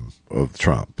bathroom of the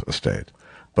Trump estate.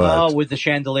 But, with the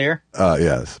chandelier?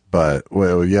 Yes. But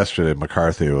yesterday,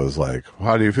 McCarthy was like,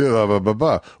 how do you feel? Blah, blah, blah,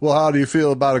 blah. Well, how do you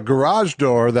feel about a garage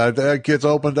door that gets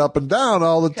opened up and down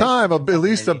all the time? At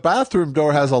least a bathroom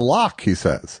door has a lock, he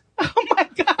says. Oh, my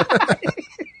God.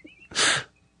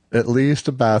 At least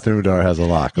a bathroom door has a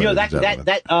lock. You know, that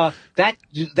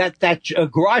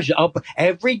garage up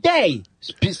every day.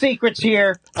 Secrets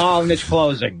here. Oh, and it's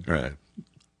closing. Right.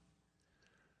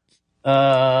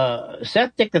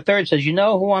 Seth Dick III says, you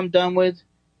know who I'm done with?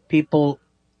 People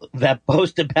that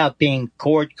boast about being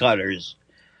cord cutters,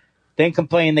 then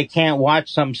complain they can't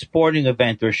watch some sporting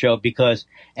event or show because,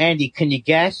 Andy, can you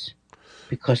guess?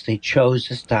 Because they chose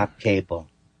to stop cable.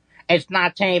 It's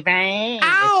not TV.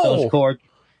 Ow!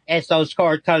 It's those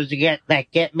cord cutters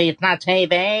that get me. It's not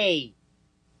TV.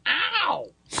 Ow!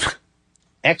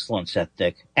 Excellent, Seth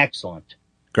Dick. Excellent.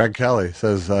 Greg Kelly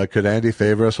says, could Andy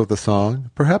favor us with a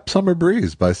song? Perhaps Summer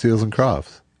Breeze by Seals and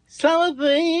Crofts. Summer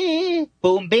Breeze,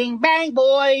 boom, bing, bang,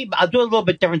 boy. I'll do it a little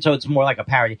bit different so it's more like a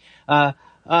parody. No,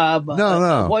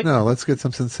 let's get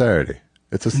some sincerity.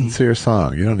 It's a sincere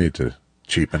song. You don't need to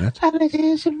cheapen it. In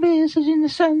the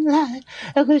sunlight,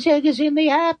 I wish I could in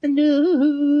the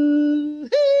afternoon.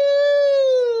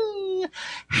 Ooh,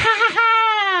 ha,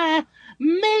 ha,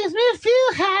 makes me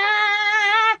feel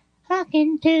high.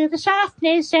 Talking to the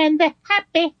softness and the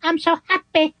happy. I'm so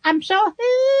happy. I'm so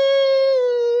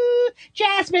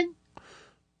Jasmine.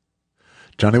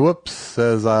 Johnny Whoops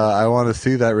says, I want to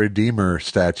see that Redeemer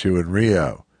statue in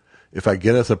Rio. If I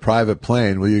get us a private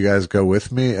plane, will you guys go with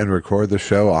me and record the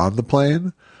show on the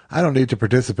plane? I don't need to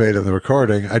participate in the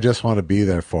recording. I just want to be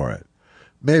there for it.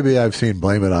 Maybe I've seen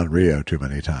Blame It on Rio too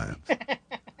many times.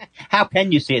 How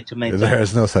can you see it too many times?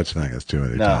 There's no such thing as too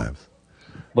many times.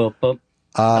 But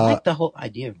I like the whole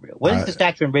idea of Rio. What is the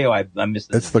statue in Rio? I missed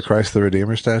it. It's the Christ the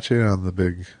Redeemer statue on the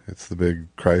big. It's the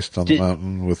big Christ on the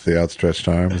mountain with the outstretched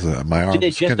arms. My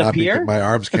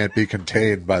arms can't be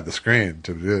contained by the screen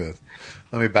to do this.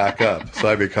 Let me back up so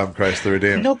I become Christ the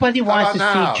Redeemer. Nobody wants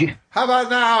to see you. How about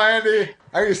now, Andy?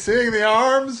 Are you seeing the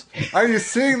arms? Are you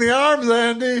seeing the arms,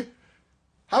 Andy?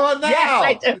 How about now? Yes,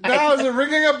 I do. Now is it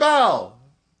ringing a bell?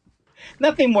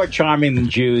 Nothing more charming than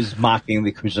Jews mocking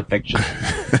the crucifixion.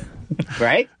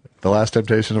 Right? The Last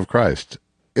Temptation of Christ.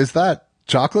 Is that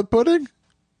chocolate pudding?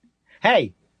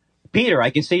 Hey, Peter, I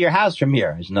can see your house from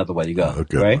here. Is another way to go. A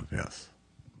good right? one, yes.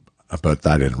 But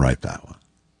I didn't write that one.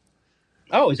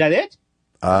 Oh, is that it?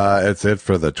 It's it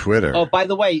for the Twitter. Oh, by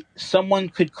the way, someone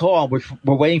could call. We're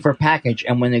waiting for a package,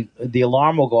 and when the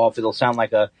alarm will go off, it'll sound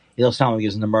like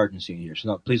it's an emergency here. So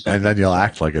no, please don't. And then you'll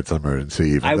act like it's an emergency,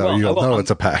 even though you'll know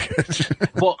it's a package.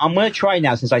 Well, I'm going to try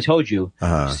now, since I told you,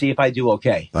 see if I do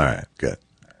okay. All right, good.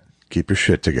 Keep your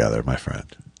shit together, my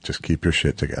friend. Just keep your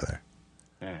shit together.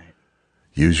 All right.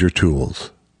 Use your tools.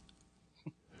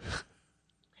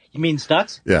 You mean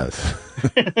Stutz? Yes.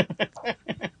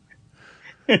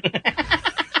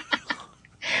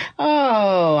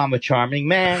 Oh, I'm a charming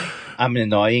man. I'm an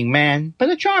annoying man,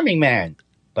 but a charming man,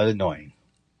 but annoying.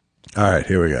 All right,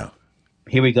 here we go.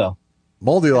 Here we go.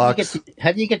 Moldylocks.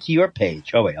 How do you get to your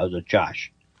page? Oh wait, I was with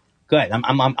Josh. Go ahead.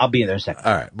 I'll be in there in a second.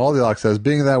 All right. Moldylocks says,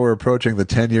 being that we're approaching the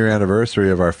 10-year anniversary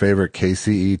of our favorite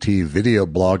KCET video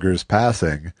bloggers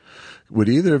passing, would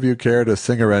either of you care to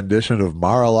sing a rendition of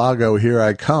Mar-a-Lago, Here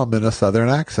I Come in a Southern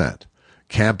accent?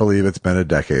 Can't believe it's been a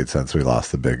decade since we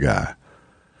lost the big guy.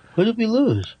 Who did we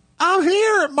lose? I'm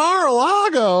here at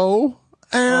Mar-a-Lago,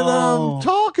 and I'm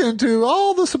talking to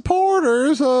all the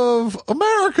supporters of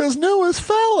America's newest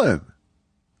felon.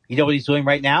 You know what he's doing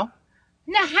right now?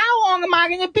 Now, how long am I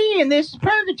going to be in this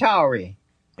purgatory?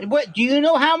 What? Do you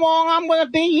know how long I'm going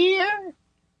to be here?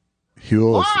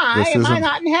 Huel, Why am I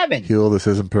not in heaven? Huel, this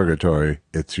isn't purgatory.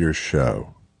 It's your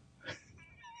show.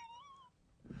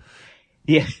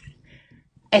 Yeah.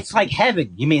 It's like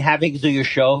heaven. You mean having to do your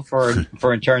show for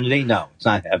eternity? No, it's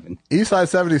not heaven. Eastside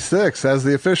 76, as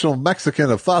the official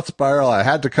Mexican of Thought Spiral, I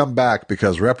had to come back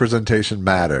because representation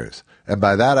matters. And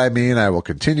by that I mean I will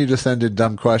continue to send in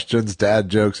dumb questions, dad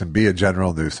jokes, and be a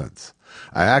general nuisance.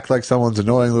 I act like someone's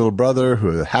annoying little brother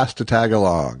who has to tag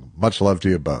along. Much love to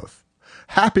you both.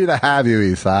 Happy to have you,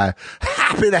 Eastside.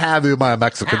 Happy to have you, my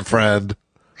Mexican friend.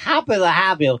 Happy to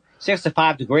have you.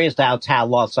 65 degrees downtown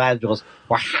Los Angeles.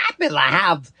 We're happy to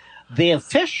have the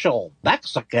official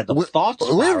Mexican of Thought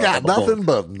Spiral. We've got nothing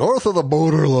but north of the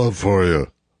border love for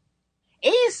you.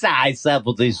 Eastside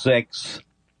 76.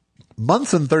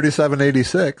 Munson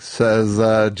 3786 says,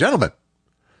 gentlemen,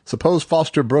 suppose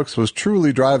Foster Brooks was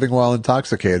truly driving while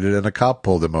intoxicated and a cop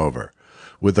pulled him over.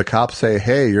 Would the cop say,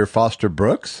 hey, you're Foster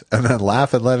Brooks, and then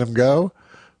laugh and let him go?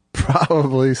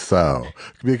 Probably so,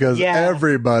 because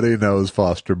everybody knows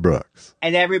Foster Brooks.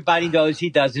 And everybody knows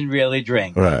he doesn't really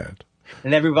drink. Right.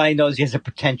 And everybody knows he has a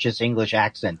pretentious English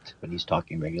accent when he's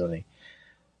talking regularly.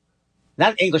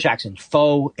 Not English accent,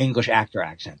 faux English actor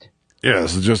accent.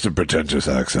 Yes, it's just a pretentious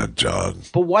accent, John.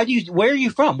 But where are you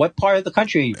from? What part of the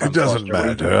country are you from? It doesn't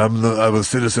matter. I'm a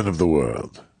citizen of the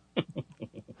world.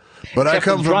 But I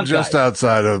come from just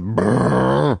outside of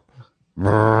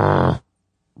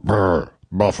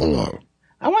Buffalo.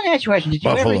 I want to ask you a question. Did you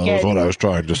Buffalo ever get... is what I was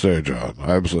trying to say, John.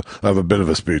 I have a bit of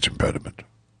a speech impediment.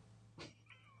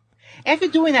 After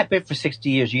doing that bit for 60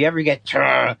 years, you ever get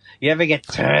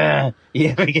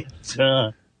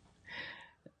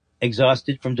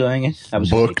exhausted from doing it? I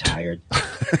was really tired.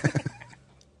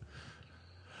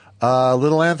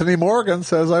 Little Anthony Morgan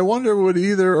says, I wonder would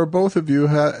either or both of you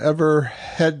ever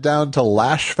head down to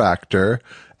Lash Factor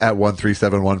at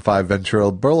 13715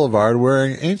 Ventura Boulevard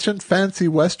wearing ancient fancy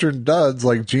Western duds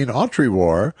like Gene Autry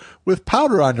wore with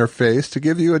powder on your face to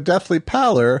give you a deathly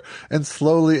pallor and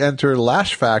slowly enter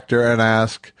Lash Factor and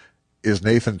ask, is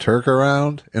Nathan Turk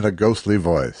around? In a ghostly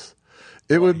voice.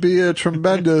 It would be a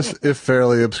tremendous, if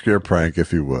fairly obscure prank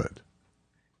if you would.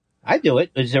 I'd do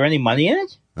it. Is there any money in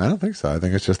it? I don't think so. I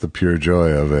think it's just the pure joy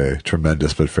of a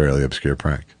tremendous but fairly obscure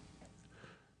prank.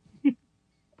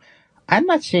 I'm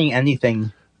not seeing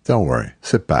anything. Don't worry.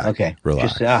 Sit back. Okay.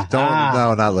 Relax.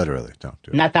 No, not literally. Don't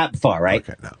do it. Not that far, right?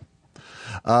 Okay,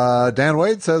 no. Dan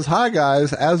Wade says, hi,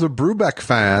 guys. As a Brubeck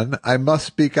fan, I must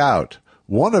speak out.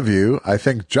 One of you, I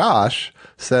think Josh,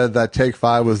 said that Take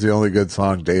 5 was the only good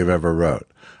song Dave ever wrote.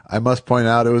 I must point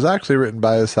out it was actually written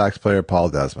by his sax player, Paul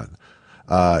Desmond.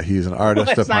 He's an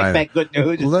artist of mine. That's not that good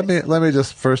news. Let me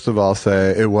just first of all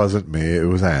say it wasn't me. It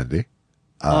was Andy.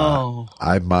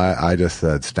 I just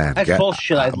said Stan. That's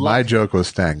bullshit. My joke was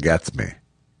Stan gets me,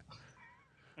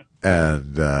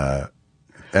 and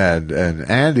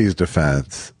Andy's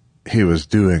defense, he was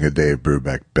doing a Dave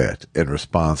Brubeck bit in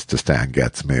response to Stan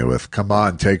gets me with "Come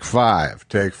on, take five."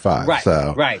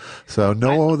 Right. So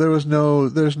there's no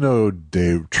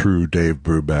true Dave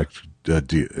Brubeck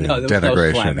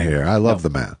denigration here. I love the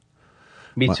man.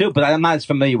 Me too, but I'm not as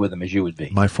familiar with him as you would be.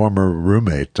 My former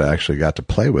roommate actually got to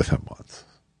play with him once.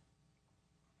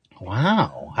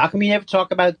 Wow. How come you never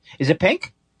talk about... Is it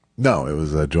Pink? No, it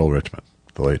was Joel Richmond,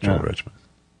 the late Joel Richmond.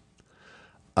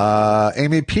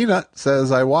 Amy Peanut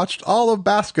says, I watched all of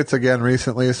Baskets again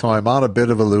recently, so I'm on a bit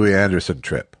of a Louis Anderson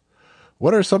trip.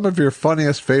 What are some of your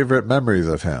funniest favorite memories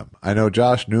of him? I know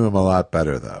Josh knew him a lot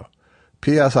better, though.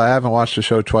 P.S. I haven't watched the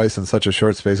show twice in such a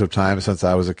short space of time since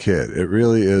I was a kid. It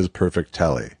really is perfect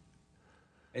telly.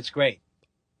 It's great.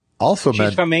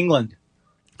 She's from England.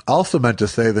 Also meant to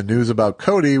say the news about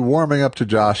Cody warming up to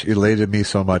Josh elated me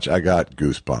so much I got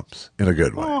goosebumps in a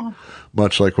good way. Oh.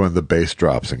 Much like when the bass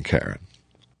drops in Karen.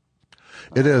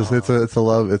 It is. It's a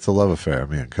love affair,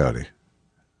 me and Cody.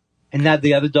 And now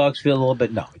the other dogs feel a little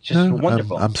bit. No, it's just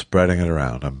wonderful. I'm spreading it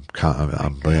around. I'm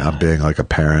being like a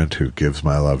parent who gives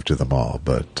my love to them all.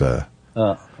 But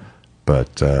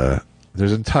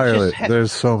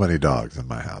there's so many dogs in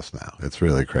my house now. It's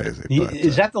really crazy.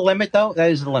 Is that the limit though? That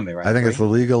is the limit, right? I think it's the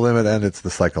legal limit and it's the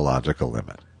psychological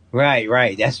limit.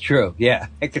 Right. That's true. Yeah,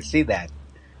 I could see that.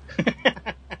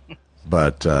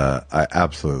 But I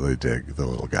absolutely dig the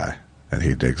little guy. And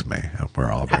he digs me, and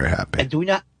we're all very happy. And do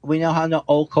we know how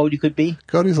old Cody could be?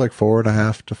 Cody's like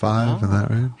 4.5 to 5 in that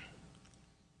range.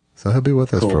 So he'll be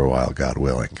with us for a while, God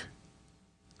willing.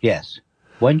 Yes.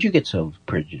 When did you get so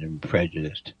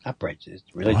prejudiced? Not prejudiced,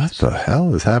 religious. What the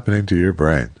hell is happening to your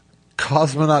brain?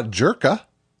 Cosmonaut Jerka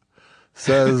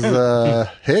says,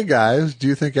 hey guys, do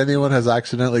you think anyone has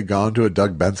accidentally gone to a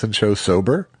Doug Benson show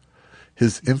sober?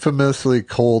 His infamously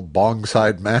cold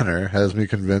bongside manner has me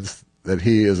convinced that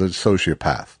he is a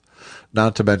sociopath,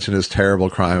 not to mention his terrible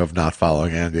crime of not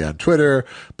following Andy on Twitter,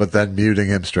 but then muting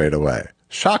him straight away.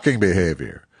 Shocking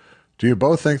behavior. Do you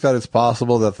both think that it's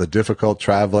possible that the difficult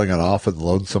traveling and often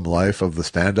lonesome life of the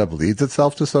stand-up leads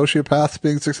itself to sociopaths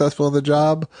being successful in the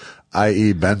job,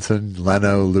 i.e. Benson,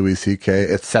 Leno, Louis C.K.,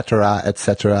 etc.,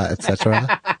 etc.,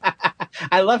 etc.?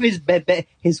 I love his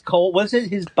cold, was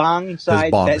it his bongside?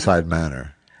 His bongside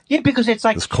manner. Yeah, because it's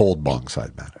like... His cold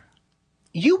bongside manner.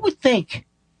 You would think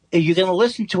if you're going to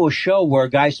listen to a show where a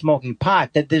guy's smoking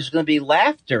pot that there's going to be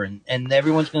laughter and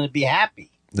everyone's going to be happy.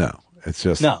 No, it's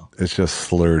just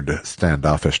slurred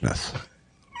standoffishness.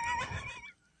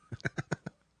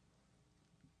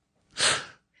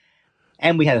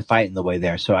 And we had a fight in the way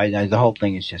there, so the whole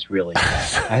thing is just really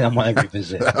bad. I don't want to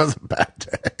revisit. That was a bad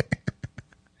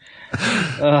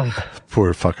day.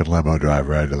 Poor fucking limo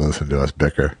driver had to listen to us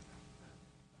bicker.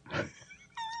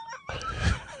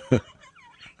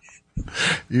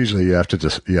 Usually you have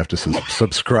to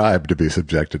subscribe to be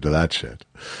subjected to that shit.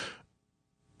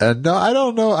 And no, I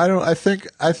don't know. I think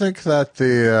that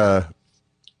the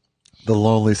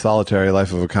lonely, solitary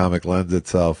life of a comic lends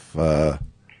itself. I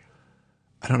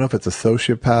don't know if it's a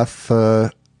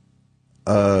sociopath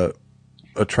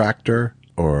attractor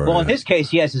or. Well, in his case,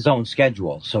 he has his own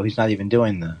schedule, so he's not even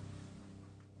doing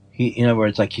where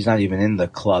it's like he's not even in the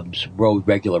club's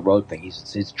regular road thing.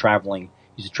 He's traveling.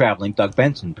 He's a traveling Doug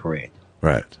Benson parade.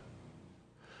 Right.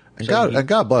 And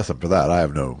God bless him for that. I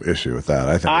have no issue with that.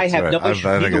 I think no issue.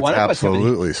 I think it's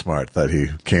absolutely smart that he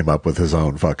came up with his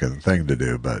own fucking thing to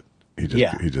do, but he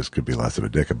just could be less of a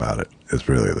dick about it. Is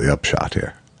really the upshot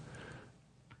here.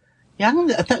 Yeah,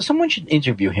 I thought someone should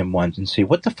interview him once and see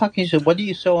what the fuck is it. What do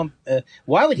you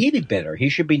why would he be bitter? He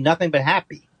should be nothing but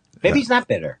happy. Maybe he's not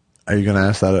bitter. Are you going to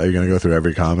ask that? Are you going to go through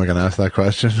every comic and ask that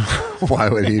question? Why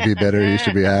would he be bitter? He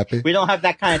should be happy. We don't have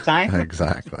that kind of time.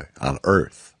 Exactly. On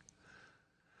Earth.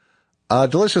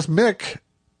 Delicious Mick,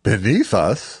 beneath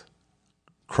us,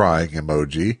 crying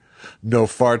emoji. No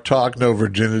fart talk, no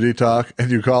virginity talk, and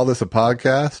you call this a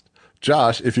podcast?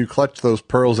 Josh, if you clutch those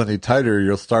pearls any tighter,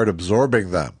 you'll start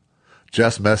absorbing them.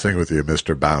 Just messing with you,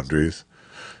 Mr. Boundaries.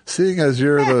 Seeing as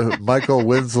you're the Michael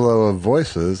Winslow of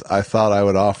voices, I thought I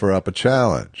would offer up a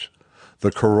challenge.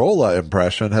 The Corolla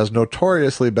impression has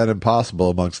notoriously been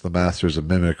impossible amongst the masters of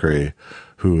mimicry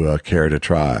who care to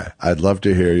try. I'd love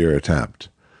to hear your attempt.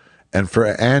 And for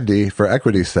Andy, for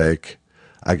equity's sake,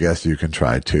 I guess you can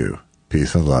try too.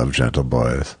 Peace and love, gentle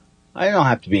boys. I don't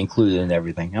have to be included in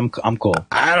everything. I'm cool.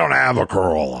 I don't have a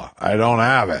Corolla. I don't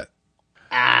have it.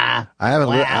 I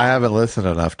haven't listened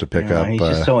enough to pick up. He's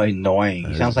just so annoying.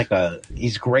 He sounds like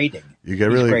he's grating. You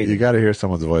got to hear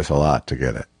someone's voice a lot to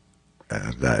get it.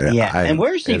 And, And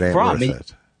where's he it ain't from? worth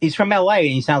it. He's from L.A. and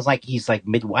he sounds like he's like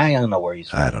I don't know where he's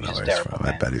from. I don't know where he's from.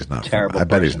 Man. I bet he's not. Terrible I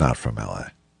bet he's person. not from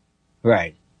L.A.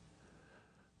 Right.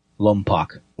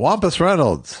 Lompoc. Wampus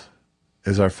Reynolds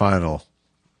is our final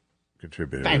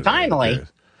contributor. And finally.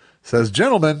 Says,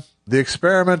 gentlemen, the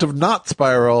experiment of not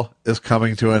spiral is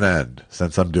coming to an end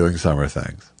since I'm doing summer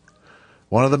things.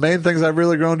 One of the main things I've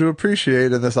really grown to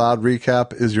appreciate in this odd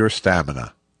recap is your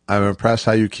stamina. I'm impressed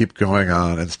how you keep going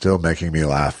on and still making me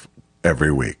laugh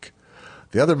every week.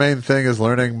 The other main thing is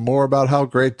learning more about how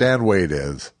great Dan Wade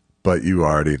is, but you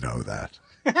already know that.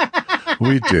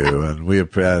 We do, and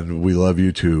we love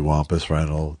you too, Wampus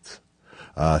Reynolds.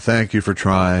 Thank you for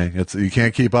trying. You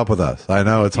can't keep up with us. I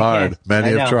know it's hard.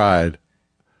 Many have tried.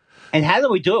 And how do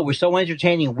we do it? We're so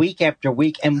entertaining week after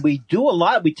week, and we do a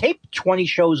lot. We tape 20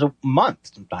 shows a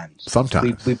month sometimes.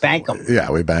 Sometimes. We bank them. Yeah,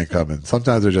 we bank them, and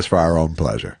sometimes they're just for our own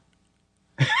pleasure.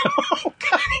 Oh,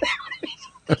 God.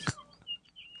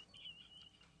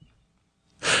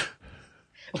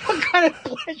 What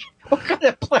kind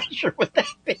of pleasure would that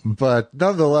be? But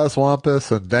nonetheless,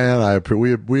 Wampus and Dan,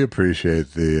 we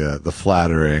appreciate the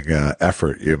flattering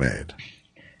effort you made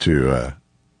to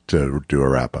do a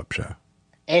wrap up show.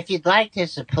 If you'd like to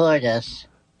support us,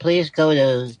 please go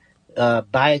to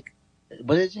buy.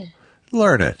 What is it?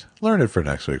 Learn it for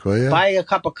next week, will you? Buy a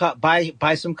cup of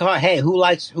buy some coffee. Hey, who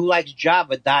likes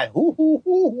Java? Die. Hoo hoo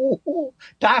hoo hoo hoo.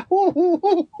 Die. Hoo hoo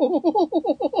hoo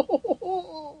hoo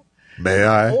hoo. May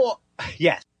I?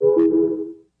 Yes.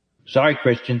 Sorry,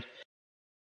 Christian.